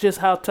realize just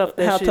how tough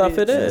that How shit tough is.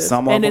 it is.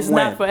 Some of And them it's win.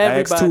 not for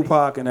Ask everybody.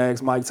 Tupac and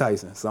ask Mike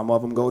Tyson. Some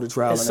of them go to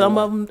trial. And And some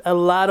they of win. them, a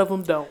lot of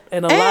them don't,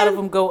 and a lot of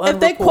them go If unreported.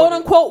 they quote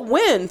unquote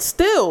win,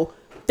 still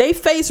they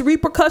face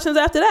repercussions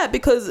after that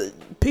because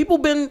people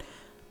been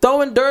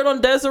throwing dirt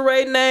on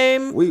Desiree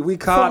name. We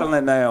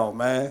coddling now,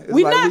 man. It's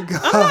We like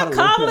not. I'm not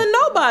coddling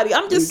nobody.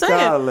 I'm just We saying.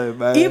 coddling,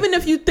 man. Even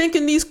if you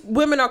thinking these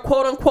women are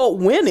quote unquote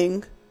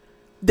winning,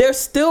 there's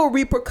still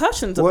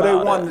repercussions Well, about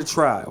they won it. the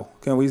trial.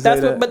 Can we say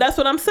That's that? what, but that's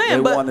what I'm saying.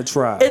 They but won the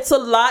trial. It's a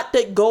lot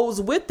that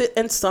goes with it,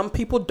 and some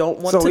people don't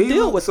want to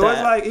deal with so that.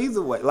 it's like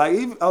either way. Like,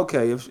 even,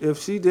 okay, if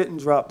she didn't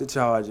drop the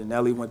charge and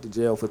Nelly went to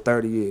jail for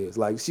 30 years,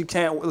 like she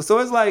can't. So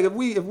it's like if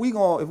we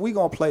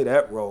gonna play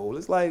that role,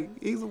 it's like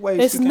either way.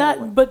 It's she can't not,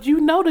 win. but you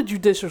know the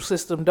judicial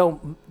system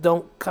don't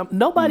come.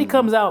 Nobody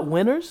comes out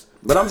winners.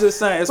 But I'm just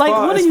saying, Like,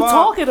 what are you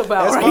talking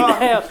about right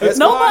now? as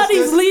far Nobody's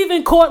as this-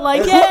 leaving court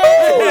like, as,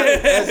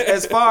 yeah.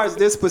 as far as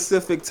this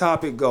specific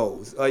topic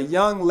goes, a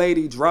young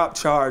lady dropped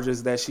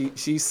charges that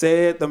she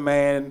said the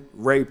man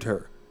raped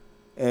her,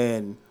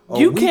 and a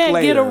You week can't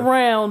later, get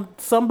around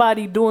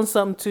somebody doing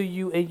something to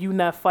you and you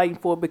not fighting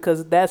for it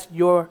because that's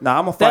your Nah,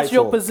 I'm gonna fight that's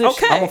your for it. position.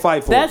 Okay. I'm gonna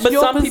fight for That's it. But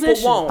your some people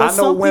position. won't. But I know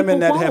some women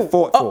people that have won't.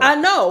 fought for Oh, it. I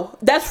know.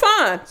 That's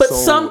fine. But So,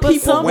 some people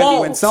some when,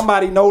 won't. when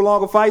somebody no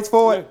longer fights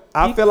for it,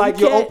 I You- feel like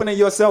you you're can't- opening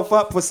yourself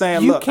up for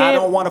saying, You "Look, I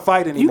can't- don't want to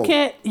fight anymore."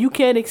 You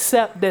can't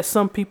accept that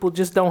some people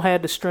just don't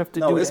have the strength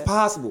to No, do it's that.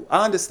 possible.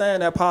 I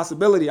understand that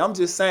possibility. I'm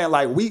just saying,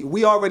 like,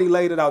 we already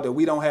laid it out that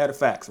we don't have the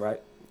facts, right?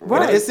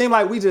 Right. And it seemed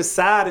like we just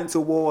siding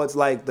towards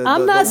like the.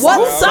 I'm not What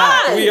Well,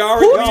 side? We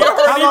already, Who we took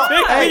a already, side?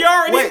 picked- Hey, we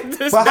already wait,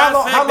 just but how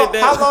long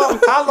dissected that.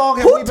 how long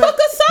have Who we been? took a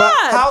But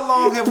side? how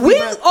long have we We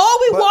been? all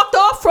we but- walked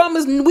off from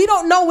is we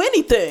don't know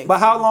anything. But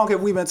how long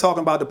have we been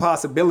talking about the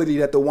possibility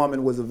that the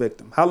woman was a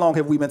victim? How long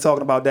have we been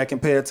talking about that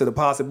compared to the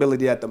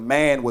possibility that the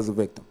man was a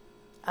victim?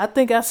 I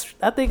think I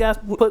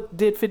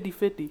did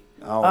 50-50.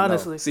 I don't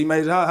Honestly. know. See,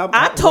 Major, how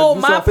I told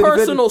you saw my 50-50?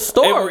 personal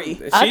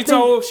story. I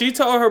think- She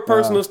told her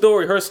personal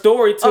story. Her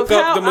story took Of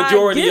up how the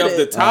majority I of get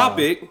the it.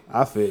 topic.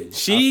 I feel you.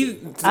 She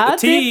I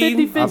T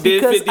did 50-50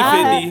 did because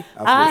 50-50.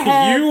 I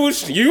had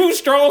You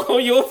strong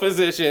on your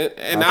position,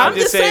 and I'm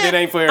just saying it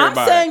ain't for everybody.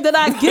 I'm saying that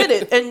I get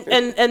it,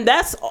 and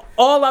that's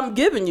all I'm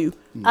giving you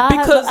I-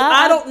 because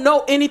I- I don't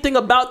know anything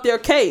about their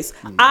case.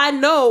 I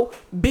know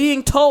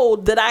being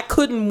told that I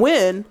couldn't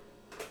win.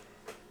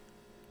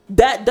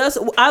 That does.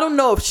 I don't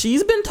know if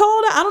she's been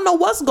told that. I don't know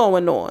what's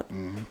going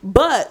on,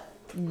 but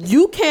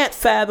you can't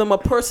fathom a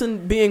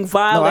person being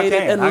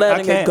violated and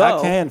letting it go.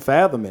 I can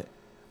fathom it.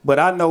 But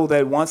I know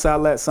that once I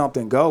let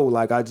something go,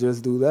 like I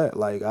just do that.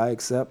 Like I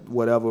accept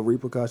whatever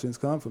repercussions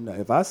come from that.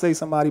 If I say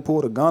somebody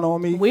pulled a gun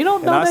on me, we don't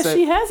and know I that say-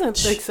 she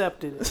hasn't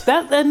accepted it.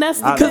 And that's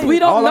the I- thing. Because we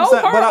don't all I'm know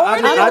saying- her but or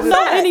I don't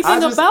know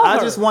anything about I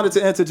her. just wanted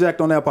to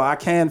interject on that part.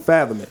 I can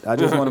fathom it. I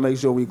just want to make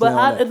sure we clear But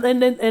on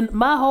that. and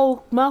my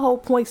whole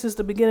point since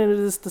the beginning of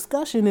this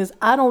discussion is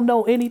I don't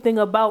know anything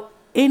about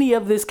any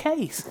of this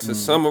case. To all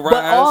summarize,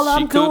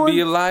 I'm she could doing- be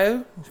a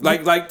liar.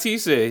 Like T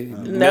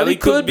said, Nelly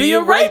could be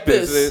a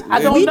rapist.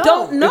 I don't we know.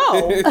 don't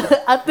know.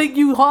 I think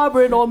you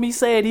harboring on me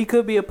saying he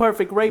could be a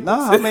perfect rapist.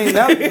 Nah, I mean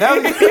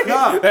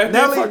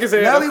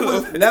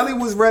Nelly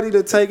was ready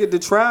to take it to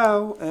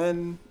trial,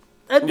 and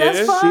And that's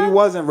Yeah. fine. she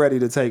wasn't ready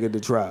to take it to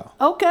trial.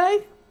 Okay.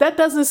 That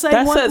doesn't say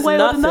That one says way or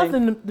nothing.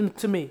 nothing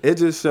to me. It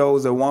just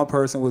shows that one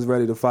person was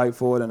ready to fight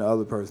for it and the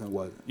other person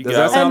wasn't. You Does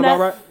got- that sound And about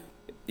that- right?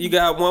 You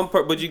got one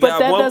but you But got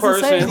that one doesn't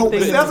say person.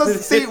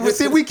 anything.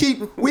 See, we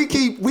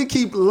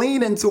keep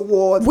leaning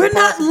towards. We're the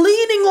not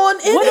leaning on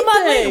anything. What am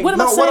I leaning? What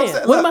am I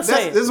saying? What am I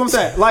saying? This is what I'm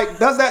saying. Like,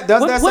 does that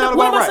What- sound what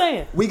about am I right?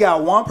 saying? We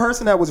got one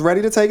person that was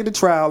ready to take it to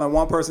trial and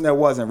one person that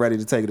wasn't ready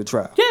to take it to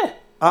trial. Yeah.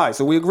 All right,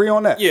 so we agree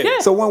on that. Yeah. Yeah.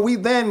 So when we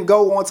then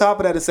go on top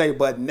of that and say,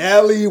 but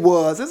Nelly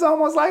was, it's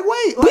almost like,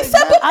 wait. We said,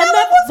 but I Nelly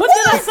never, was what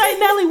did I say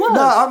Nelly was?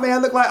 Nah, I mean, I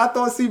look like I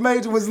thought C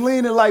Major was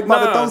leaning like about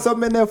to Nah. throw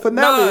something in there for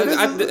Nelly. This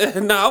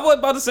is- I wasn't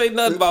about to say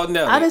nothing about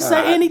Nelly. I didn't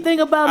say anything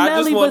about I just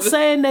Nelly, but wanted to-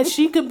 saying that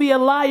she could be a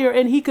liar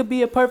and he could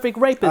be a perfect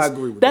rapist. I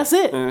agree with That's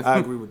that. it. I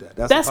agree with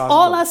that. That's a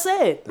all I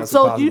possibility. said. That's a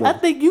So I possibility.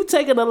 think you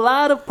taking a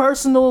lot of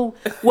personal,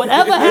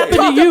 whatever happened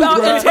Talk to you. about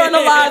bruh.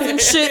 internalizing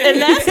shit,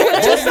 and that's what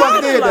it just Both of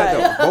us sounded did like.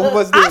 that though. Both of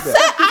us did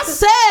that.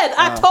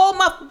 I told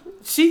my.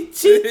 She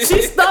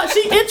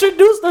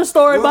introduced her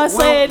story by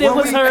saying it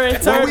was her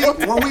intern.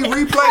 When we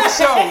replay the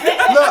show,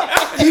 look,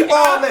 keep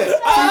all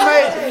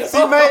this.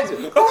 C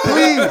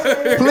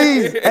Major,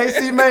 please, hey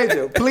C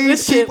Major, please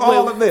This shit keep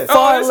all will of this.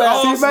 far it's less.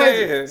 all C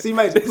Major, staying. C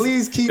Major,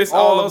 please keep It's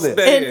all all of this.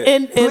 staying.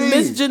 In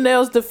Miss Please.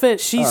 Janelle's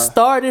defense, she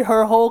started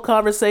her whole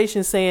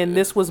conversation saying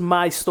this was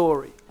my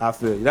story. I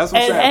feel you. That's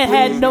what I'm And saying.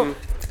 had Please. no.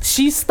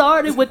 She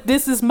started with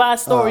 "This is my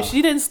story."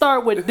 She didn't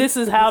start with "This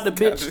is how the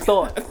bitch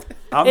thought."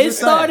 I'm It just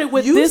saying. started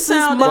with You "This is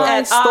sounded my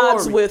at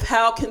odds story." with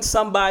how can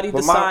somebody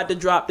But my- decide to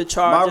drop the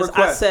charges. I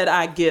request- said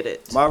I get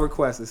it. My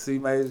request is C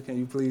Major, can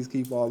you please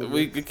keep all of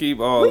We this? could keep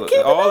all We of keep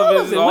it. All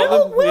of it.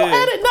 We'll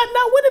edit.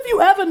 Now, when have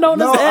you ever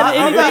known us to edit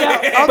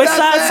anything out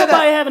besides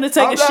somebody having to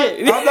take a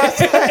shit? I'm not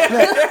saying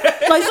that.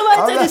 Like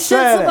somebody I'm take a not shit,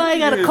 saying somebody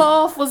got a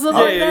cough or something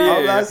Yeah, like that.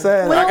 I'm not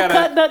saying We that. don't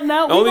cut nothing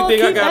out. The We only gonna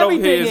thing I keep got over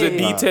here is a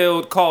everything in.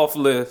 detailed cough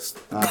list.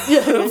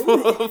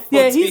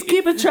 Yeah, he's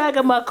keeping track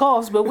of my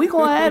coughs, but we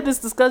gonna have this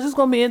discussion. It's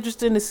gonna be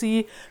interesting to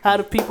see how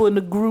the people in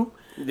the group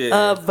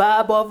Yeah.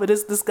 vibe off of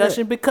this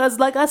discussion because,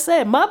 like I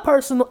said,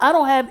 I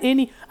don't have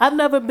any. I've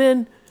never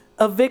been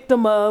a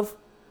victim of.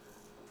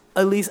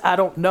 At least I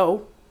don't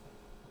know.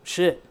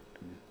 Shit.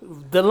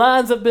 The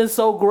lines have been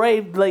so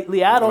grave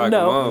lately. I don't Like a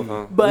know,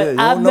 motherfucker. but you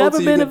I've don't know never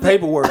till been you a get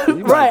paperwork. You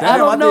right. Like, Damn, I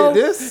don't know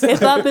did this.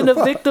 if I've been a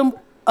victim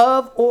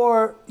of,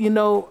 or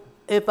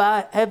if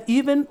I have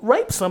even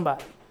raped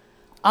somebody.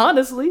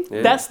 Honestly,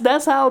 Yeah.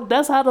 that's how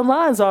the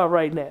lines are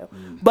right now.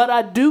 But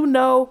I do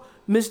know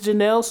Miss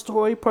Janelle's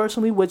story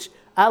personally, which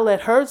I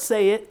let her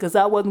say it because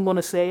I wasn't going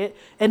to say it,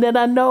 and then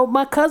I know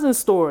my cousin's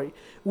story,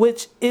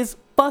 which is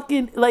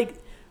fucking like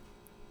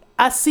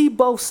I see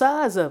both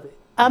sides of it.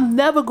 I'm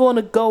never going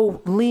to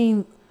go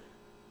lean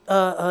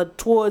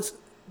towards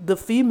the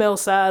female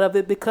side of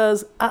it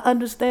because I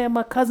understand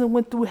my cousin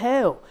went through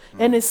hell,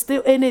 and it's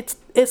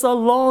a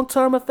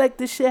long-term effect.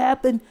 This shit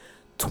happened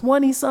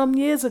 20-some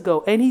years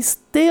ago, and he's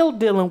still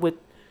dealing with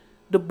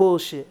the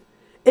bullshit.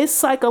 It's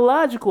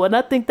psychological, and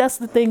I think that's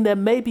the thing that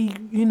maybe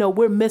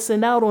we're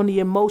missing out on, the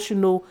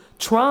emotional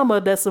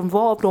trauma that's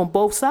involved on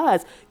both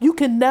sides. You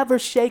can never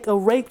shake a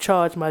rape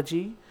charge, my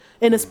G.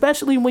 And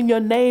especially when your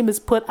name is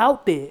put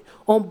out there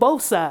on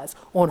both sides.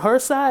 On her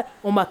side,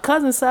 on my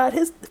cousin's side,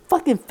 his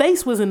fucking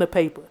face was in the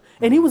paper.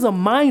 And he was a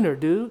minor,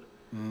 dude.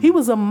 He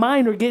was a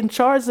minor getting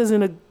charged as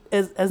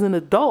an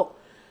adult.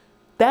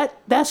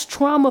 That's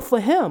trauma for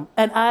him.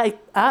 And I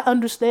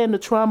understand the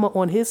trauma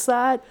on his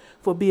side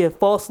for being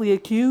falsely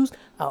accused.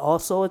 I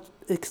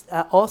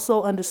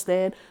also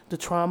understand the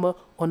trauma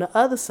on the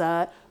other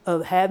side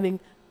of having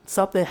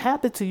something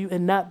happen to you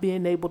and not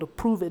being able to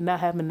prove it, not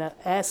having the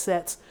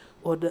assets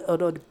or the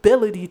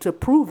ability to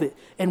prove it.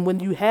 And when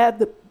you have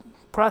the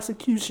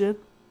prosecution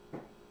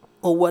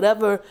or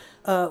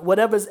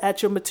whatever's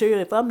at your material,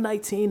 if I'm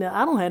 19 and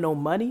I don't have no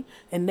money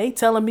and they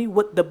telling me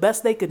what the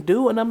best they can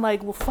do, and I'm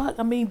like, well, fuck,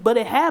 but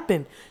it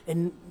happened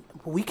and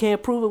we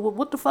can't prove it. Well,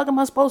 what the fuck am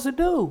I supposed to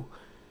do?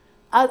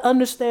 I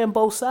understand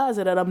both sides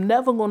of that. I'm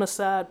never going to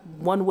side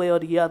one way or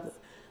the other.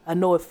 I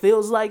know it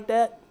feels like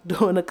that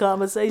during the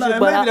conversation, but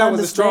maybe I that was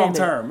a strong understand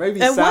it. term.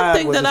 Maybe And one side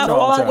thing was that a I've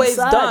strong term. always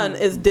Side. done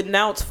is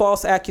denounce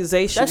false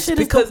accusations That shit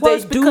is because the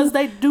worst because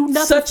they do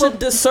nothing such a for-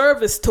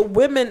 disservice to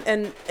women,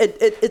 and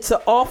it's an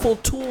awful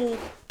tool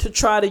to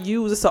try to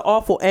use. It's an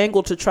awful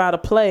angle to try to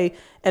play,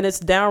 and it's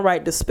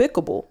downright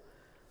despicable.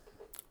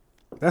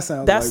 That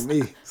sounds That's- like me.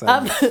 That's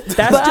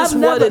But just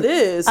I've what never- it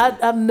is.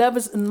 I've never.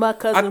 My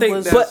cousin I think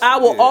was. that's- But I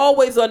will Yeah.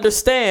 always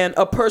understand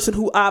a person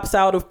who opts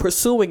out of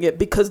pursuing it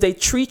because they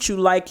treat you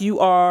like you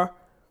are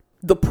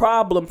the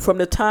problem from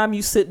the time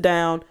you sit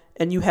down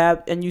and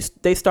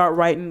they start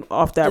writing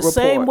off that the report.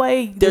 same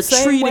way They're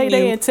treating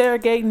they you.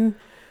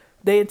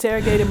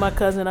 interrogated my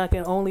cousin. I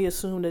can only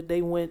assume that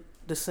they went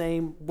the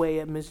same way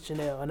at Miss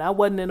Janelle, and I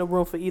wasn't in the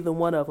room for either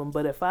one of them.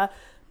 But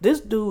this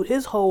dude,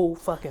 his whole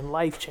fucking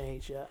life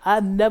changed. Yeah.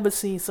 I've never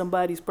seen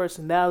somebody's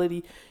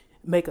personality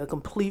make a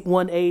complete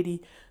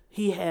 180.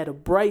 He had a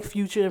bright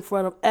future in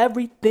front of him.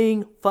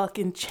 Everything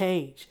fucking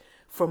changed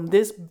from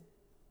this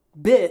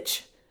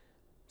bitch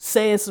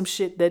saying some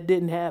shit that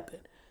didn't happen.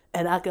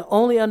 And I can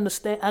only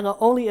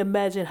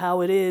imagine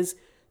how it is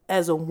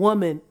as a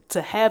woman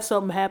to have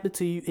something happen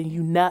to you and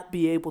you not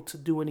be able to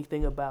do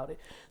anything about it.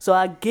 So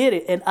I get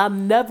it. And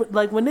I'm never,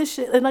 like when this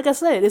shit, and like I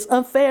said, it's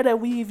unfair that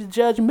we even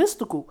judge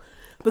Mystical.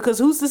 Because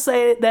who's to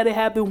say that it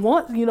happened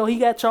once? He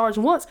got charged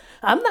once.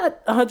 I'm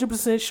not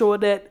 100% sure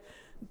that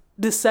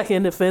the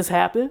second offense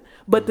happened,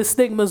 but the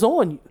stigma's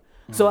on you.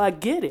 So I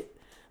get it.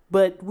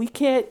 But we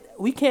can't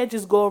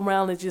just go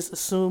around and just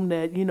assume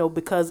that,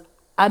 because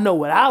I know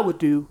what I would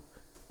do,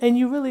 and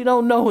you really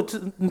don't know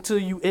until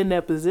you in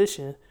that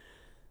position.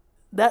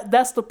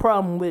 That's the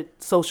problem with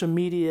social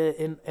media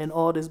and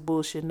all this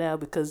bullshit now,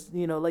 because,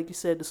 like you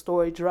said, the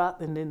story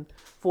dropped and then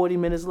 40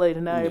 minutes later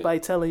now everybody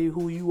telling you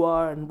who you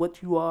are and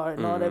what you are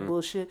and all that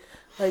bullshit.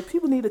 Like,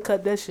 people need to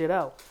cut that shit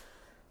out.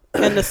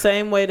 In the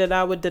same way that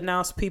I would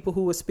denounce people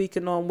who were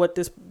speaking on what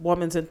this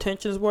woman's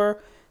intentions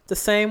were, the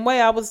same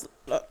way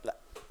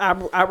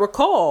I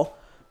recall,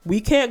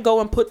 we can't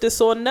go and put this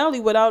on Nelly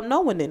without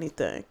knowing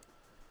anything.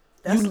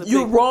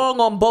 You're wrong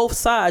on both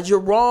sides. You're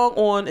wrong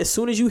on, as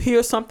soon as you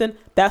hear something,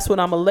 that's what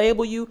I'm going to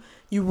label you.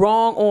 You're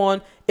wrong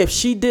on, if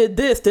she did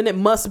this, then it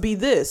must be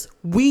this.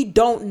 We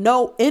don't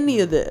know any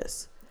of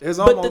this.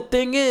 But the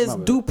thing is,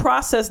 due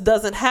process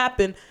doesn't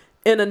happen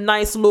in a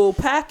nice little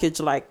package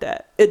like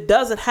that. It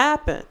doesn't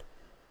happen.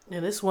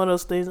 And it's one of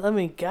those things,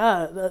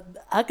 God,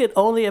 I could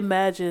only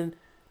imagine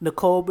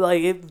Nicole,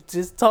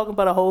 just talking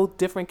about a whole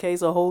different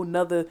case, a whole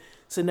nother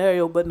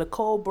scenario, but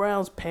Nicole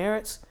Brown's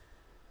parents,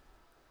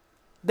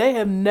 they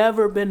have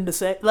never been the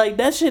same. Like,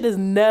 that shit is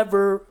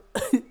never,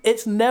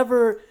 it's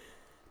never,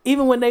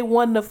 even when they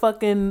won the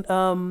fucking,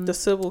 the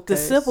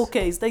civil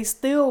case, they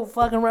still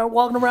fucking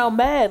walking around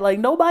mad. Like,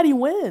 nobody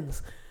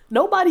wins.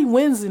 Nobody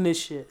wins in this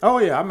shit. Oh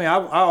yeah,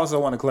 I also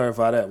want to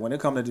clarify that when it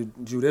comes to the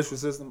judicial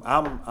system,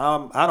 I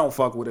don't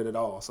fuck with it at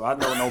all. So I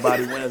know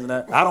nobody wins in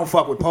that. I don't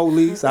fuck with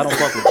police. I don't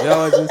fuck with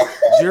judges,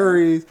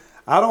 juries.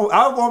 I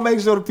want to make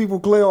sure the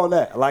people clear on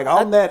that. Like,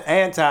 I'm that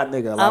anti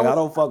nigga. Like, I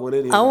don't fuck with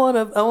any of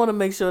that. I want to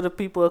make sure the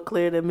people are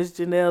clear that Miss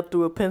Janelle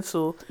threw a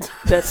pencil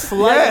that's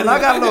slightly. Yeah, and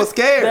I got a little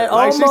scared.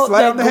 Like, she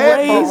slammed the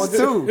headphones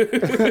too.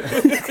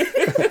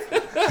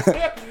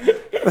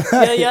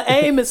 your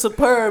aim is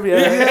superb.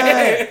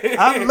 Yeah.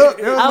 I looked.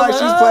 It was I like was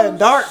she was like, playing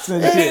darts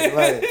and shit.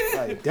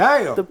 Like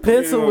damn. The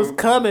pencil was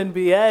coming.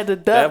 Be had to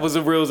duck. That was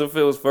the reels and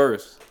feels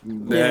first.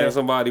 They Yeah. had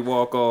somebody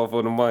walk off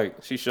on the mic.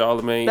 She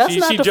Charlamagne. That's she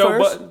not the Joe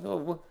first. Budden. Oh,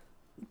 what?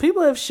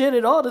 People have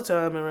shitted all the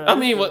time around. I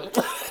mean, what?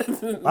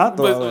 I thought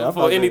but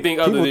for anything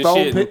other than people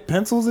shit. throwing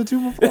pencils at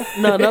you before.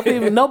 no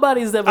people.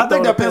 Nobody's ever. I think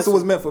thrown that a pencil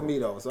was meant for me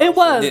though. So It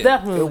was Yeah.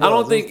 definitely. It I don't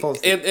was think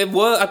supposed to. it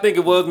was. I think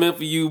it was meant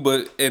for you,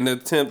 but in an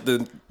attempt to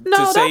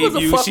that save was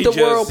a you, fuck she the just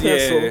world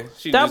pencil.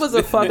 she That just- was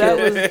a fuck.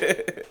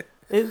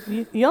 That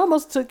was. You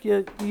almost took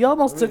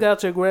took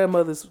out your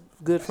grandmother's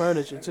good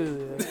furniture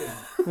too. Yeah.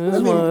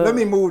 Let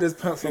me move this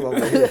pencil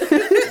over here.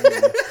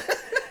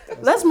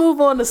 Let's move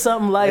on to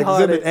something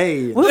lighthearted. Exhibit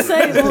A. We'll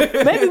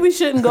say maybe we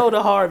shouldn't go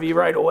to Harvey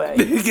right away.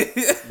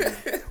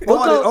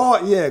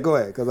 Yeah, go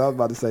ahead, because I was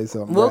about to say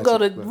something. We'll go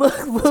to ratchet,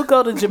 but- we'll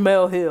go to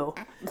Jamel Hill.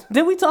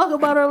 Did we talk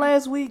about her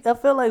last week? I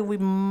feel like we.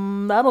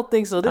 I don't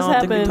think so. This I don't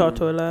happened. think we talked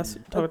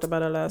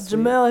about it last week.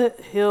 Jamel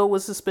Hill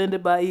was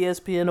suspended by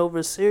ESPN over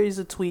a series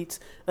of tweets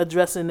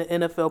addressing the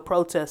NFL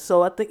protests.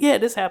 So I think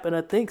this happened.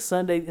 I think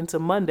Sunday into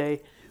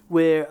Monday,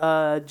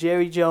 where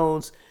Jerry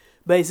Jones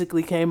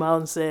basically came out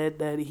and said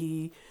that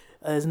he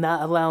is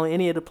not allowing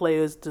any of the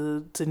players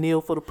to kneel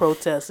for the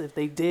protests. If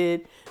they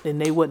did, then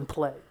they wouldn't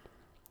play.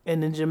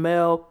 And then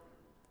Jamel,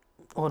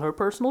 on her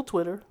personal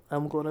Twitter,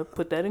 I'm going to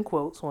put that in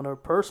quotes, on her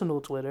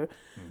personal Twitter,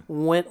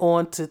 went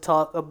on to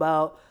talk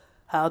about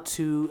how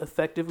to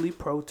effectively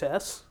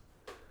protest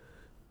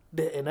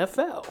the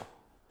NFL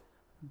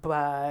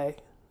by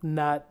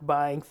not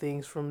buying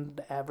things from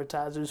the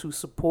advertisers who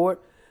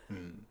support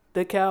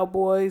the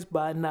Cowboys,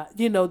 by not,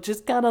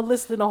 just kind of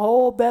listing a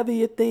whole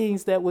bevy of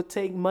things that would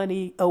take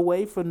money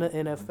away from the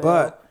NFL.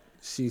 But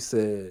she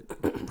said,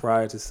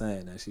 prior to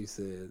saying that, she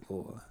said,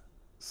 or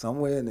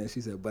somewhere in there,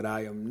 she said, but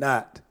I am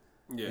not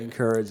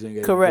encouraging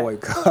a Correct.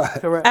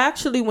 boycott. Correct.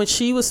 Actually, when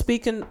she was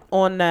speaking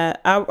on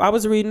that, I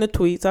was reading the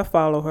tweets. I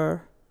follow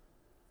her.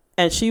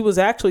 And she was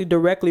actually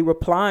directly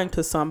replying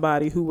to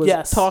somebody who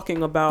was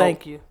talking about,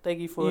 Thank you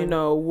for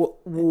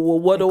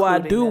what do I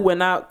do that. when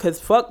because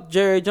fuck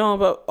Jerry Jones.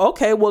 But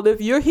okay, well,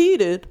 if you're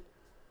heated,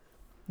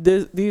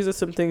 these are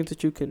some things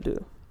that you can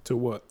do To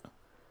what?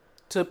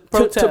 to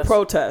protest. to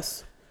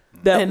protest.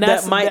 And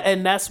That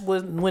that's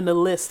when the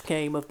list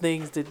came of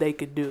things that they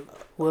could do.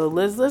 Well,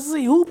 let's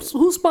see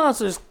who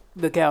sponsors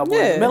the Cowboys.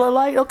 Yeah. Miller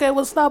Lite. Okay,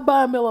 well, stop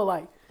buying Miller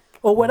Lite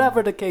or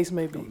whatever the case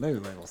may be. Niggas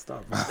ain't gonna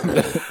stop.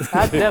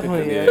 I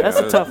definitely that's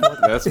a tough one.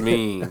 That's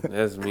mean.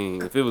 That's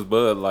mean. If it was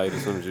Bud Light or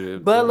some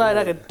shit. Bud Light,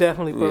 I could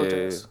definitely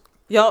protest.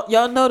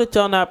 y'all know that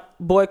y'all not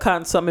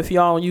boycotting something if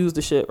y'all don't use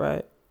the shit,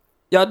 right?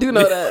 Y'all do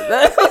know that.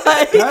 That's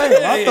like, Hey,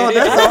 I thought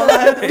that's all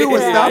I had to do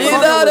was stop. you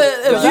know that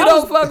if you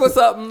don't fuck with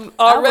something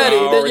already,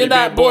 then already you're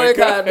not been boycotted.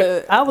 boycotting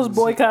it. I was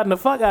boycotting the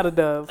fuck out of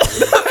Dove.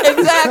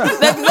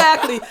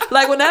 Exactly.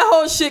 Like when that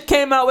whole shit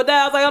came out with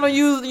that, I was like, I don't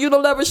use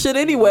Unilever shit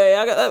anyway.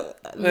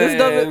 This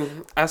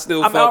doesn't. I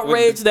still. I'm fuck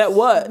outraged at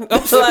what?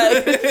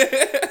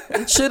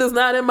 Like shit is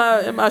not in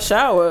my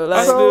shower. I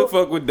Like still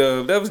fuck with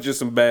Dove. That was just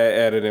some bad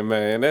editing,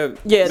 man.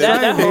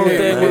 That whole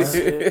thing was. I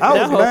that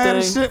was whole mad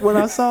as thing. shit when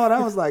I saw it. I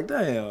was like,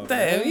 damn.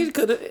 damn. You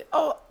could have.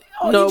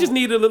 No. You just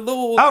needed a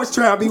little. I was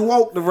trying to be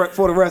woke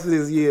for the rest of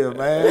this year,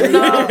 man.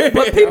 No,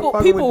 but people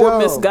fucking with were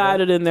Dove,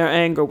 misguided in their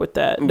anger with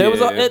that. There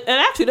was Yeah. and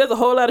actually there's a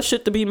whole lot of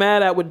shit to be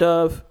mad at with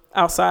Dove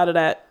outside of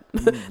that.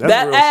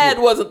 That real ad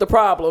shit. wasn't the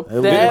problem. It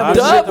was That a lot of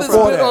Dove shit has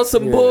before been that. on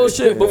some Yeah.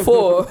 bullshit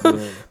before,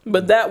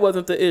 but that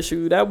wasn't the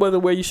issue. That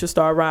wasn't where you should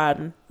start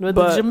riding. But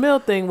But the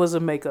Jamil thing was a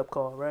makeup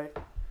call, right?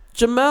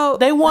 Jamel,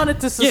 They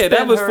wanted to suspend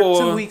that was her for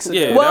 2 weeks ago.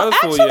 yeah. well,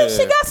 that was for- actually,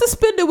 she got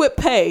suspended with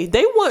pay.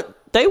 They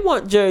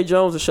want Jerry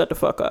Jones to shut the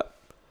fuck up.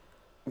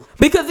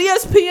 Because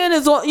ESPN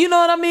is on, you know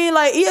what I mean?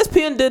 Like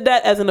ESPN did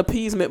that as an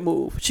appeasement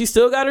move. She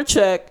still got her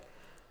check,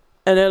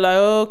 and they're like,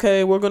 oh,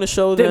 "Okay, we're gonna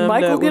show them." Did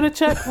Michael that get a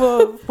check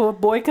for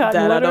boycotting?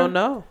 that? I Litter? don't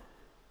know.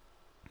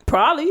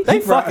 Probably. They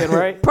fucking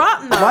right.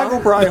 No.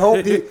 Michael probably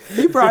hoped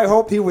he probably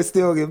hoped he was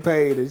still getting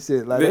paid and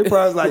shit. Like they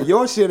probably was like,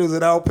 your shit is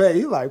without pay.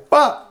 He's like,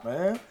 fuck,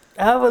 man.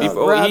 I was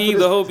He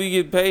either hope he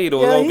get paid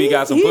or hope he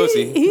got some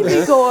pussy. He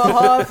be going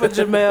hard for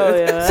Jamel.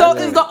 Yeah. So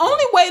is the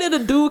only way that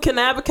a dude can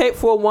advocate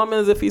for a woman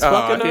is if he's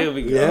fucking her? here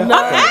we go. Yeah. I'm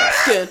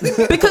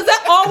asking because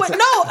that always no.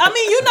 I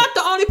mean, you're not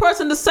the only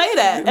person to say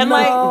that,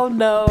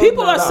 and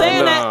people are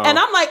saying that, and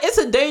I'm like, it's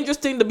a dangerous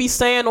thing to be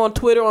saying on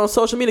Twitter, on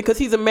social media, because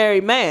he's a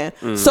married man.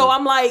 So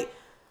I'm like,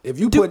 If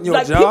you putting your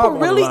like, job people on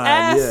really the line,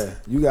 ask- yeah,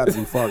 you got to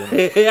be fucking.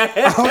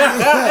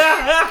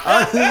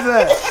 I'm just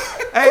saying.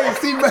 Hey,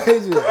 C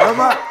Major, am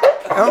I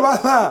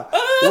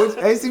lying?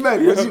 Hey, C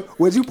Major,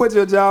 would you put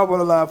your job on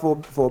the line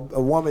for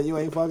a woman you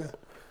ain't fucking?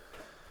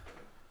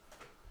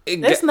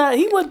 It's not.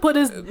 He wouldn't put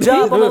his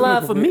job on the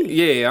line for me.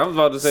 Yeah, I was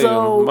about to say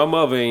So- my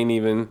mother ain't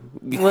even.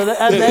 Well,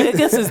 I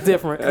guess it's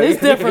different.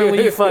 It's different when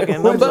you fucking.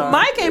 I'm but sorry.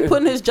 Mike ain't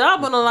putting his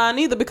job on the line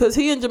either because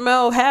he and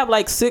Jamel have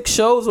like 6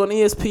 shows on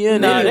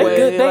ESPN. Nah, they're anyway.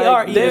 good. They Like,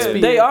 are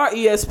ESPN. They are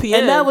ESPN,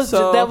 and that was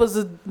so. that was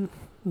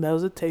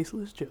a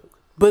tasteless joke.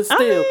 But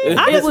still,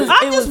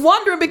 I'm just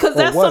wondering because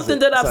that's was something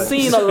it? that I've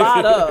Sorry. seen a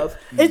lot of.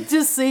 it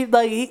just seemed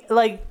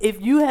like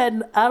if you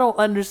hadn't, I don't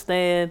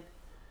understand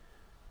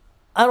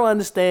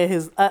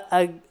his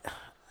I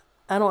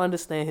don't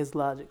understand his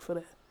logic for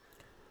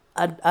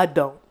that. I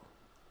don't.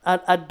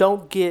 I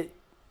don't get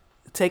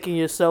taking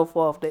yourself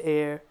off the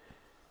air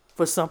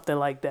for something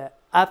like that.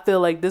 I feel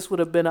like this would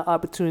have been an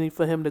opportunity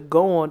for him to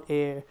go on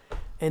air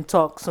and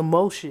talk some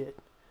more shit,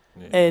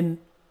 and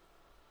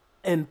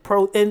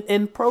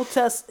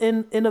protest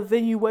in a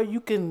venue where you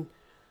can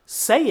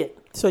say it.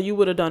 So you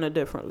would have done it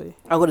differently.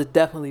 I would have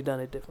definitely done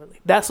it differently.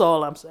 That's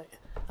all I'm saying.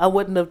 I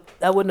wouldn't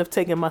have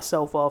taken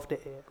myself off the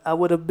air. I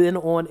would have been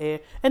on air,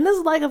 and this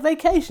is like a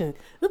vacation.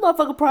 This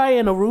motherfucker probably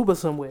in Aruba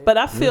somewhere. But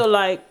I feel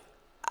like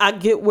I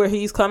get where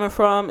he's coming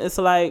from. It's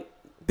like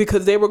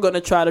because they were going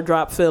to try to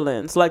drop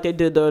fill-ins like they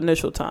did the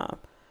initial time.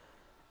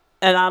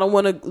 And I don't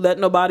want to let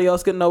nobody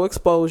else get no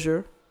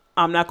exposure.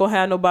 I'm not going to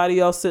have nobody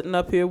else sitting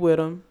up here with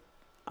him.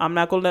 I'm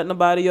not going to let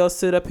nobody else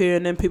sit up here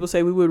and then people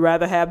say we would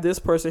rather have this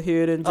person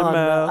here than Jamel.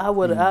 No, I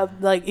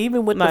would like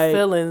even with the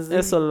fill-ins.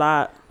 It's a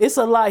lot. It's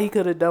a lot he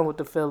could have done with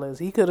the fill-ins.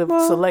 He could have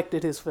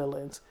selected his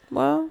fill-ins.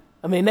 Well,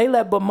 I mean, they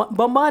let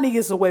Bomani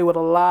gets away with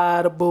a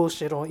lot of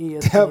bullshit on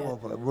ESPN. That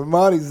motherfucker. When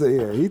Monty's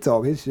here, he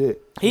talk his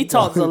shit. He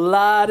talks a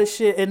lot of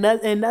shit, and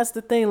that's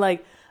the thing.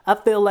 Like, I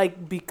feel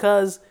like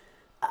because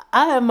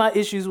I have my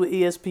issues with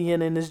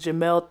ESPN and this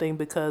Jamel thing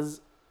because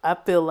I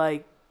feel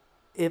like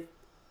if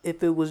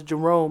it was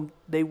Jerome,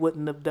 they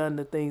wouldn't have done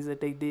the things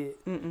that they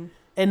did. mm-mm.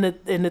 And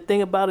the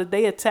thing about it,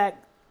 they attack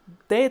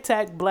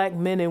black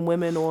men and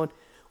women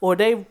or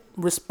they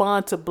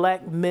respond to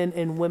black men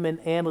and women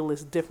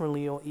analysts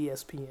differently on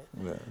ESPN.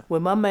 Yeah.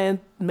 When my man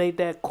made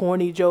that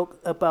corny joke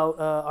about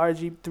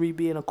RG3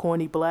 being a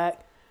corny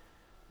black,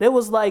 there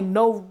was like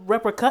no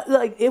repercussion.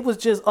 Like it was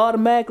just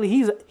automatically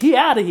he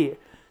out of here,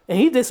 and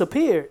he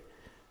disappeared.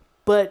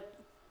 But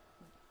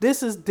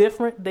this is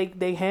different.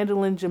 They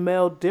handling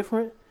Jamel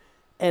different,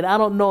 and I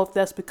don't know if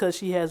that's because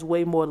she has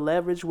way more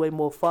leverage, way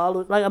more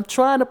followers. Like I'm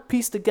trying to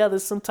piece together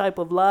some type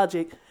of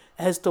logic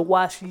as to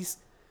why she's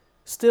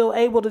still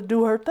able to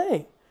do her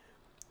thing,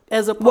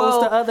 as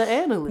opposed to other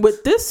analysts.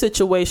 With this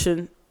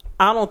situation,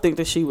 I don't think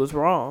that she was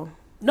wrong.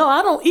 No,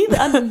 I don't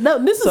either. No,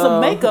 this is a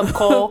makeup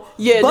call.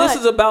 Yeah, but this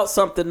is about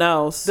something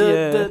else.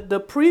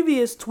 The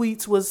previous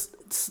tweets was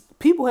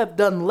people have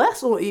done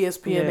less on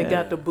ESPN and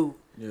got the boot.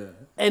 Yeah.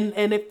 And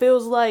it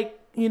feels like,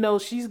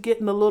 she's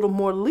getting a little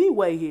more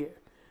leeway here.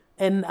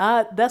 And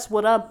that's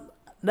what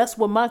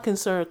my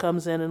concern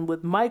comes in. And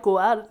with Michael,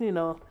 I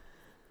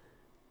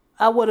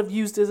would have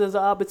used this as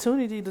an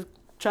opportunity to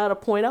try to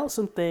point out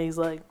some things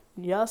like,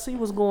 y'all see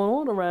what's going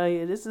on around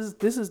here. This is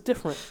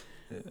different.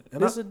 Yeah.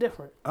 This is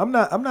different. I'm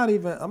not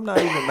even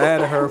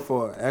mad at her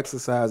for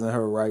exercising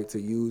her right to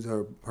use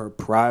her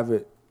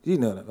private,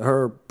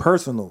 her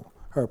personal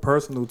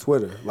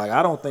Twitter. Like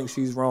I don't think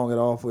she's wrong at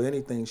all for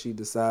anything she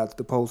decides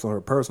to post on her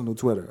personal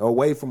Twitter,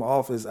 away from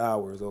office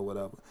hours or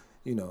whatever,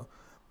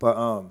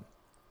 But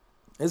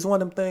it's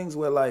one of them things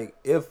where like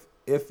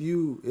if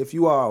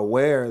you are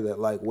aware that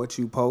like what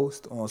you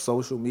post on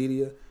social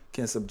media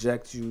can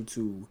subject you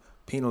to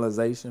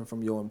penalization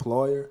from your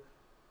employer,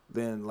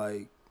 then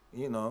like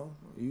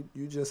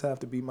you just have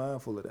to be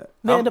mindful of that.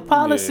 Man, the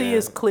policy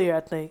is clear. I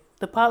think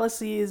the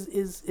policy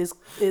is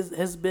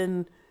has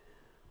been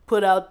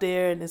put out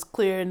there and it's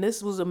clear. And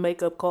this was a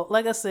makeup call.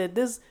 Like I said,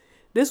 this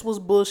was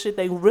bullshit.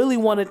 They really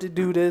wanted to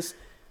do this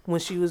when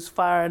she was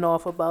firing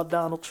off about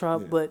Donald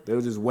Trump, but they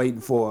were just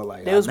waiting for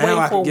they was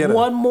waiting for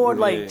one more,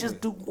 just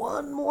do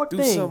one more do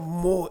thing. Do some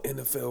more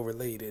NFL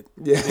related.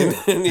 Yeah.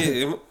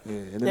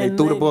 And then they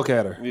threw the book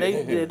at her.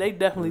 They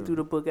definitely threw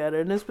the book at her,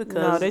 and it's because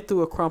No, they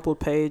threw a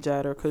crumpled page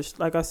at her because,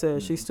 like I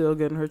said, she's still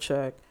getting her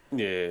check.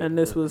 Yeah. And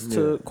this was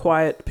to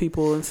quiet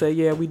people and say,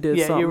 yeah, we did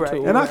something you're right.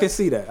 to her. And I can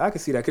see that.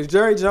 Because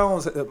Jerry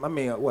Jones,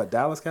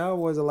 Dallas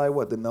Cowboys are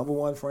like, the number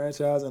one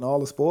franchise in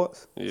all the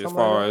sports? Yeah, as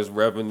far as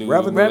revenue.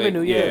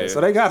 Revenue, yeah. So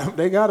they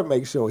got to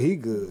make sure he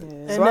good.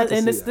 Yeah. So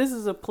this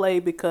is a play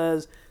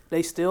because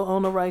they still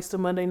own the rights to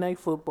Monday Night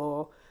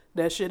Football.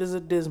 That shit is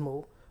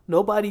abysmal.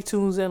 Nobody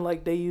tunes in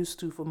like they used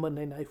to for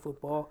Monday Night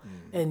Football.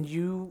 And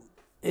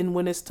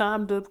when it's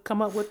time to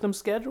come up with them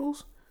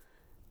schedules,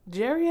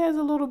 Jerry has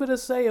a little bit of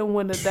say on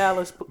when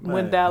Dallas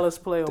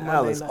play on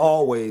Monday night.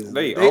 Always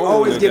they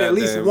always get at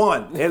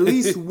goddamn-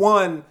 least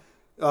one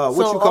what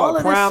So you call all a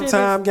of this prime shit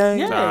time is- game.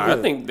 yeah. Nah,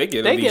 I think they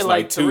get They at least get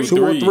like two, three.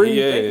 2 or 3?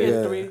 Yeah. They get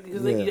Yeah. 3.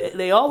 'Cause Yeah.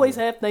 They always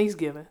have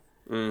Thanksgiving.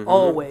 Mhm.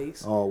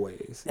 Always.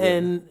 Always. Yeah.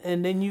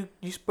 And then you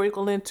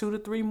sprinkle in 2 to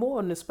 3 more,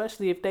 and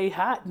especially if they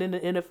hot, then the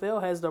NFL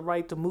has the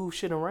right to move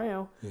shit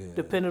around,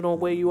 depending on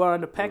where you are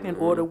in the pecking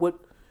order,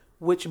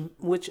 which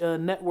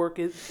network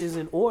is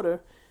in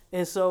order,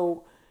 and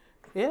so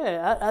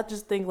I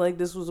just think like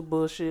this was a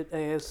bullshit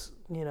ass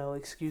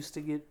excuse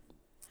to get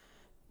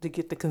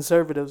the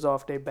conservatives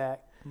off their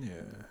back.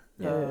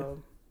 Yeah.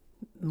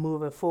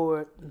 Moving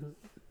forward,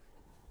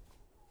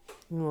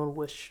 you want to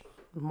wish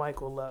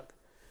Michael luck.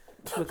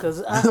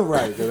 Because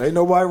right, ain't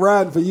nobody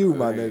riding for you,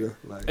 my nigga.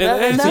 Like,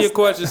 And answer your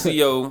question,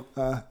 CO.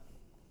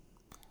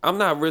 I'm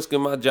not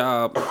risking my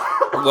job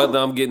whether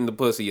I'm getting the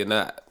pussy or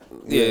not.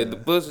 Yeah,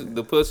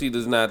 the pussy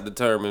does not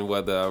determine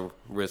whether I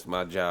risk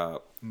my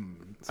job.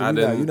 So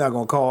you're not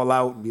gonna call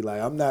out and be like,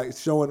 I'm not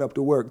showing up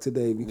to work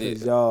today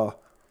because y'all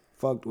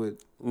fucked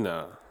with.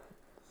 Nah.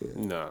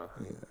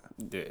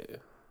 Yeah.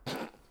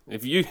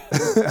 If you,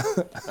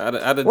 I'd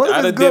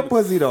have good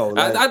pussy though?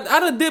 Like, I'd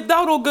have dipped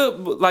out on good,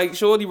 like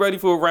shorty ready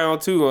for round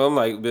 2. I'm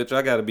like, bitch,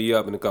 I gotta be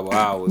up in a couple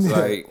hours.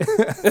 Like,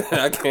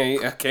 I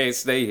can't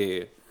stay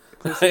here.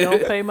 Pussy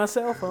don't pay my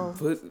cell phone.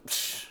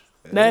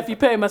 Now, if you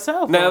pay my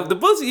cell phone. Now, if the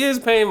pussy is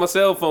paying my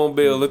cell phone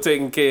bill or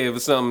taking care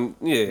of something,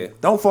 yeah.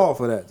 Don't fall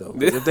for that though.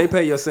 If they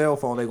pay your cell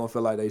phone, they're gonna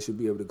feel like they should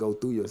be able to go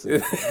through your cell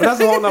phone. But that's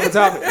a whole nother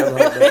topic.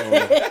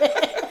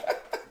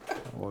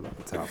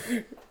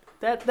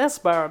 That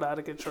spiraled out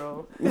of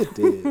control. It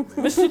did, man.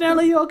 Mr.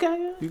 Janelle, you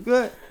okay? You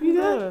good? You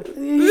good?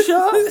 You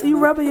sure? You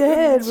rubbing your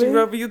head, She man.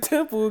 rubbing your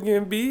temple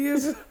again, B.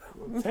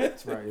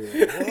 Tense right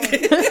here.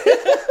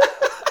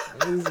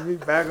 Needs to be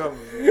back up.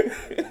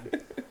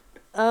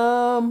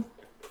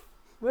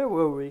 Where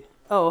were we?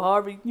 Oh,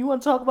 Harvey. You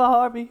want to talk about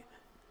Harvey?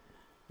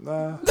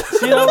 Nah.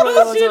 She don't really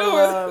want to talk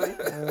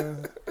about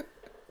Harvey.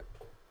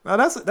 Now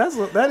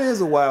that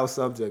is a wild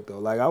subject though.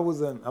 Like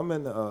I'm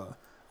in a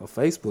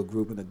Facebook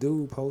group and a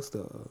dude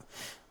posted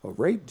a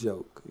rape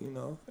joke, you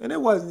know, and it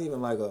wasn't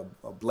even like a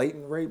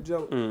blatant rape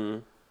joke,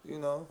 you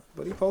know,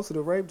 but he posted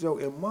a rape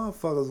joke and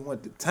motherfuckers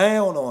went to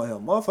town on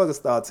him. Motherfuckers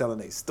started telling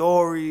their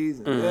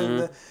stories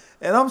and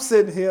I'm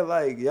sitting here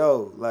like,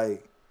 yo,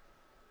 like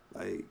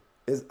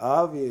it's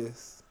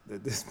obvious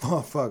that this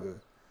motherfucker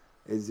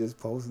is just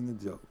posting a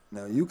joke.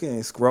 Now you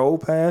can scroll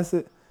past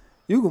it.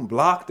 You can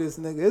block this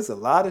nigga. It's a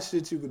lot of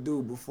shit you could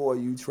do before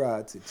you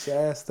try to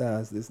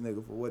chastise this nigga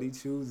for what he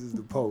chooses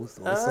to post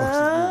on social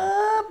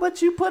media.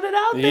 But you put it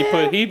out there.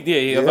 I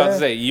was about to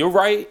say, you're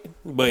right,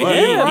 but he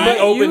Right.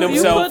 opened You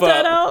himself put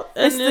that up. out,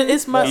 and then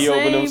It's my He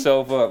opened same.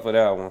 himself up for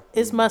that one.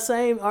 It's my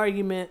same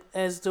argument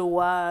as to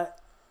why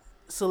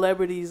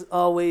celebrities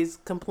always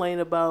complain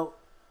about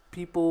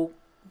people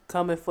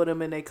coming for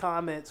them in their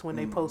comments when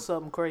they post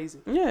something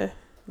crazy. yeah.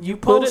 You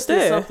put it posted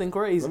there. something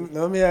crazy.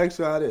 Let me ask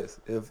y'all this: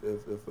 if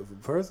a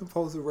person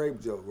posts a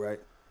rape joke, right,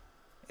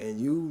 and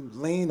you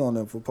lean on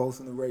them for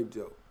posting a rape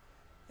joke,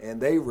 and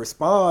they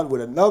respond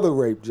with another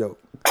rape joke,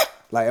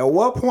 like at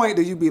what point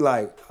do you be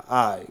like,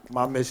 all right,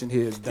 my mission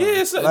here is done?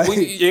 Yeah, so, Like,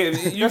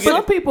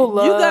 Some people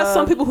love. You got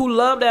some people who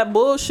love that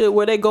bullshit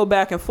where they go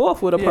back and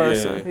forth with a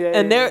person, Yeah,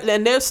 and yeah.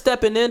 they're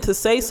stepping in to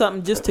say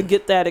something just to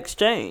get that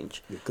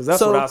exchange. because that's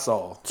So- what I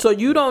saw. So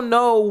you don't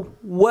know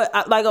what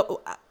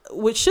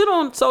with shit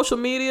on social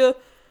media.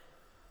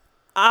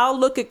 I'll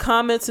look at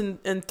comments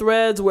and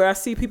threads where I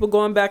see people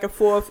going back and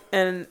forth,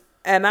 and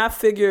I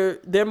figure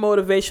their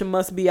motivation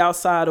must be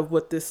outside of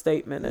what this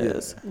statement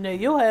is. Now,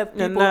 you'll have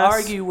And people that's-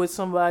 argue with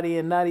somebody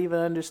and not even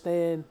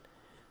understand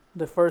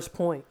the first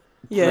point.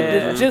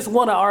 Yeah. Just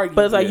want to argue.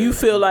 But it's like you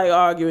feel like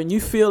arguing, you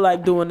feel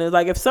like doing this.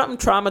 Like if something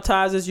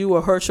traumatizes you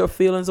or hurts your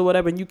feelings or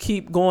whatever, and you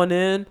keep going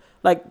in,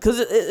 like because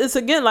it's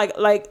again like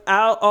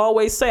I'll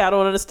always say I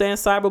don't understand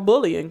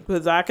cyberbullying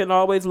because I can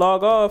always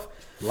log off,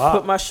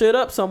 put my shit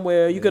up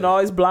somewhere. You can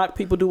always block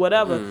people, do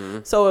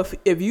whatever. So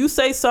if you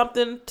say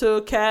something to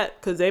a cat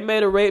because they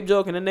made a rape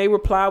joke and then they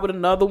reply with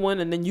another one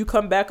and then you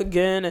come back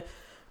again. And,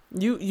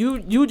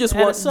 you just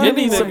And want some you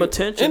need people- some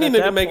attention. Any at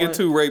nigga that making point.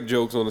 2 rape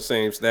jokes on the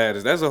same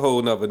status, that's a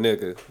whole nother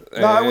nigga.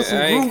 No, it was some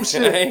I ain't- group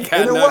shit. I ain't got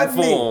And it nothing wasn't for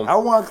me. him. I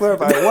want to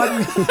clarify. It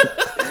wasn't me.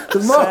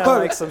 The sound motherfucker.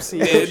 like some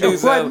Yeah, it do It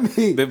sound- wasn't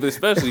me. but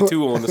especially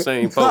 2 on the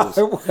same post.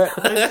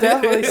 It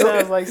definitely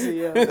sounds like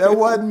CM. That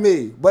wasn't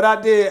me. But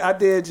I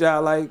did,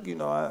 y'all, like, you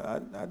know, I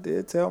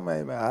did tell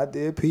man, I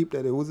did peep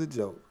that it was a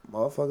joke.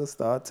 Motherfuckers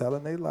start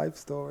telling their life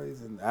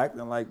stories and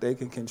acting like they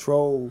can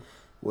control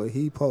what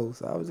he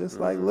posts. I was just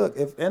like, look,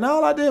 and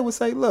all I did was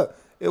say, look,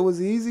 it's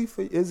easy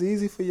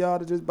for y'all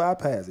to just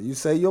bypass it. You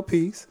say your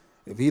piece.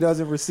 If he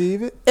doesn't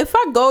receive it, If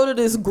I go to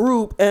this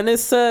group and it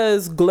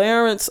says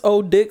Clarence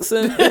O.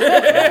 Dixon, hey,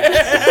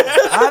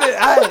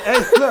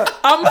 look,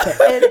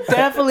 It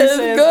definitely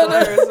says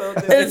Clarence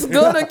O'Donnell. it's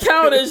gonna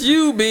count as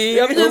you, B.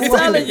 I'm just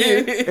telling you.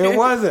 it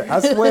wasn't. I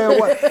swear it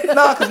wasn't.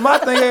 Nah, cause my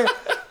thing is,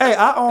 hey,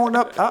 I own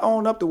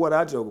up to what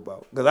I joke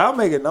about. Cause I'll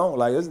make it known,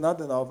 like, there's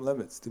nothing off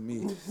limits to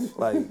me.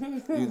 Like,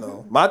 you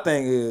know, my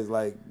thing is,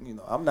 like, you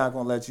know, I'm not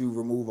gonna let you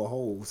remove a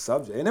whole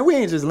subject. And then we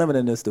ain't just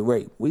limiting this to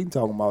rape. We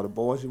talking about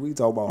abortion. We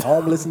talking about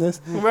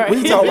homelessness. Right.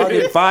 We talking about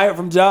getting fired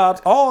from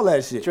jobs. All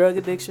that shit. Drug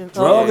addiction.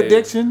 Drug Yeah.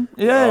 addiction.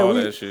 Yeah. All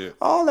that shit.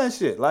 All that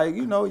shit. Like,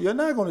 you know, you're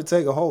not gonna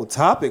take a whole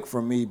topic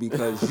from me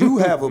because you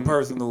have a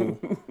personal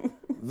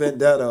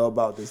vendetta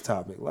about this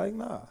topic. Like,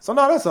 nah. So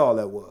no, that's all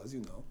that was,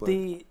 you know. But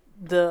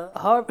The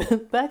Harvey.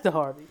 Back to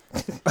Harvey.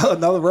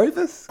 another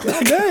rapist?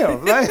 God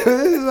damn. Like,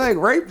 this is like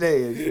rape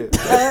day and shit.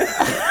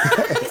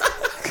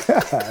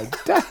 God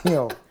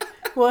damn.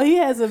 Well, he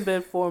hasn't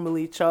been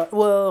formally charged.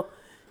 Well,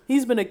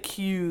 he's been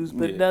accused,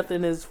 but Yeah.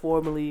 nothing has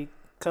formally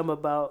come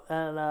about.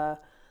 And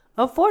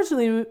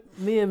unfortunately,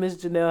 me and Miss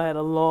Janelle had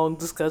a long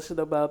discussion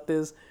about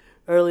this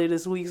earlier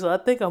this week, so I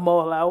think I'm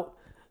all out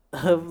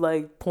of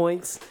like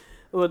points.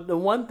 Well, the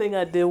one thing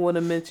I did want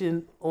to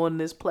mention on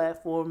this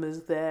platform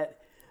is that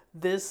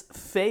this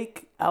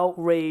fake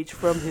outrage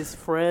from his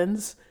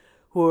friends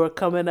who are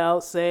coming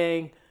out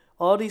saying,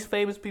 all these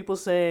famous people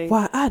saying,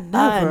 Why, I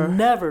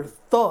never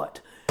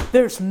thought.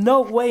 There's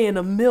no way in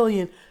a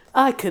million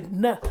I could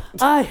never.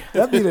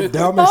 That'd be the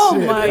dumbest Oh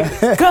shit.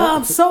 my God,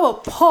 I'm so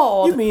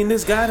appalled. You mean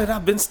this guy that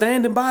I've been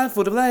standing by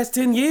for the last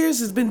 10 years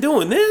has been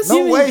doing this?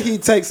 No way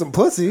he'd take some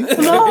pussy.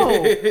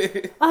 No,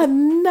 I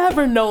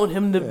never known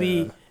him to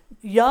be.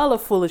 Y'all are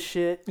full of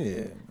shit.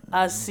 Yeah.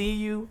 I see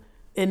you,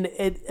 and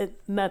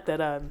not that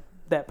I'm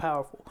that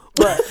powerful,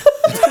 but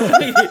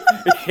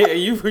Yeah,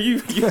 you.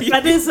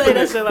 I didn't say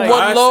that shit like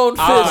One lone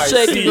I fist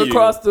see shaking you.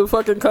 across the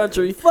fucking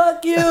country.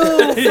 fuck you,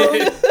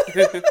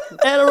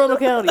 Anne Arundel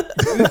County.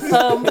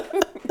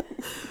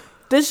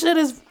 This shit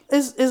is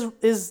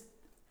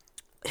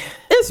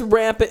It's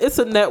rampant. It's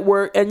a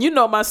network, and you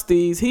know my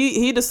steez.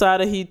 He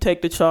decided he'd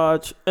take the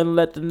charge and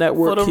let the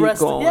network for the keep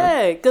rest. going.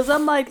 Yeah, because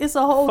I'm like, it's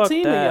a whole Fuck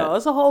team that. of y'all.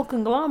 It's a whole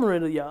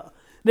conglomerate of y'all.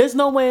 There's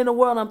no way in the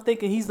world I'm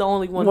thinking he's the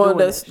only one One doing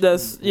that's that.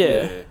 that's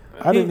yeah.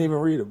 I didn't even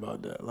read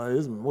about that. Like,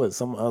 it's what,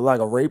 some like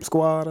a rape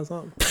squad or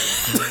something?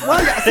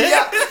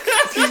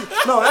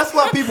 No, that's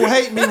why people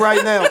hate me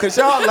right now, because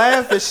y'all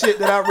laugh at shit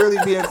that I really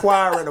be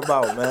inquiring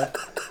about, man.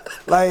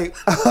 Like,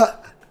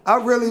 I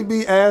really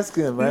be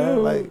asking,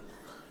 man. Like,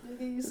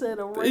 You said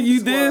a rape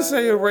You did squad.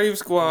 say a rape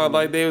squad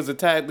like they was a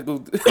tactical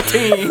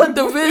team.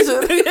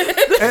 Division.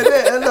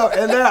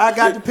 and then I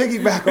got to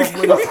piggyback off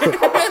with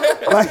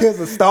it. Like it's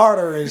a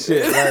starter and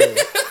shit. Like,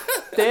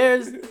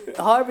 There's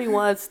Harvey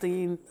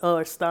Weinstein,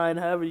 or Stein,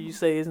 however you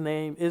say his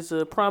name, is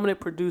a prominent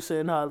producer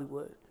in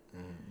Hollywood.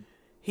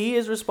 He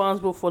is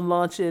responsible for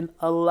launching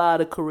a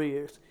lot of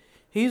careers.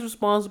 He's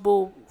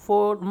responsible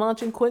for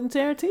launching Quentin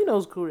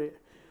Tarantino's career.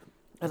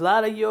 A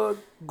lot of your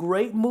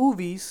great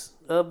movies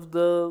of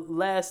the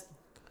last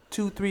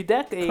 2-3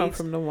 decades Come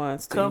from the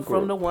Weinstein come group.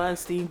 from the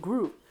Weinstein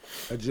group.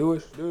 a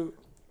Jewish dude.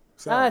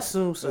 I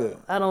assume so. Yeah.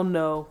 I don't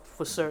know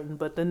for certain,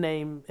 but the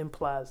name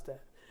implies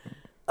that.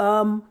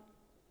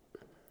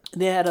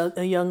 They had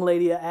a young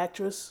lady, an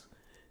actress,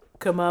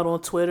 come out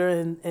on Twitter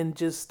and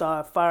just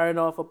start firing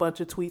off a bunch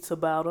of tweets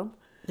about him.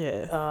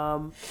 Yeah.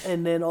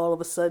 And then all of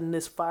a sudden,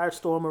 this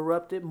firestorm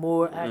erupted.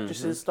 More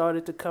actresses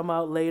started to come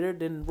out later.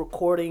 Then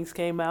recordings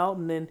came out,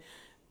 and then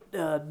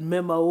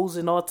memos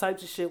and all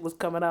types of shit was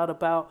coming out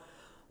about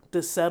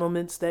the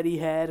settlements that he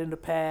had in the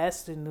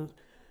past and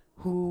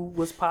who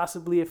was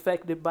possibly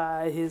affected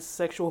by his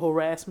sexual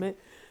harassment.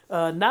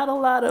 Not a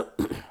lot of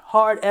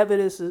hard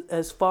evidence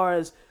as far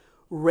as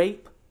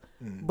rape,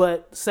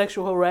 but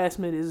sexual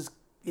harassment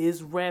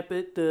is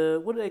rampant.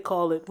 What do they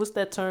call it? What's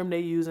that term they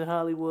use in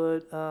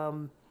Hollywood?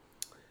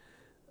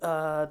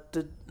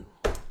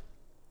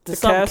 The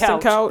casting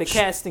couch? The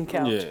casting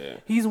couch. Yeah.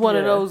 He's one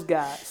of Yeah. those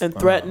guys. And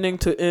threatening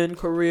to end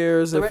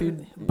careers if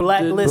you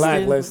Blacklisting,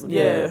 Blacklisting,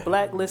 yeah.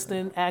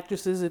 blacklisting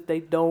actresses if they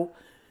don't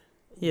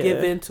yeah.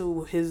 give in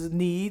to his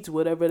needs,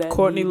 whatever that.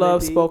 Courtney need may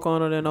Love be. spoke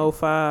on it in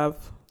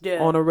 2005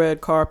 Yeah. on a red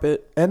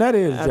carpet. And that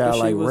is After y'all she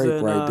like was rape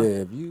in, right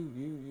there. If you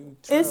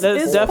It's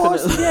That's definitely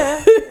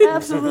definitely- yeah,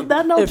 absolutely.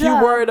 That no If job.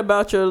 you're worried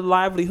about your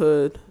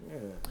livelihood,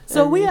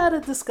 So we had a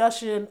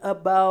discussion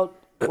about.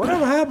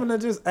 whatever happened to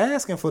just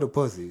asking for the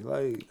pussy?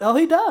 Like, Oh,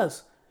 he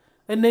does,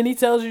 and then he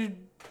tells you,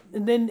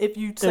 and then if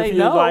you say if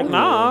you're no, like,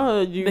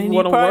 nah, you then you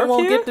want to probably work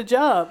won't here? get the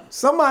job.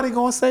 somebody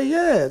gonna say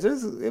yeah.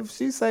 Just if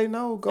she say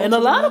no, go. And a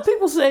lot of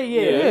people say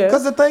yeah.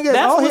 Because the thing is,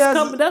 That's all he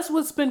has. that's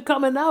what's been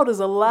coming out is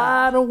a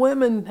lot of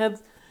women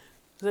have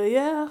said,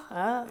 yeah,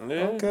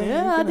 Okay,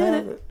 Yeah, you I can did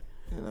have it.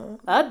 You know.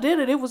 I did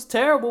it. It was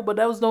terrible, but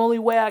that was the only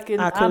way I could.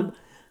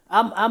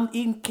 I'm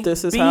eating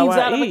This is beans how I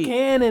out of a eat.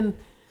 can,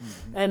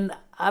 and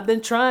I've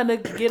been trying to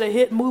get a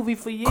hit movie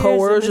for years. and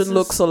Coercion this is-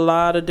 looks a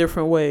lot of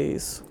different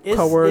ways. it's-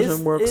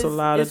 Coercion works it's- a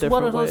lot of It's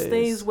one different of those ways.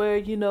 things where,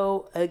 you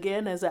know,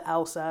 again, as an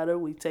outsider,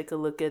 we take a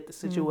look at the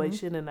Mm-hmm.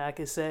 situation, and I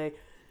can say,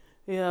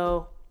 you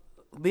know,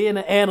 being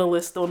an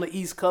analyst on the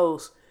East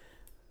Coast,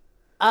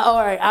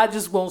 I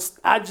just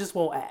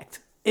won't act.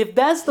 If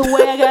that's the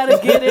way I gotta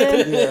get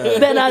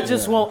in, then I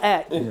just won't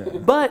act.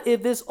 But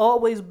if it's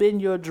always been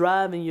your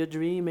drive and your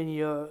dream and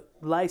your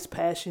life's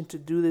passion to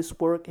do this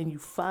work, and you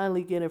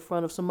finally get in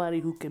front of somebody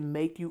who can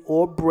make you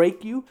or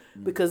break you,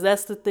 because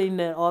that's the thing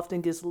that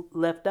often gets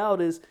left out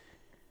is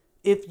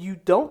if you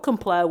don't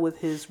comply with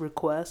his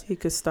request, He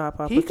could stop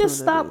he opportunities. can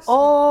stop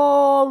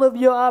all of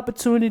your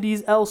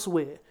opportunities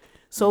elsewhere.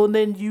 So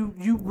then you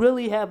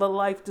really have a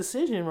life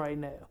decision right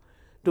now.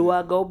 Do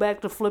I go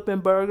back to flipping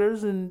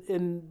burgers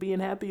and being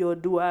happy, or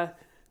do I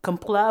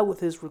comply with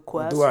his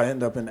request? Do I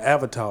end up in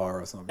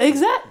Avatar or something?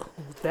 Exactly.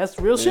 That's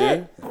real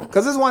shit.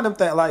 Because it's one of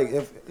them things. Like,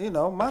 if you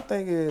know, my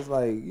thing is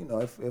like, you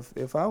know,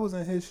 if I was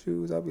in his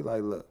shoes, I'd be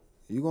like, look,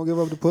 you gonna give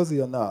up the pussy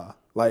or nah?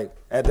 Like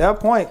at that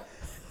point,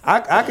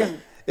 I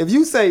can. If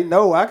you say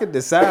no, I can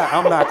decide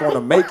I'm not going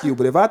to make you.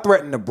 But if I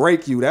threaten to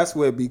break you, that's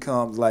where it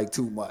becomes like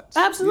too much.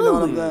 Absolutely. You know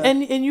what I'm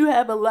saying? And you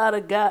have a lot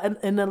of guys,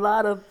 and a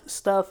lot of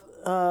stuff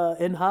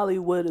in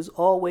Hollywood is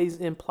always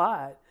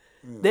implied.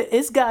 That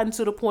it's gotten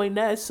to the point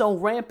now, it's so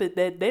rampant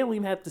that they don't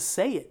even have to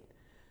say it.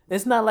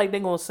 It's not like they're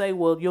gonna say,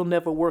 "Well, you'll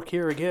never work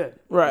here again."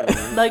 Right.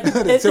 Like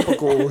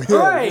Typical.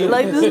 right?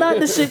 Like it's not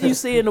the shit you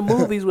see in the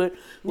movies where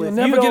You'll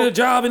never get a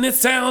job in this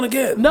town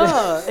again.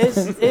 No,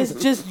 it's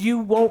just you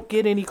won't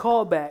get any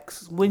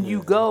callbacks when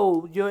you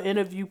go. Your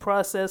interview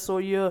process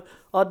or your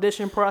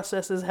audition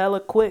process is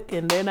hella quick,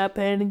 and they're not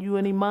paying you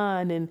any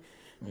mind, and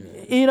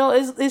you know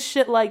it's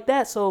shit like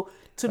that. So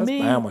to That's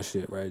me, Bama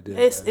shit right there.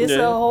 it's man.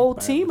 a whole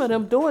Bama team of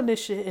them shit. doing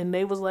this shit, and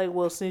they was like,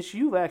 well, since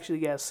you've actually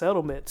got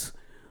settlements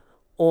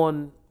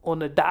on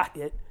the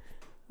docket,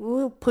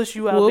 we'll push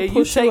you out We'll there. You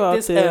push you take out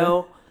this there.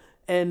 L,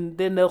 and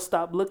then they'll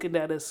stop looking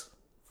at us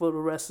for the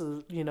rest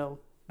of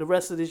the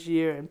rest of this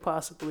year and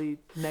possibly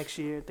next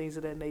year and things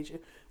of that nature.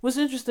 What's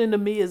interesting to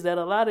me is that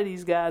a lot of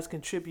these guys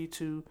contribute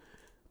to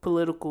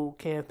political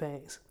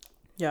campaigns.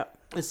 Yeah.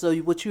 And so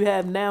what you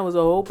have now is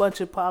a whole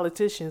bunch of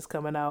politicians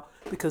coming out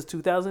because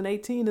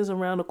 2018 is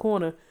around the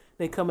corner.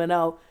 They coming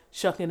out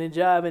shucking and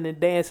jiving and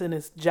dancing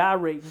and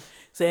gyrating.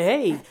 Say,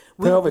 hey,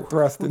 Pelvic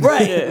thrusting.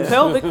 right?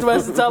 Pelvic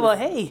thrusting. Talking about,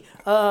 hey,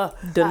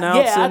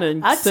 Denouncing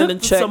and I sending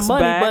took some checks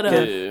money, back.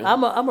 but Yeah.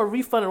 I'm a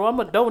refund it or I'm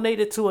gonna donate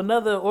it to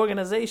another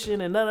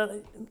organization and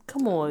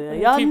come on,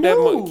 y'all keep knew. that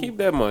money. Keep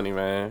that money,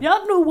 man.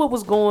 Y'all knew what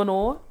was going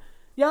on.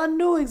 Y'all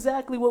knew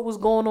exactly what was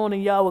going on,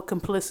 and y'all were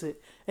complicit.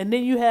 And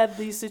then you have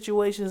these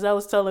situations. I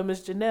was telling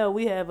Miss Janelle,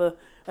 we have a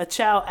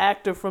child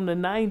actor from the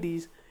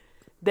 90s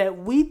that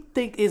we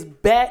think is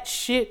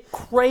batshit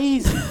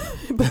crazy.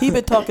 But he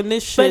been talking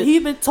this shit. But he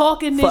been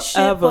talking this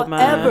Forever, shit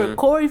forever. man.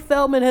 Corey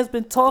Feldman has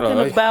been talking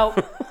Right. about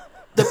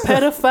the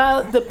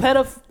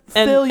pedophilia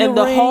and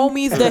the ring.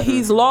 homies that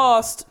he's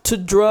lost to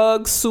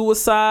drugs,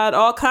 suicide,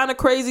 all kind of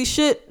crazy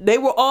shit. They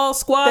were all They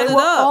squatted were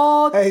up.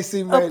 all Hey,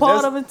 see, a man,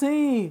 part that's- of a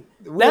team.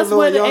 We're That's a little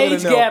where the younger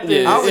age than gap them.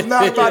 is. I was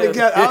not about to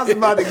guess. I was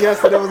about to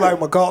guess that it was like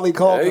Macaulay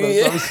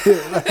Culkin or some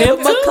shit. Like, Him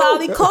too.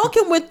 Macaulay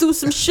Culkin went through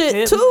some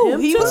shit too. Him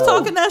He was too.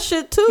 talking that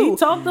shit too. He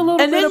talked a little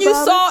and bit then you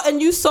about saw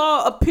you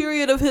saw a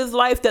period of his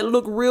life that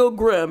looked real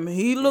grim.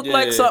 He looked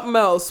like Yeah. something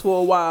else for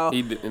a while.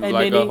 He did, And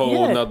like then a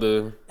whole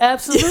nother it.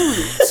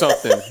 Absolutely.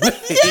 something.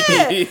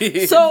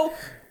 Yeah. So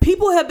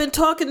people have been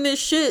talking this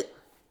shit.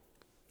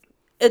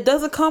 It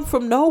doesn't come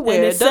from nowhere.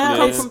 And It doesn't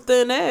come sounds- from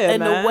thin air, And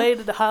man. the way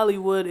that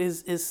Hollywood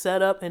is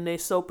set up, and they're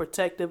so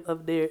protective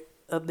of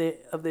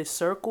their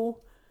circle.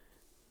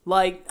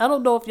 Like, I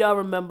don't know if y'all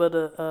remember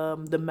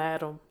the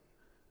Madam.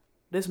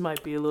 This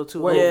might be a little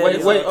too old.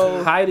 wait.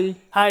 Oh. Heidi.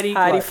 Heidi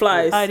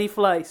Fleiss. Heidi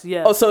Fleiss,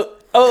 yeah. So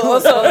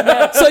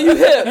you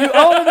hip. you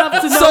old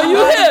enough to know So who you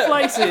Heidi hip.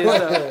 Fleiss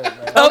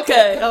is. though.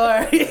 Okay. All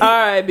right. All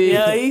right, B.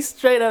 Yeah, he's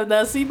straight up.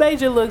 Now, see,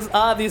 Major looks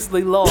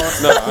obviously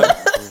lost.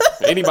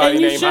 Anybody And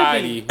you named should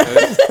Heidi.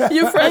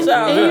 You fresh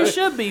out. And you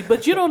should be,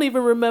 but you don't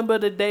even remember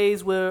the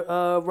days where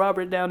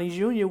Robert Downey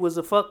Jr. was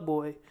a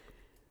fuckboy.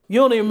 You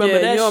don't even remember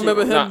Yeah, that you don't shit.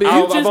 remember him Nah, being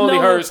You I've just only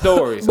know heard him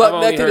stories. butt I've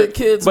only naked heard- in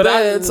kids' but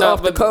beds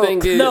off the but coke.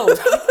 thing is- No,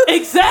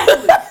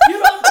 exactly.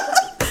 You don't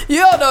You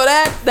don't know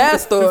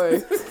that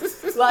story.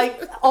 like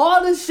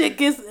all the shit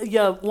gets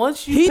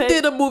once you He pay,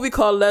 did a movie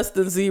called Less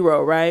Than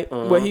Zero, right?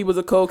 Where he was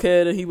a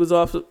cokehead and he was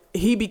off.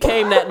 He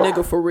became that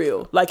nigga for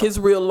real. Like his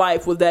real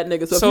life was that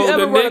nigga. So, So if you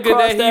the ever run nigga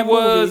across that he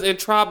was movie, in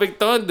Tropic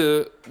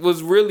Thunder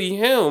was really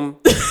him.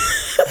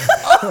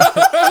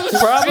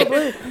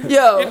 probably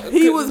yo,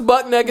 he was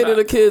buck naked in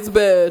a kid's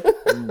bed,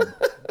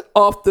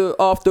 off the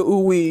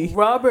ooh-wee.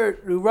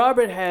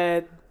 Robert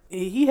had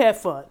he had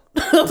fun.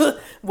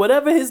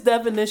 Whatever his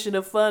definition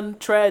of fun,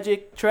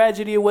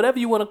 tragedy, or whatever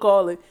you want to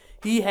call it,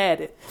 he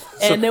had it.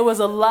 And there was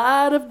a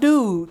lot of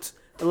dudes,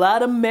 a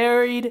lot of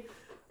married,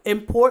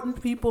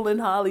 important people in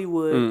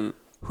Hollywood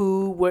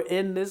who were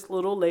in this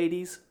little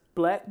lady's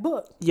black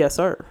book. Yes,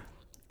 sir.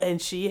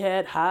 And she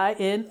had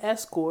high-end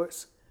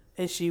escorts,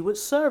 and she would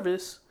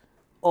service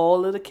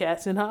all of the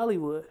cats in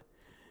Hollywood.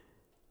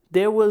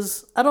 There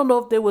was, I don't know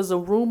if there was a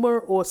rumor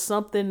or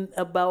something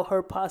about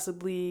her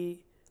possibly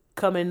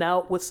coming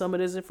out with some of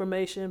this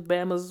information.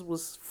 Bama's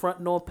was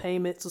fronting on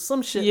payments or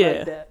some shit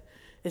like that.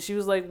 And she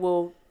was like,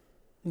 well,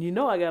 you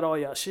know I got all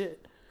y'all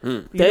shit.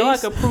 You know I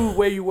could prove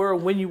where you were,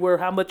 when you were,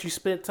 how much you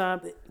spent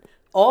time.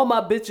 All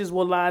my bitches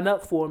will line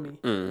up for me.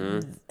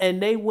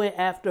 And they went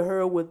after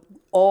her with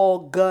all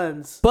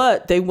guns.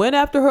 But they went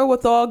after her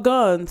with all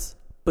guns,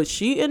 but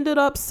she ended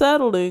up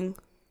settling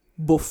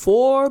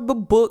before the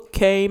book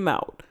came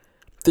out.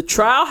 The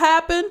trial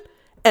happened,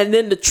 and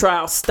then the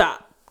trial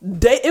stopped.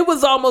 It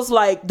was almost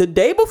like the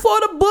day before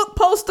the book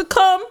supposed to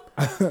come,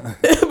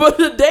 but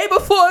the day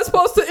before it's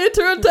supposed to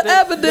enter into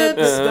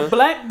evidence. The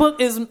black book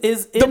is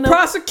The in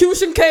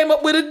prosecution came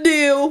up with a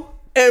deal,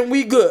 and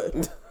we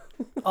good.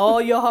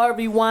 all your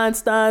Harvey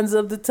Weinsteins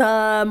of the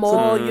time,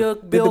 all your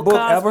Did Bill the book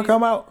Cosby. ever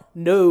come out?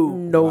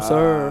 No,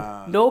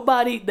 Sir.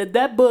 nobody.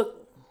 That book.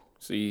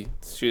 See,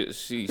 shit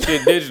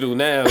digital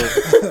now.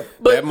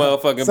 That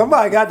motherfucking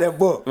Somebody got that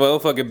book.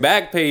 motherfucking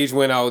back page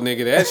went out,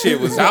 nigga. That shit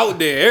was out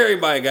there.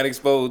 Everybody got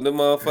exposed. The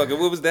motherfucker.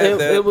 What was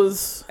that? It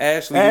was.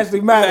 Ashley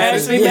Ashley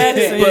Madison. Ashley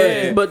Madison,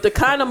 yeah. But the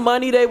kind of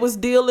money they was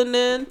dealing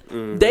in,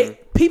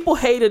 people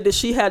hated that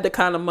she had the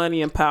kind of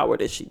money and power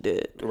that she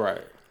did.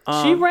 Right.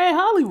 She ran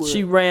Hollywood.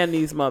 She ran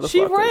these motherfuckers.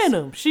 She ran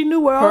them. She knew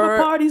where all Her-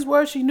 the parties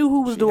were. She knew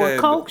who was doing had-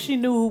 coke. She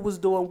knew who was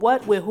doing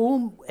what, with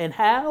whom, and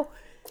how.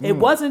 It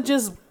wasn't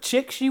just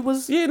chicks. She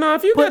was. Yeah, no,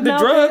 if you got Putting the out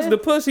drugs, there. the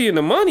pussy, and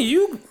the money,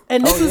 you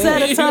And this was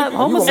at a time You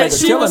gonna make a And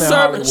she killing was in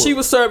serving. Hollywood. She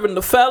was serving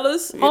the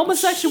fellas.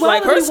 homosexuality.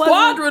 Like her wasn't-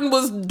 squadron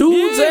was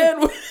dudes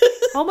and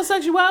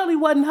homosexuality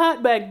wasn't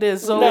hot back then.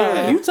 So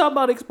Nah. you talk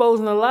about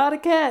exposing a lot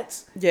of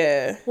cats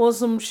yeah. on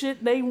some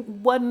shit they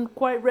wasn't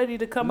quite ready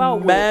to come out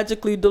with.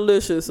 Magically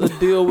delicious. A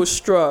deal was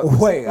struck.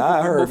 Wait,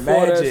 I heard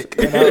Before that magic.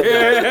 And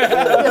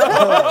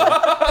I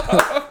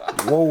was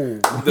like, whoa.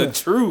 the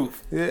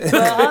truth. But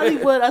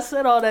Hollywood, I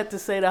said all that to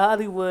say that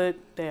Hollywood,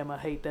 damn, I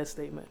hate that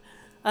statement.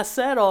 I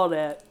said all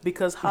that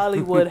because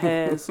Hollywood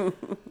has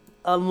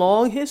a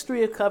long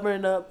history of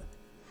covering up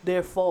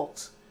their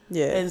faults.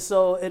 Yeah. And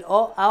so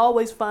I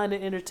always find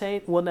it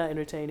not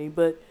entertaining,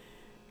 but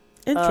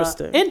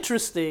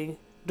Interesting.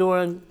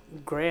 during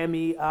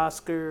Grammy,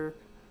 Oscar,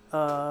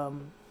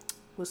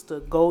 what's the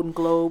Golden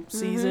Globe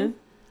season,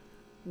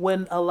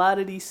 when a lot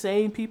of these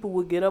same people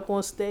would get up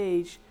on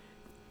stage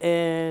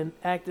and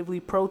actively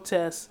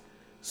protest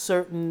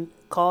certain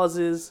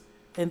causes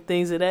and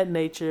things of that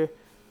nature.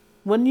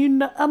 When you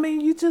know, I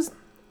mean,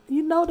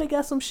 you know they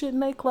got some shit in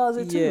their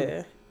closet too.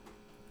 Yeah.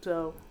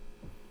 So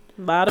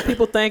A lot of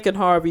people thanking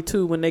Harvey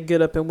too when they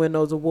get up and win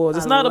those awards.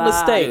 It's A not a lot.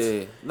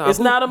 mistake. Yeah. Nah, It's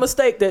who- not a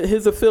mistake that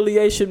his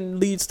affiliation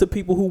leads to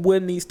people who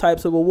win these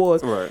types of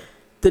awards. Right.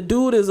 The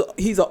dude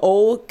he's an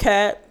old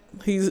cat.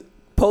 He's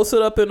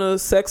posted up in a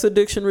sex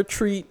addiction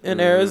retreat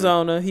in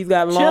Arizona. He's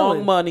got long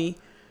Chilling. money.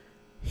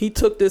 He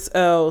took this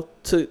L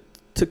to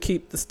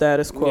keep the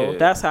status quo. Yeah.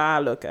 That's how I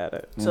look at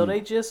it. So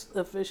they just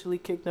officially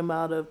kicked him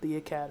out of the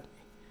academy,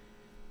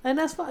 and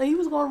that's fine. He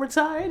was going to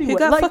retire anyway. He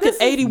got Like, fucking this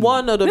is-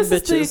 81 of them This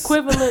is the bitches.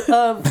 equivalent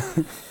of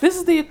this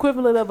is the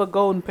equivalent of a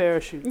golden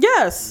parachute.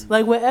 Yes.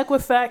 Like when that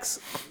Equifax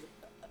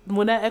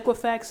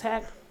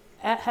hack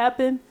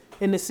happened,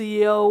 and the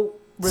CEO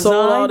resigned.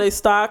 Sold all their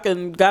stock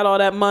and got all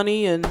that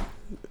money and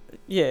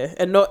yeah,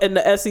 and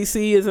the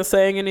SEC isn't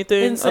saying anything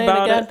didn't say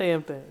about the it.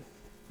 goddamn thing.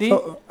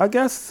 So, I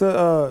guess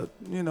a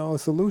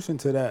solution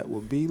to that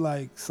would be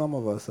like some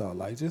of us are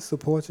like just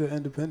support your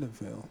independent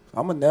film.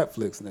 I'm a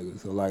Netflix nigga,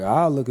 so like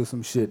I'll look at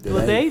some shit that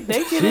Well, they ain't-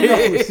 get she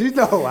it. know, she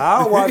know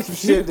I'll watch some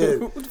shit that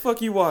What the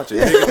fuck you watching?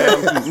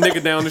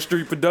 Nigga down the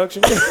street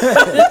production.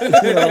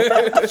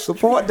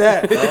 support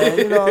that.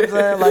 You know what I'm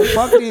saying? Like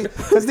fuck these,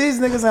 because these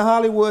niggas in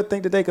Hollywood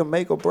think that they can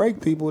make or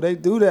break people. They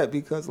do that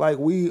because like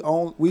we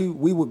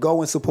would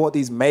go and support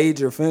these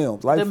major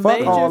films. Like The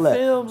fuck all major that.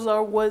 films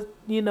are what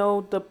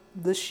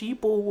the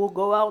sheeple will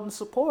go out and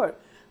support.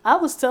 I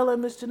was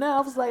telling Miss Janelle,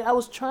 I was like, I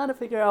was trying to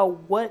figure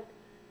out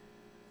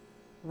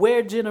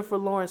where Jennifer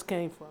Lawrence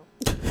came from.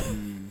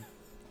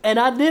 And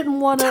I didn't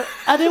wanna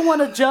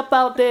jump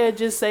out there and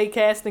just say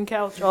casting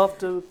couch off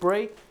the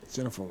break.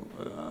 Jennifer.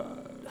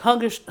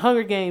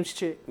 Hunger Games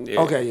chick. Yeah.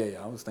 Okay,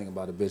 yeah. I was thinking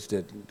about the bitch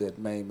that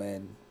main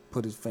man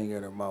put his finger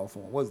in her mouth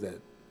on. What was that?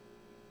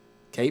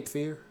 Cape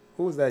Fear?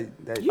 Who was that?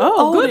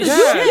 Oh, goodness.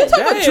 God You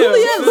talking about damn.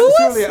 Juliette Lewis?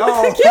 Julia,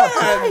 oh,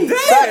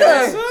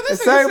 Damn, the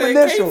same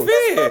initials.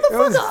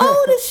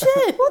 Old as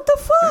shit. What the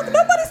fuck?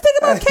 Nobody's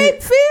thinking about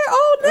Cape Fear,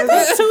 old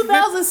nigga. It's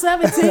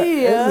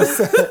 2017. Yeah.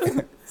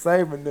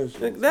 Same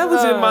initials.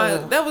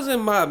 That was in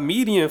my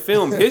median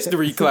film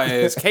history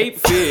class. Cape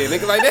Fear,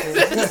 nigga, like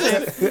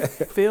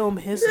that. Film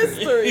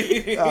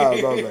history.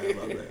 Oh, my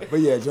bad. But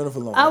yeah, Jennifer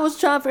Lawrence. I was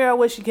trying to figure out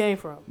where she came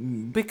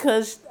from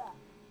because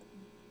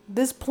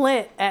this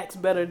plant acts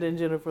better than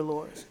Jennifer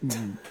Lawrence.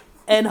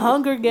 And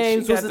Hunger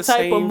Games She was got the the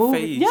type of same movie.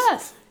 face.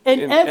 Yes,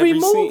 in every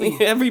movie,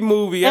 scene, every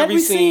movie, every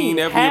scene,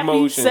 every happy,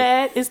 emotion.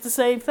 sad, it's the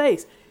same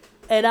face.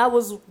 And I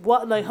was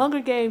like,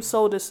 Hunger Games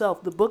sold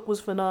itself. The book was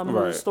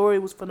phenomenal. Right. The story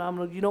was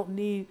phenomenal. You don't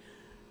need.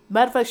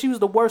 Matter of fact, she was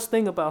the worst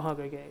thing about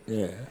Hunger Games.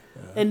 Yeah.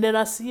 And then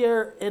I see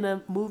her in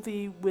a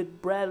movie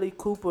with Bradley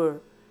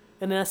Cooper.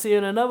 And then I see her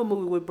in another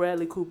movie with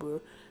Bradley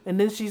Cooper. And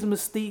then she's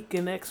Mystique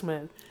in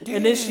X-Men.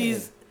 And then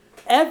she's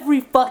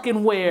every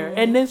fucking where.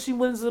 And then she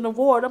wins an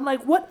award. I'm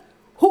like, what?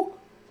 Who?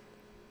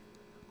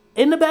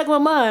 In the back of my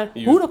mind,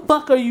 who the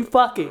fuck are you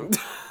fucking?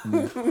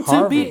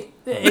 To be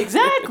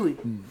exactly.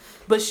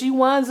 But she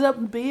winds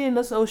up being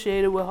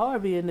associated with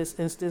Harvey in this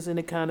instance, and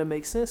it kind of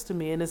makes sense to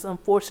me. And it's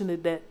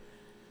unfortunate that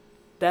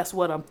that's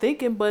what I'm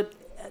thinking, but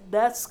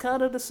that's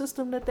kind of the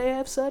system that they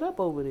have set up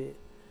over there.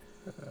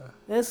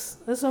 It's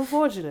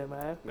unfortunate,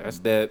 man. That's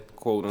that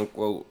quote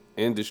unquote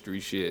industry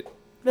shit.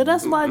 But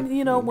that's why,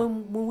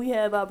 when we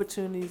have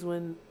opportunities,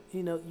 when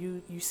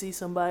you see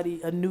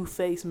somebody, a new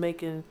face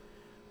making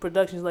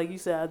productions, like you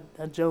said,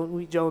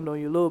 we joned on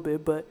you a little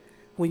bit, but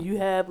when you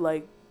have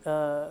like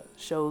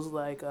shows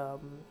like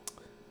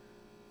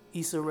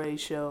Issa Rae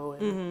show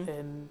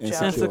and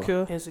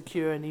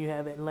Insecure, and then you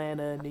have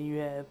Atlanta, and then you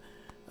have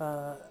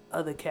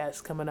other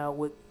cats coming out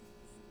with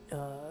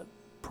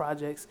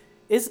projects.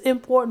 It's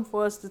important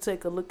for us to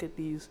take a look at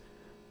these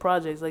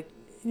projects. Like,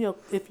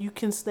 if you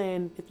can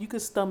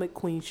stomach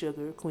Queen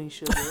Sugar. If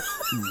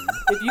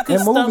you can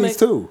and stomach movies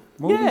too.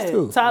 Movies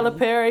too. Tyler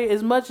Perry.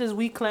 As much as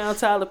we clown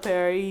Tyler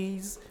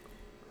Perry,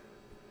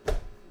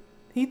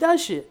 He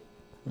does shit.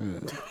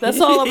 That's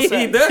all I'm He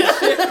saying. does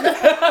shit.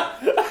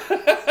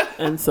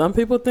 And some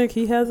people think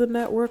he has a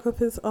network of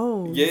his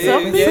own. Yeah,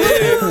 Some people,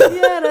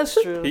 yeah,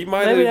 that's true. He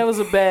might Maybe have- that was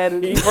a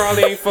bad. He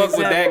probably ain't fuck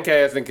with that example.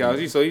 casting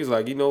couch. So he's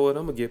like, you know what?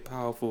 I'm gonna get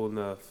powerful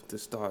enough to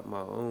start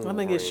my own. I'm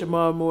gonna get brand.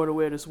 Shamar Moore to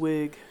wear this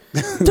wig.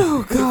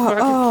 Oh God!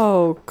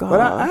 Oh God! But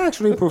I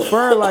actually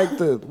prefer like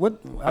the what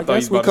I thought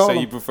guess you we was about to call say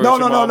them. you prefer No,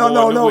 no, no, Shamar no,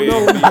 no, Moore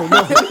no, to no,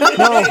 wig.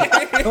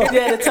 no.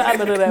 Yeah, the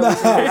timing of that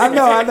was I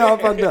know, I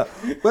fucked up.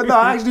 But no,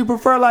 I actually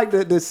prefer like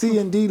the C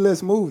and D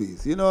list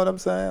movies. You know what I'm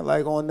saying?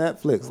 Like on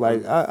Netflix.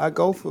 Like I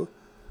go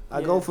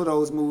for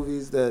those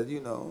movies that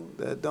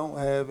that don't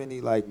have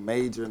any like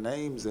major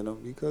names in them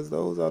because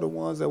those are the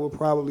ones that were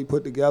probably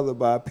put together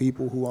by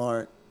people who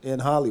aren't in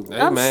Hollywood.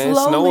 Hey I'm man,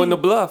 slowly- Snow in the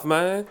Bluff,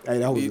 man. Hey,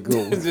 that was a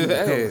good one.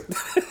 Hey,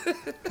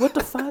 What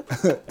the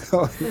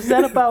fuck? Is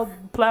that about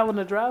plowing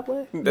the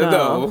driveway?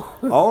 no.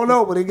 I don't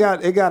know, but it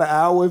got an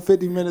hour and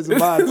 50 minutes of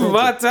my attention.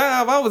 My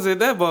time, I was in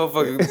that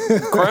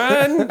motherfucker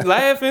crying,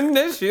 laughing.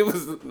 That shit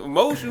was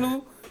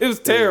emotional. It was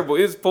terrible.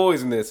 It's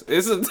poisonous.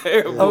 It's a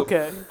terrible.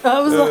 Okay. I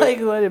was like,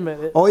 wait a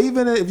minute. Or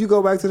even if you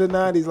go back to the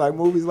 90s, like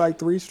movies like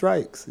Three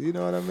Strikes, you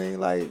know what I mean?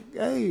 Like,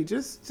 hey,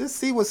 just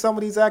see what some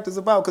of these actors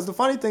about. Because the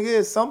funny thing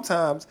is,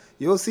 sometimes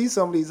you'll see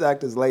some of these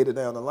actors later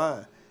down the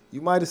line.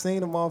 You might have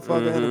seen a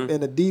motherfucker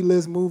in a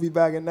D-list movie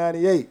back in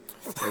 98.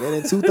 And then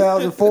in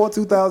 2004,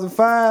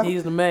 2005,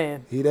 He's the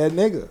man. he that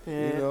nigga,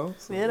 Yeah. you know?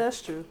 So, Yeah,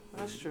 that's true.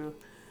 That's true.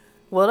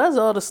 Well, that's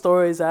all the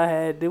stories I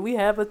had. Did we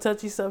have a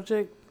touchy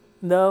subject?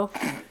 No.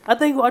 I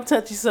think our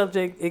touchy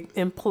subject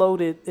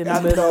imploded in the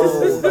I middle.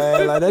 know,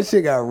 man. Like, that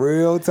shit got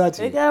real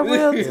touchy. It got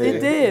real. Yeah, It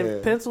did.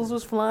 yeah. Pencils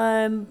was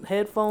flying.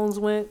 Headphones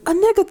went. A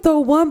nigga throw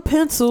one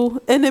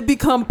pencil and it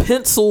become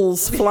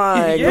pencils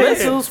flying. Yeah.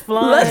 Pencils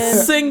flying.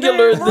 Let's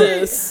singular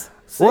this.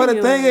 Well, the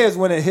Singular. thing is,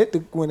 when it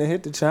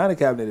hit the china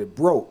cabinet, it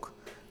broke,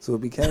 so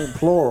it became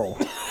plural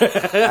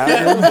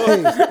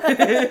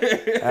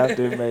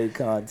after it made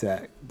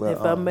contact. But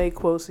If I make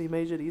quotes, he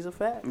major, these are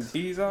facts.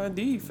 These are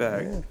indeed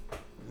facts.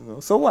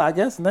 so what? I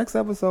guess next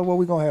episode, what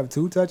we gonna have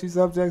 2 touchy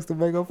subjects to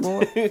make up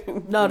for it?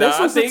 No, this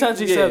Nah, was a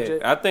touchy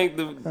subject. I think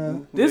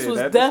This was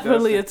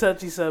definitely a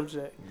touchy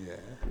subject. Yeah.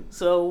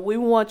 So we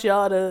want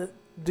y'all to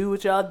do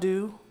what y'all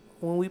do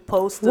when we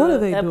post What are the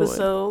they doing?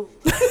 episode.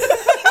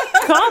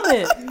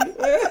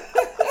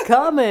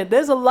 Comment.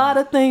 There's a lot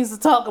of things to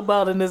talk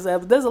about in this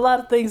episode. There's a lot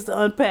of things to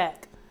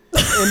unpack in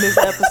this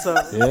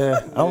episode. Yeah,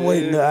 I'm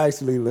waiting to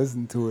actually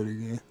listen to it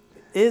again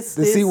It's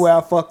to see where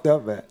I fucked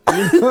up at.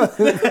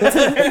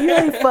 you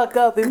ain't fuck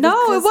up. It was No,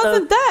 it just,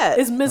 wasn't that.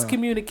 It's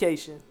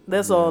miscommunication.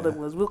 That's all it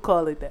was. We'll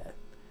call it that.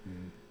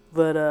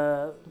 But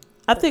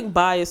I think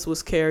bias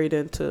was carried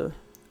into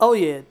oh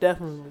yeah,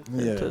 definitely.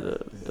 Yeah,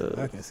 the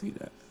I can see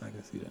that.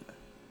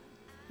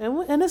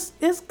 And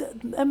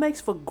it makes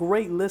for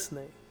great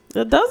listening.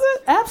 Does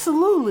it?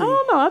 Absolutely. I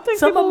don't know. I think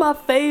Some people, of my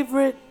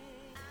favorite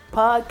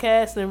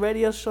podcasts and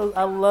radio shows,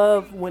 I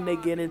love when they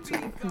get into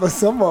it. But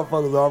some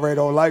motherfuckers already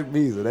don't like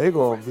me, so they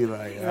gonna be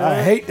like,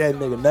 I hate that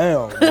nigga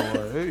now.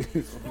 Boy.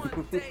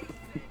 One day,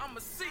 I'm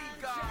a sea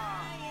god.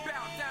 Bow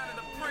down to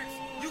the prince.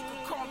 You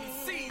can call me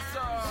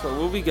Caesar. So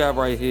what we got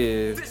right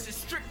here This is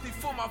strictly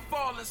for my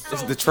fallen is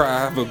soldiers. the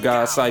Tribe of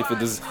God Cypher.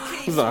 This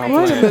wait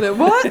a minute.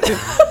 What?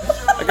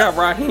 I got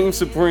Raheem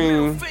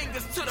Supreme,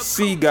 Fingers to the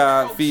Sea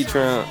God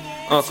featuring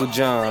Uncle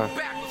John.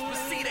 backwards, but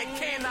see they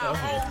cannot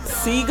hold.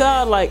 C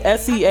God, like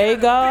SEA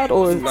God,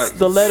 or Like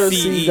the letter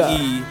C CEE.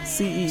 God?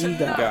 CEE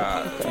God.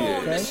 God, yeah.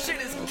 This shit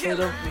is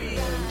killing me.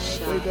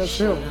 That's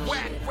him.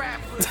 Whack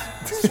rappers,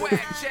 swag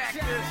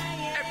jackers.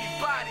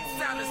 Everybody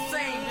sound the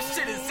same. This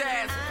shit is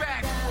ass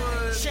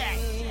backwards. Check.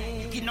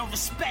 Get no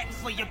respect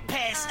for your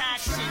past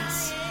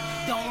actions.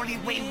 The only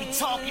way we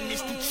talking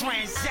is through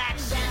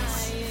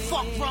transactions.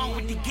 Fuck wrong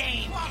with the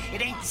game.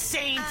 It ain't the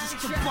same,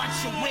 just a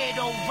bunch of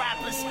weirdo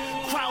rappers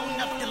crowding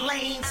up the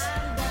lanes.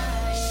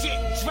 Shit,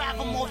 drive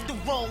them off the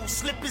road,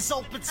 slippers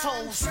open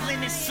toes,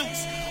 linen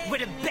suits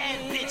with a bad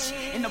bitch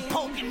and a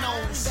poking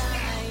nose.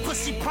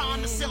 Pussy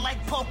promising like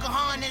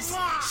Pocahontas.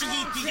 She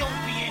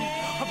Ethiopian,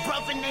 her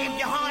brother named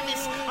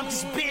Johannes. I'm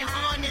just being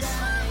honest.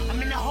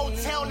 I'm in a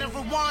hotel in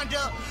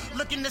Rwanda,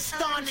 looking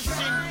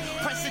astonishing.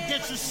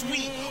 Presidential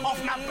suite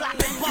off my Black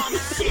Obama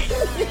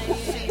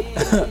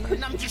shit.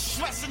 And I'm just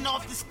stressing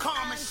off this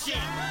karma shit.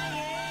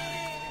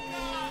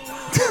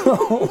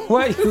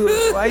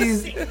 why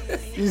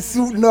you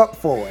suiting up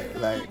for it?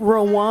 Like,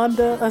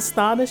 Rwanda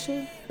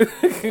astonishing?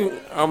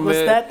 I'm Was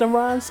in, that the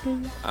rhyme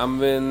scheme?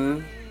 I'm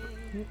in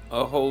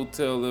a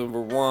hotel in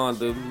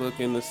Rwanda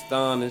looking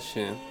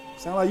astonishing.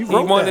 sound like you He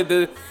wrote wanted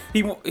that.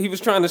 to. He was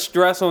trying to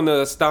stress on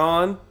the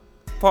Aston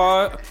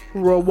part.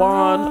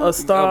 Rwan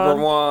Astan.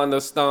 Rwanda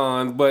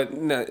Aston, but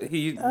no,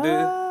 he.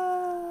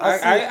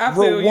 I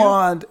feel you.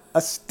 Rwanda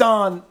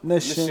astonishing.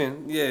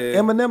 Listen, yeah.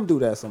 Eminem do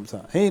that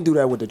sometimes. He ain't do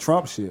that with the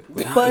Trump shit.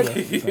 But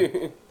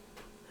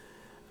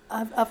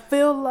I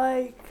feel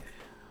like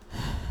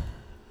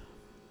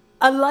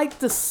I like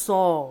the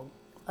song.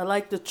 I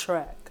like the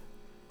track.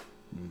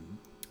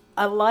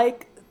 I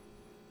like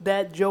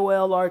that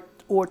Joel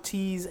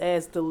Ortiz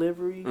ass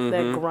delivery,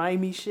 that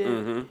grimy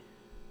shit.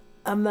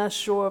 I'm not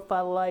sure if I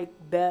like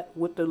that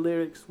with the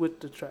lyrics with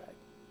the track.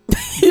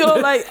 You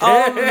don't like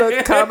all of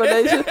the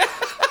combination?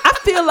 I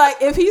feel like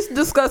if he's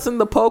discussing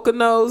the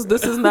Poconos,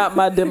 this is not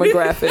my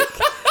demographic.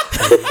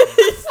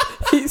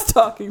 He's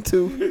talking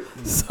to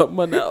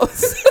someone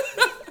else.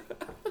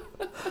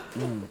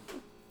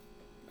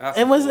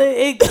 And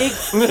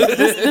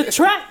the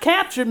track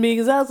captured me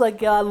because I was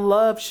like, yeah, I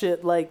love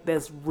shit like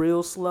that's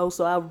real slow.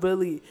 So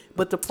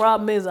but the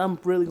problem is I'm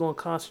really gonna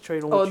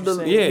concentrate on what you're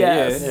saying.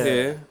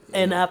 Yeah.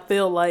 And I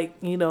feel like,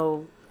 you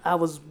know, I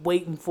was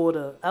waiting for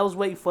the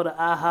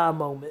aha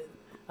moment.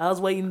 I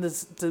was waiting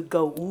to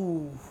go,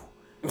 ooh.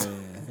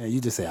 Yeah, you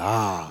just say,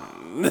 ah.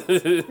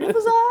 It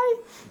was alright.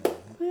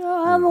 You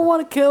know, I don't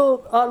want to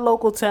kill our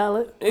local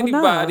talent.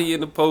 Anybody in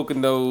the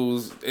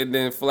Poconos and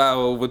then fly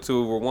over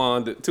to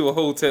Rwanda, to a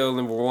hotel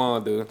in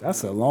Rwanda.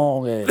 That's a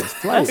long ass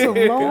flight. That's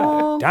a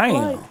long Damn.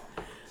 flight.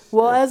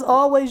 Well, as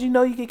always, you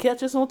know you can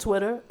catch us on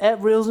Twitter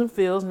at Reels and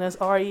Feels, and that's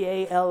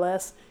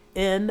RealsNFeels.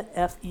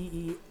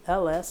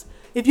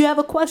 If you have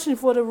a question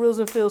for the Reels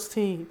and Feels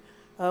team,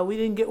 we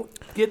didn't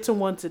get to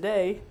one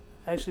today.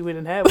 Actually, we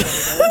didn't have one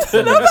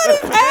today.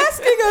 Nobody's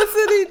asking us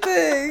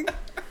anything.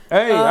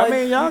 Hey, I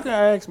mean, y'all can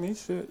ask me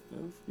shit.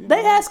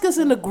 They ask us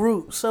in the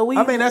group, so we.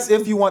 I mean, that's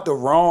if you want the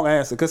wrong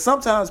answer, because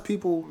sometimes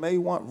people may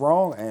want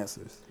wrong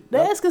ansers. They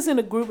ask us in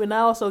the group, and I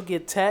also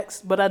get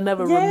texts, but I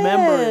never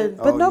remember it.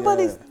 But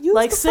nobody's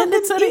like send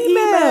it to the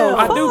email.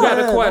 I do got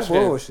a question.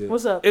 Bullshit.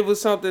 What's up? It was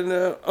something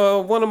that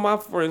one of my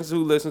friends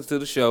who listens to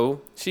the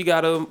show, she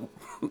got a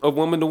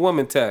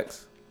woman-to-woman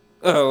text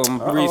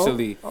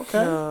recently.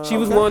 Okay. She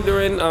was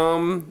wondering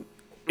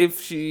if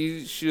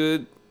she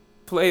should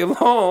play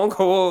along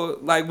or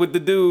like with the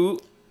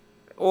dude,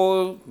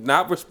 or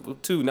not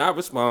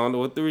respond,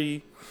 or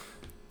 3,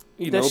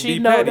 Does she be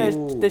know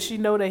petty. does she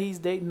know that he's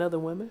dating other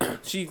women?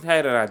 She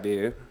had an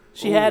idea.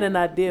 She had an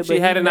idea, but She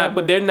had he an idea,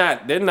 but they're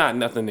not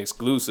nothing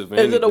exclusive. or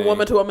Is it a anything.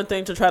 woman-to-woman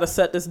thing to try to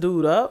set this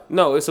dude up?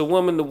 No, it's a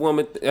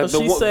woman-to-woman.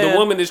 The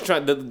woman is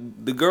trying.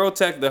 The girl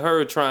texted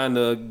her trying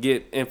to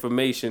get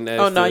information.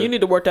 You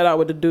need to work that out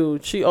with the dude.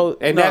 That's she what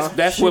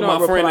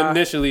don't my friend reply.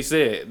 initially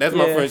said. That's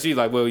my Yeah. friend. She's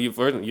like, well, you're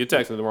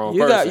texting the wrong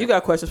You person.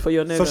 got questions for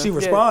your nigga. So she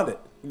responded.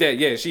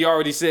 Yeah, she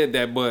already said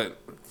that, but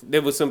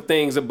there was some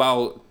things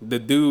about the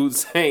dude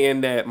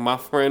saying that my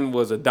friend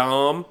was a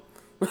dom,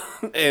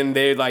 and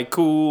they're like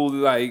cool,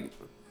 like.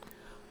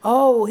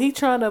 Oh, he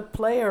trying to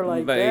play her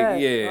like that.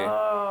 Yeah.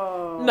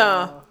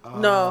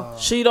 No,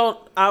 she don't.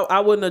 I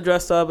wouldn't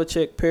address the other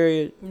chick.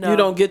 Period. No. You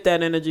don't get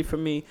that energy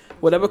from me.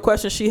 Whatever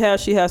question she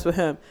has for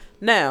him.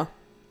 Now,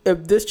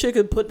 if this chick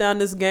had put down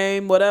this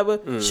game, whatever,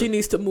 she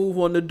needs to move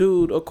on the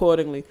dude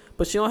accordingly.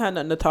 But she don't have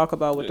nothing to talk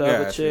about with the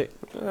other Gotcha. chick.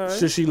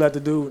 Should she let the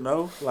dude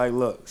know? Like,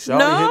 look,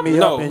 Shawty hit me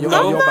No, up in your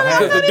no, behalf.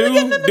 because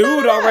the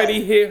dude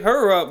already hit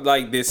her up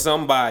like there's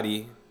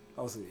somebody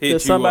hit There's you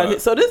somebody. up.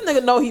 So this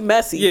nigga know he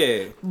messy.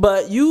 Yeah.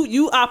 But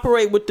you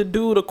operate with the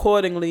dude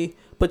accordingly.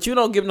 But you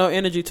don't give no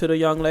energy to the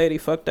young lady.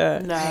 Fuck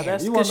that. Nah,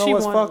 that's you wanna because know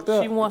what's fucked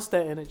up? she wants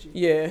that energy.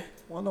 Yeah.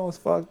 Wanna know what's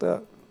fucked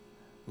up?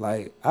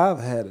 Like, I've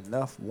had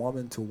enough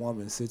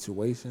woman-to-woman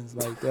situations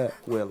like that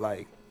where,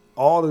 like,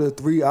 all of the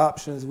 3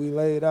 options we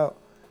laid out,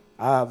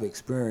 I've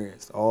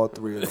experienced all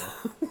 3 of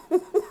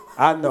them.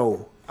 I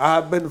know.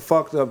 I've been a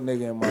fucked up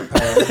nigga in my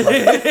past.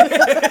 Like,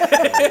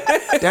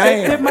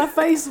 damn. Did my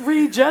face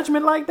read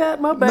judgment like that?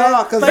 My bad.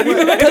 Nah, because He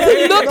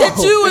looked at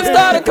you and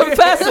started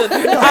confessing.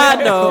 I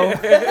know.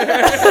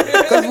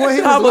 when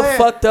he was I'm a laying,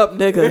 fucked up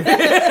nigga.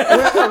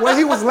 when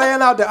he was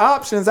laying out the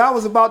options, I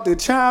was about to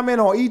chime in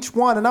on each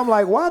one, and I'm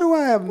like, why do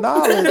I have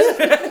knowledge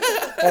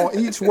on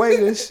each way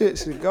this shit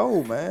should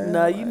go, man?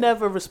 No, you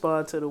never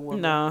respond to the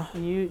woman. Nah.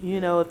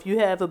 You know, if you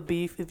have a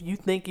beef, if you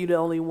think you're the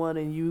only one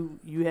and you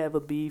have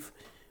a beef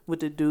with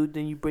the dude,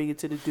 then you bring it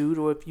to the dude.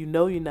 Or if you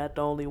know you're not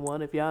the only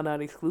one, if y'all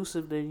not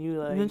exclusive, then you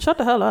like. Then shut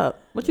the hell up.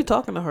 What you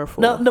talking to her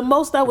for? No, the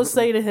most I would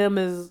say to him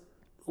is,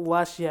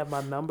 why she have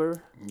my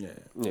number? Yeah.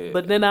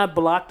 But then I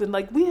blocked it.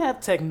 Like, we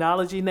have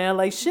technology now.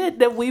 Like, shit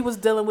that we was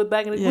dealing with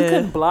back in the we Yeah.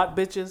 couldn't block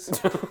bitches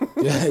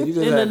Yeah, you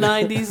just in the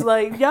had- 90s.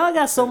 Like, y'all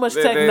got so much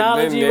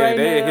technology right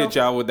they now. hit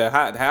y'all with the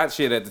hot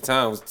shit at the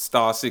time was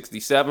star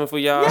 67 for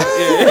y'all.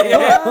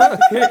 Yeah.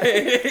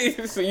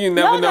 So you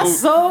never Y'all know. got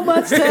so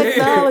much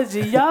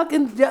technology. Y'all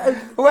can. Wait,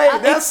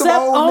 that's some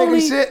accept old only-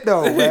 nigga shit,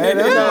 though, man.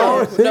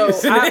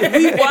 That's some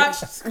old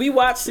shit. We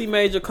watched C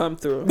Major come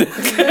through.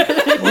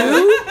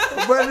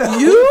 But,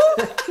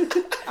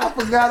 I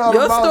forgot all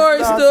Your about story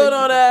Star still 60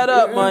 don't add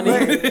up, money.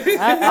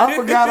 I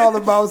forgot all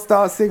about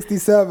Star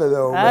 67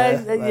 though,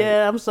 man.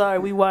 Yeah, I'm sorry.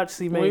 We watched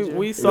C Major.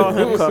 We saw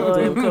him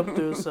come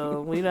through.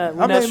 So we not.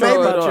 We I not mean, sure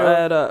maybe about Don't your.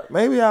 add up.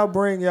 Maybe I'll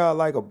bring y'all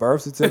like a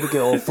birth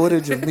certificate or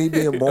footage of me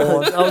being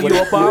born Oh, you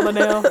Obama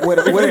now? with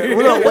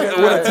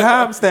a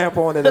timestamp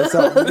on it or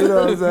something. You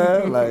know what I'm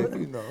saying? Like,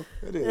 you know,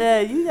 it is. Yeah,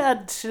 you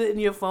got shit in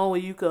your phone where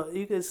you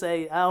could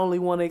say, I only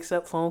want to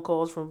accept phone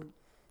calls from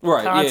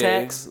Right,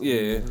 contacts.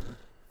 Yeah.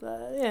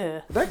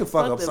 Yeah. That can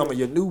fuck up them. some of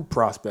your new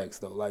prospects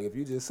though. Like if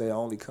you just say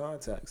only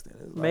contacts, then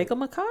it's like, Make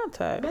them a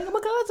contact. Make them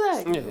a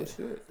contact. Yeah.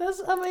 shit.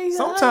 That's, I mean,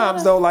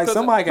 Sometimes though, like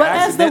somebody can But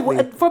as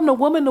accidentally. from the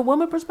woman to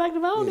woman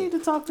perspective, I don't need to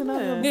talk to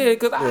none of them. Yeah,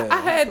 because Yeah. I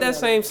had that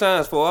same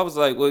signs for. I was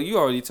like, well, you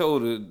already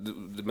told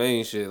the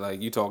main shit,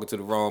 like you talking to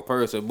the wrong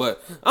person.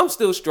 But I'm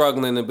still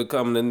struggling and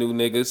becoming a new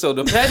nigga. So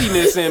the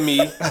pettiness in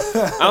me,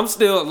 I'm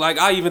still like,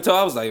 I even told,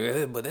 I was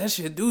like, but that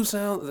shit do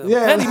sound a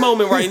Yeah. petty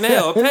moment right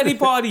now. A petty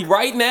party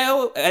right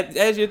now,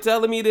 as you're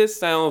telling me this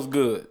sounds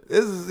good.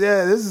 This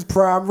is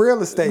prime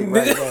real estate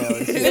right now.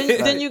 and shit.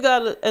 Then you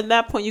gotta, at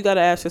that point, you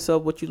gotta ask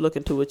yourself what you're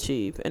looking to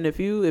achieve. And if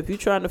you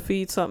trying to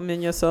feed something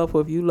in yourself,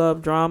 or if you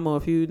love drama,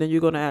 then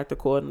you're gonna act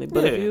accordingly.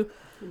 But if Yeah. you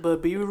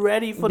But be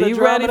ready for the be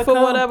drama ready to for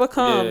come. whatever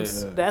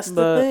comes. Yeah. That's the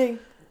But- thing.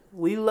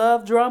 We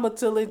love drama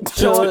till it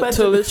show up at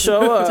Till it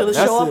show up. till it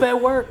That's show up it.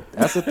 at work.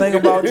 That's the thing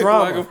about Like a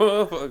drama.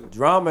 motherfucker.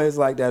 Drama is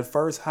like that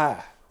first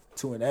high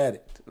to an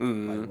addict.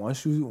 Mm. Like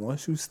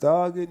once you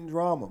start getting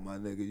drama, my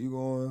nigga, you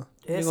gonna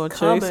It's You gonna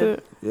coming. chase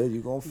it? you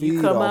gonna feed.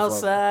 You come off of it.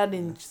 outside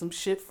and some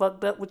shit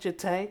fucked up with your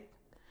tank.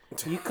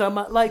 You come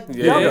out like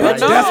Yeah. y'all Like,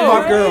 bitches. that's my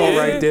right? girl Yeah.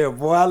 right there,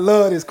 boy. I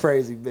love this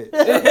crazy bitch.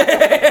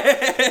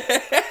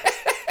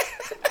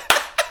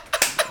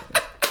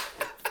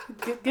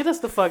 Get us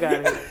the fuck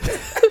out of here.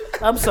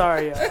 I'm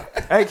sorry, y'all.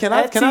 Hey, can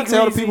I At tell the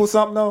T-Greasy. people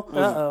something though?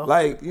 Uh-oh.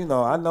 Like, you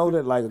know, I know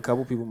that like a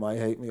couple people might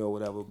hate me or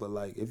whatever, but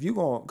like if you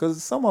gonna,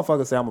 cause some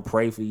motherfuckers say I'm gonna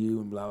pray for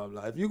you and blah blah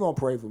blah. If you gonna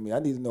pray for me, I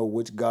need to know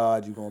which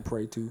God you gonna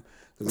pray to.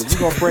 Cause if you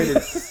gonna pray to,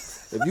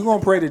 if you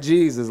gonna pray to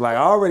Jesus, like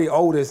I already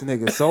owe this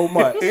nigga so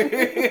much.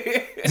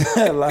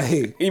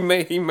 Like He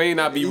may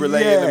not be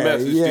relaying the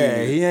message yeah,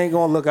 to you. he ain't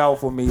gonna look out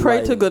for me. Pray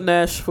like, to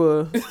Ganesh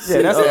for.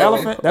 Yeah, that's the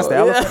elephant. That's the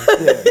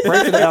elephant. Yeah,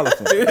 pray to the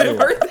elephant.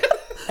 Yeah.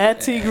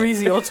 At T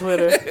Greasy on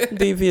Twitter.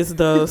 Devious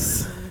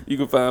Dose. You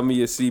can find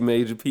me at C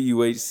Major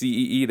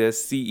PUHCEE. That's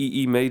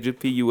CEE Major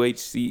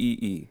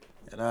PUHCEE.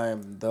 And I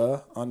am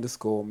the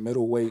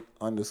 _middleweight_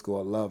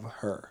 love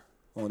her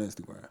on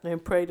Instagram.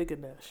 And pray to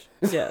Ganesh.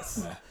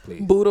 Yes.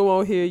 Please. Buddha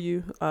won't hear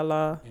you.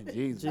 Allah. And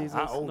Jesus. Jesus,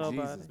 I owe nobody.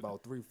 Jesus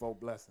about 3-4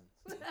 blessings.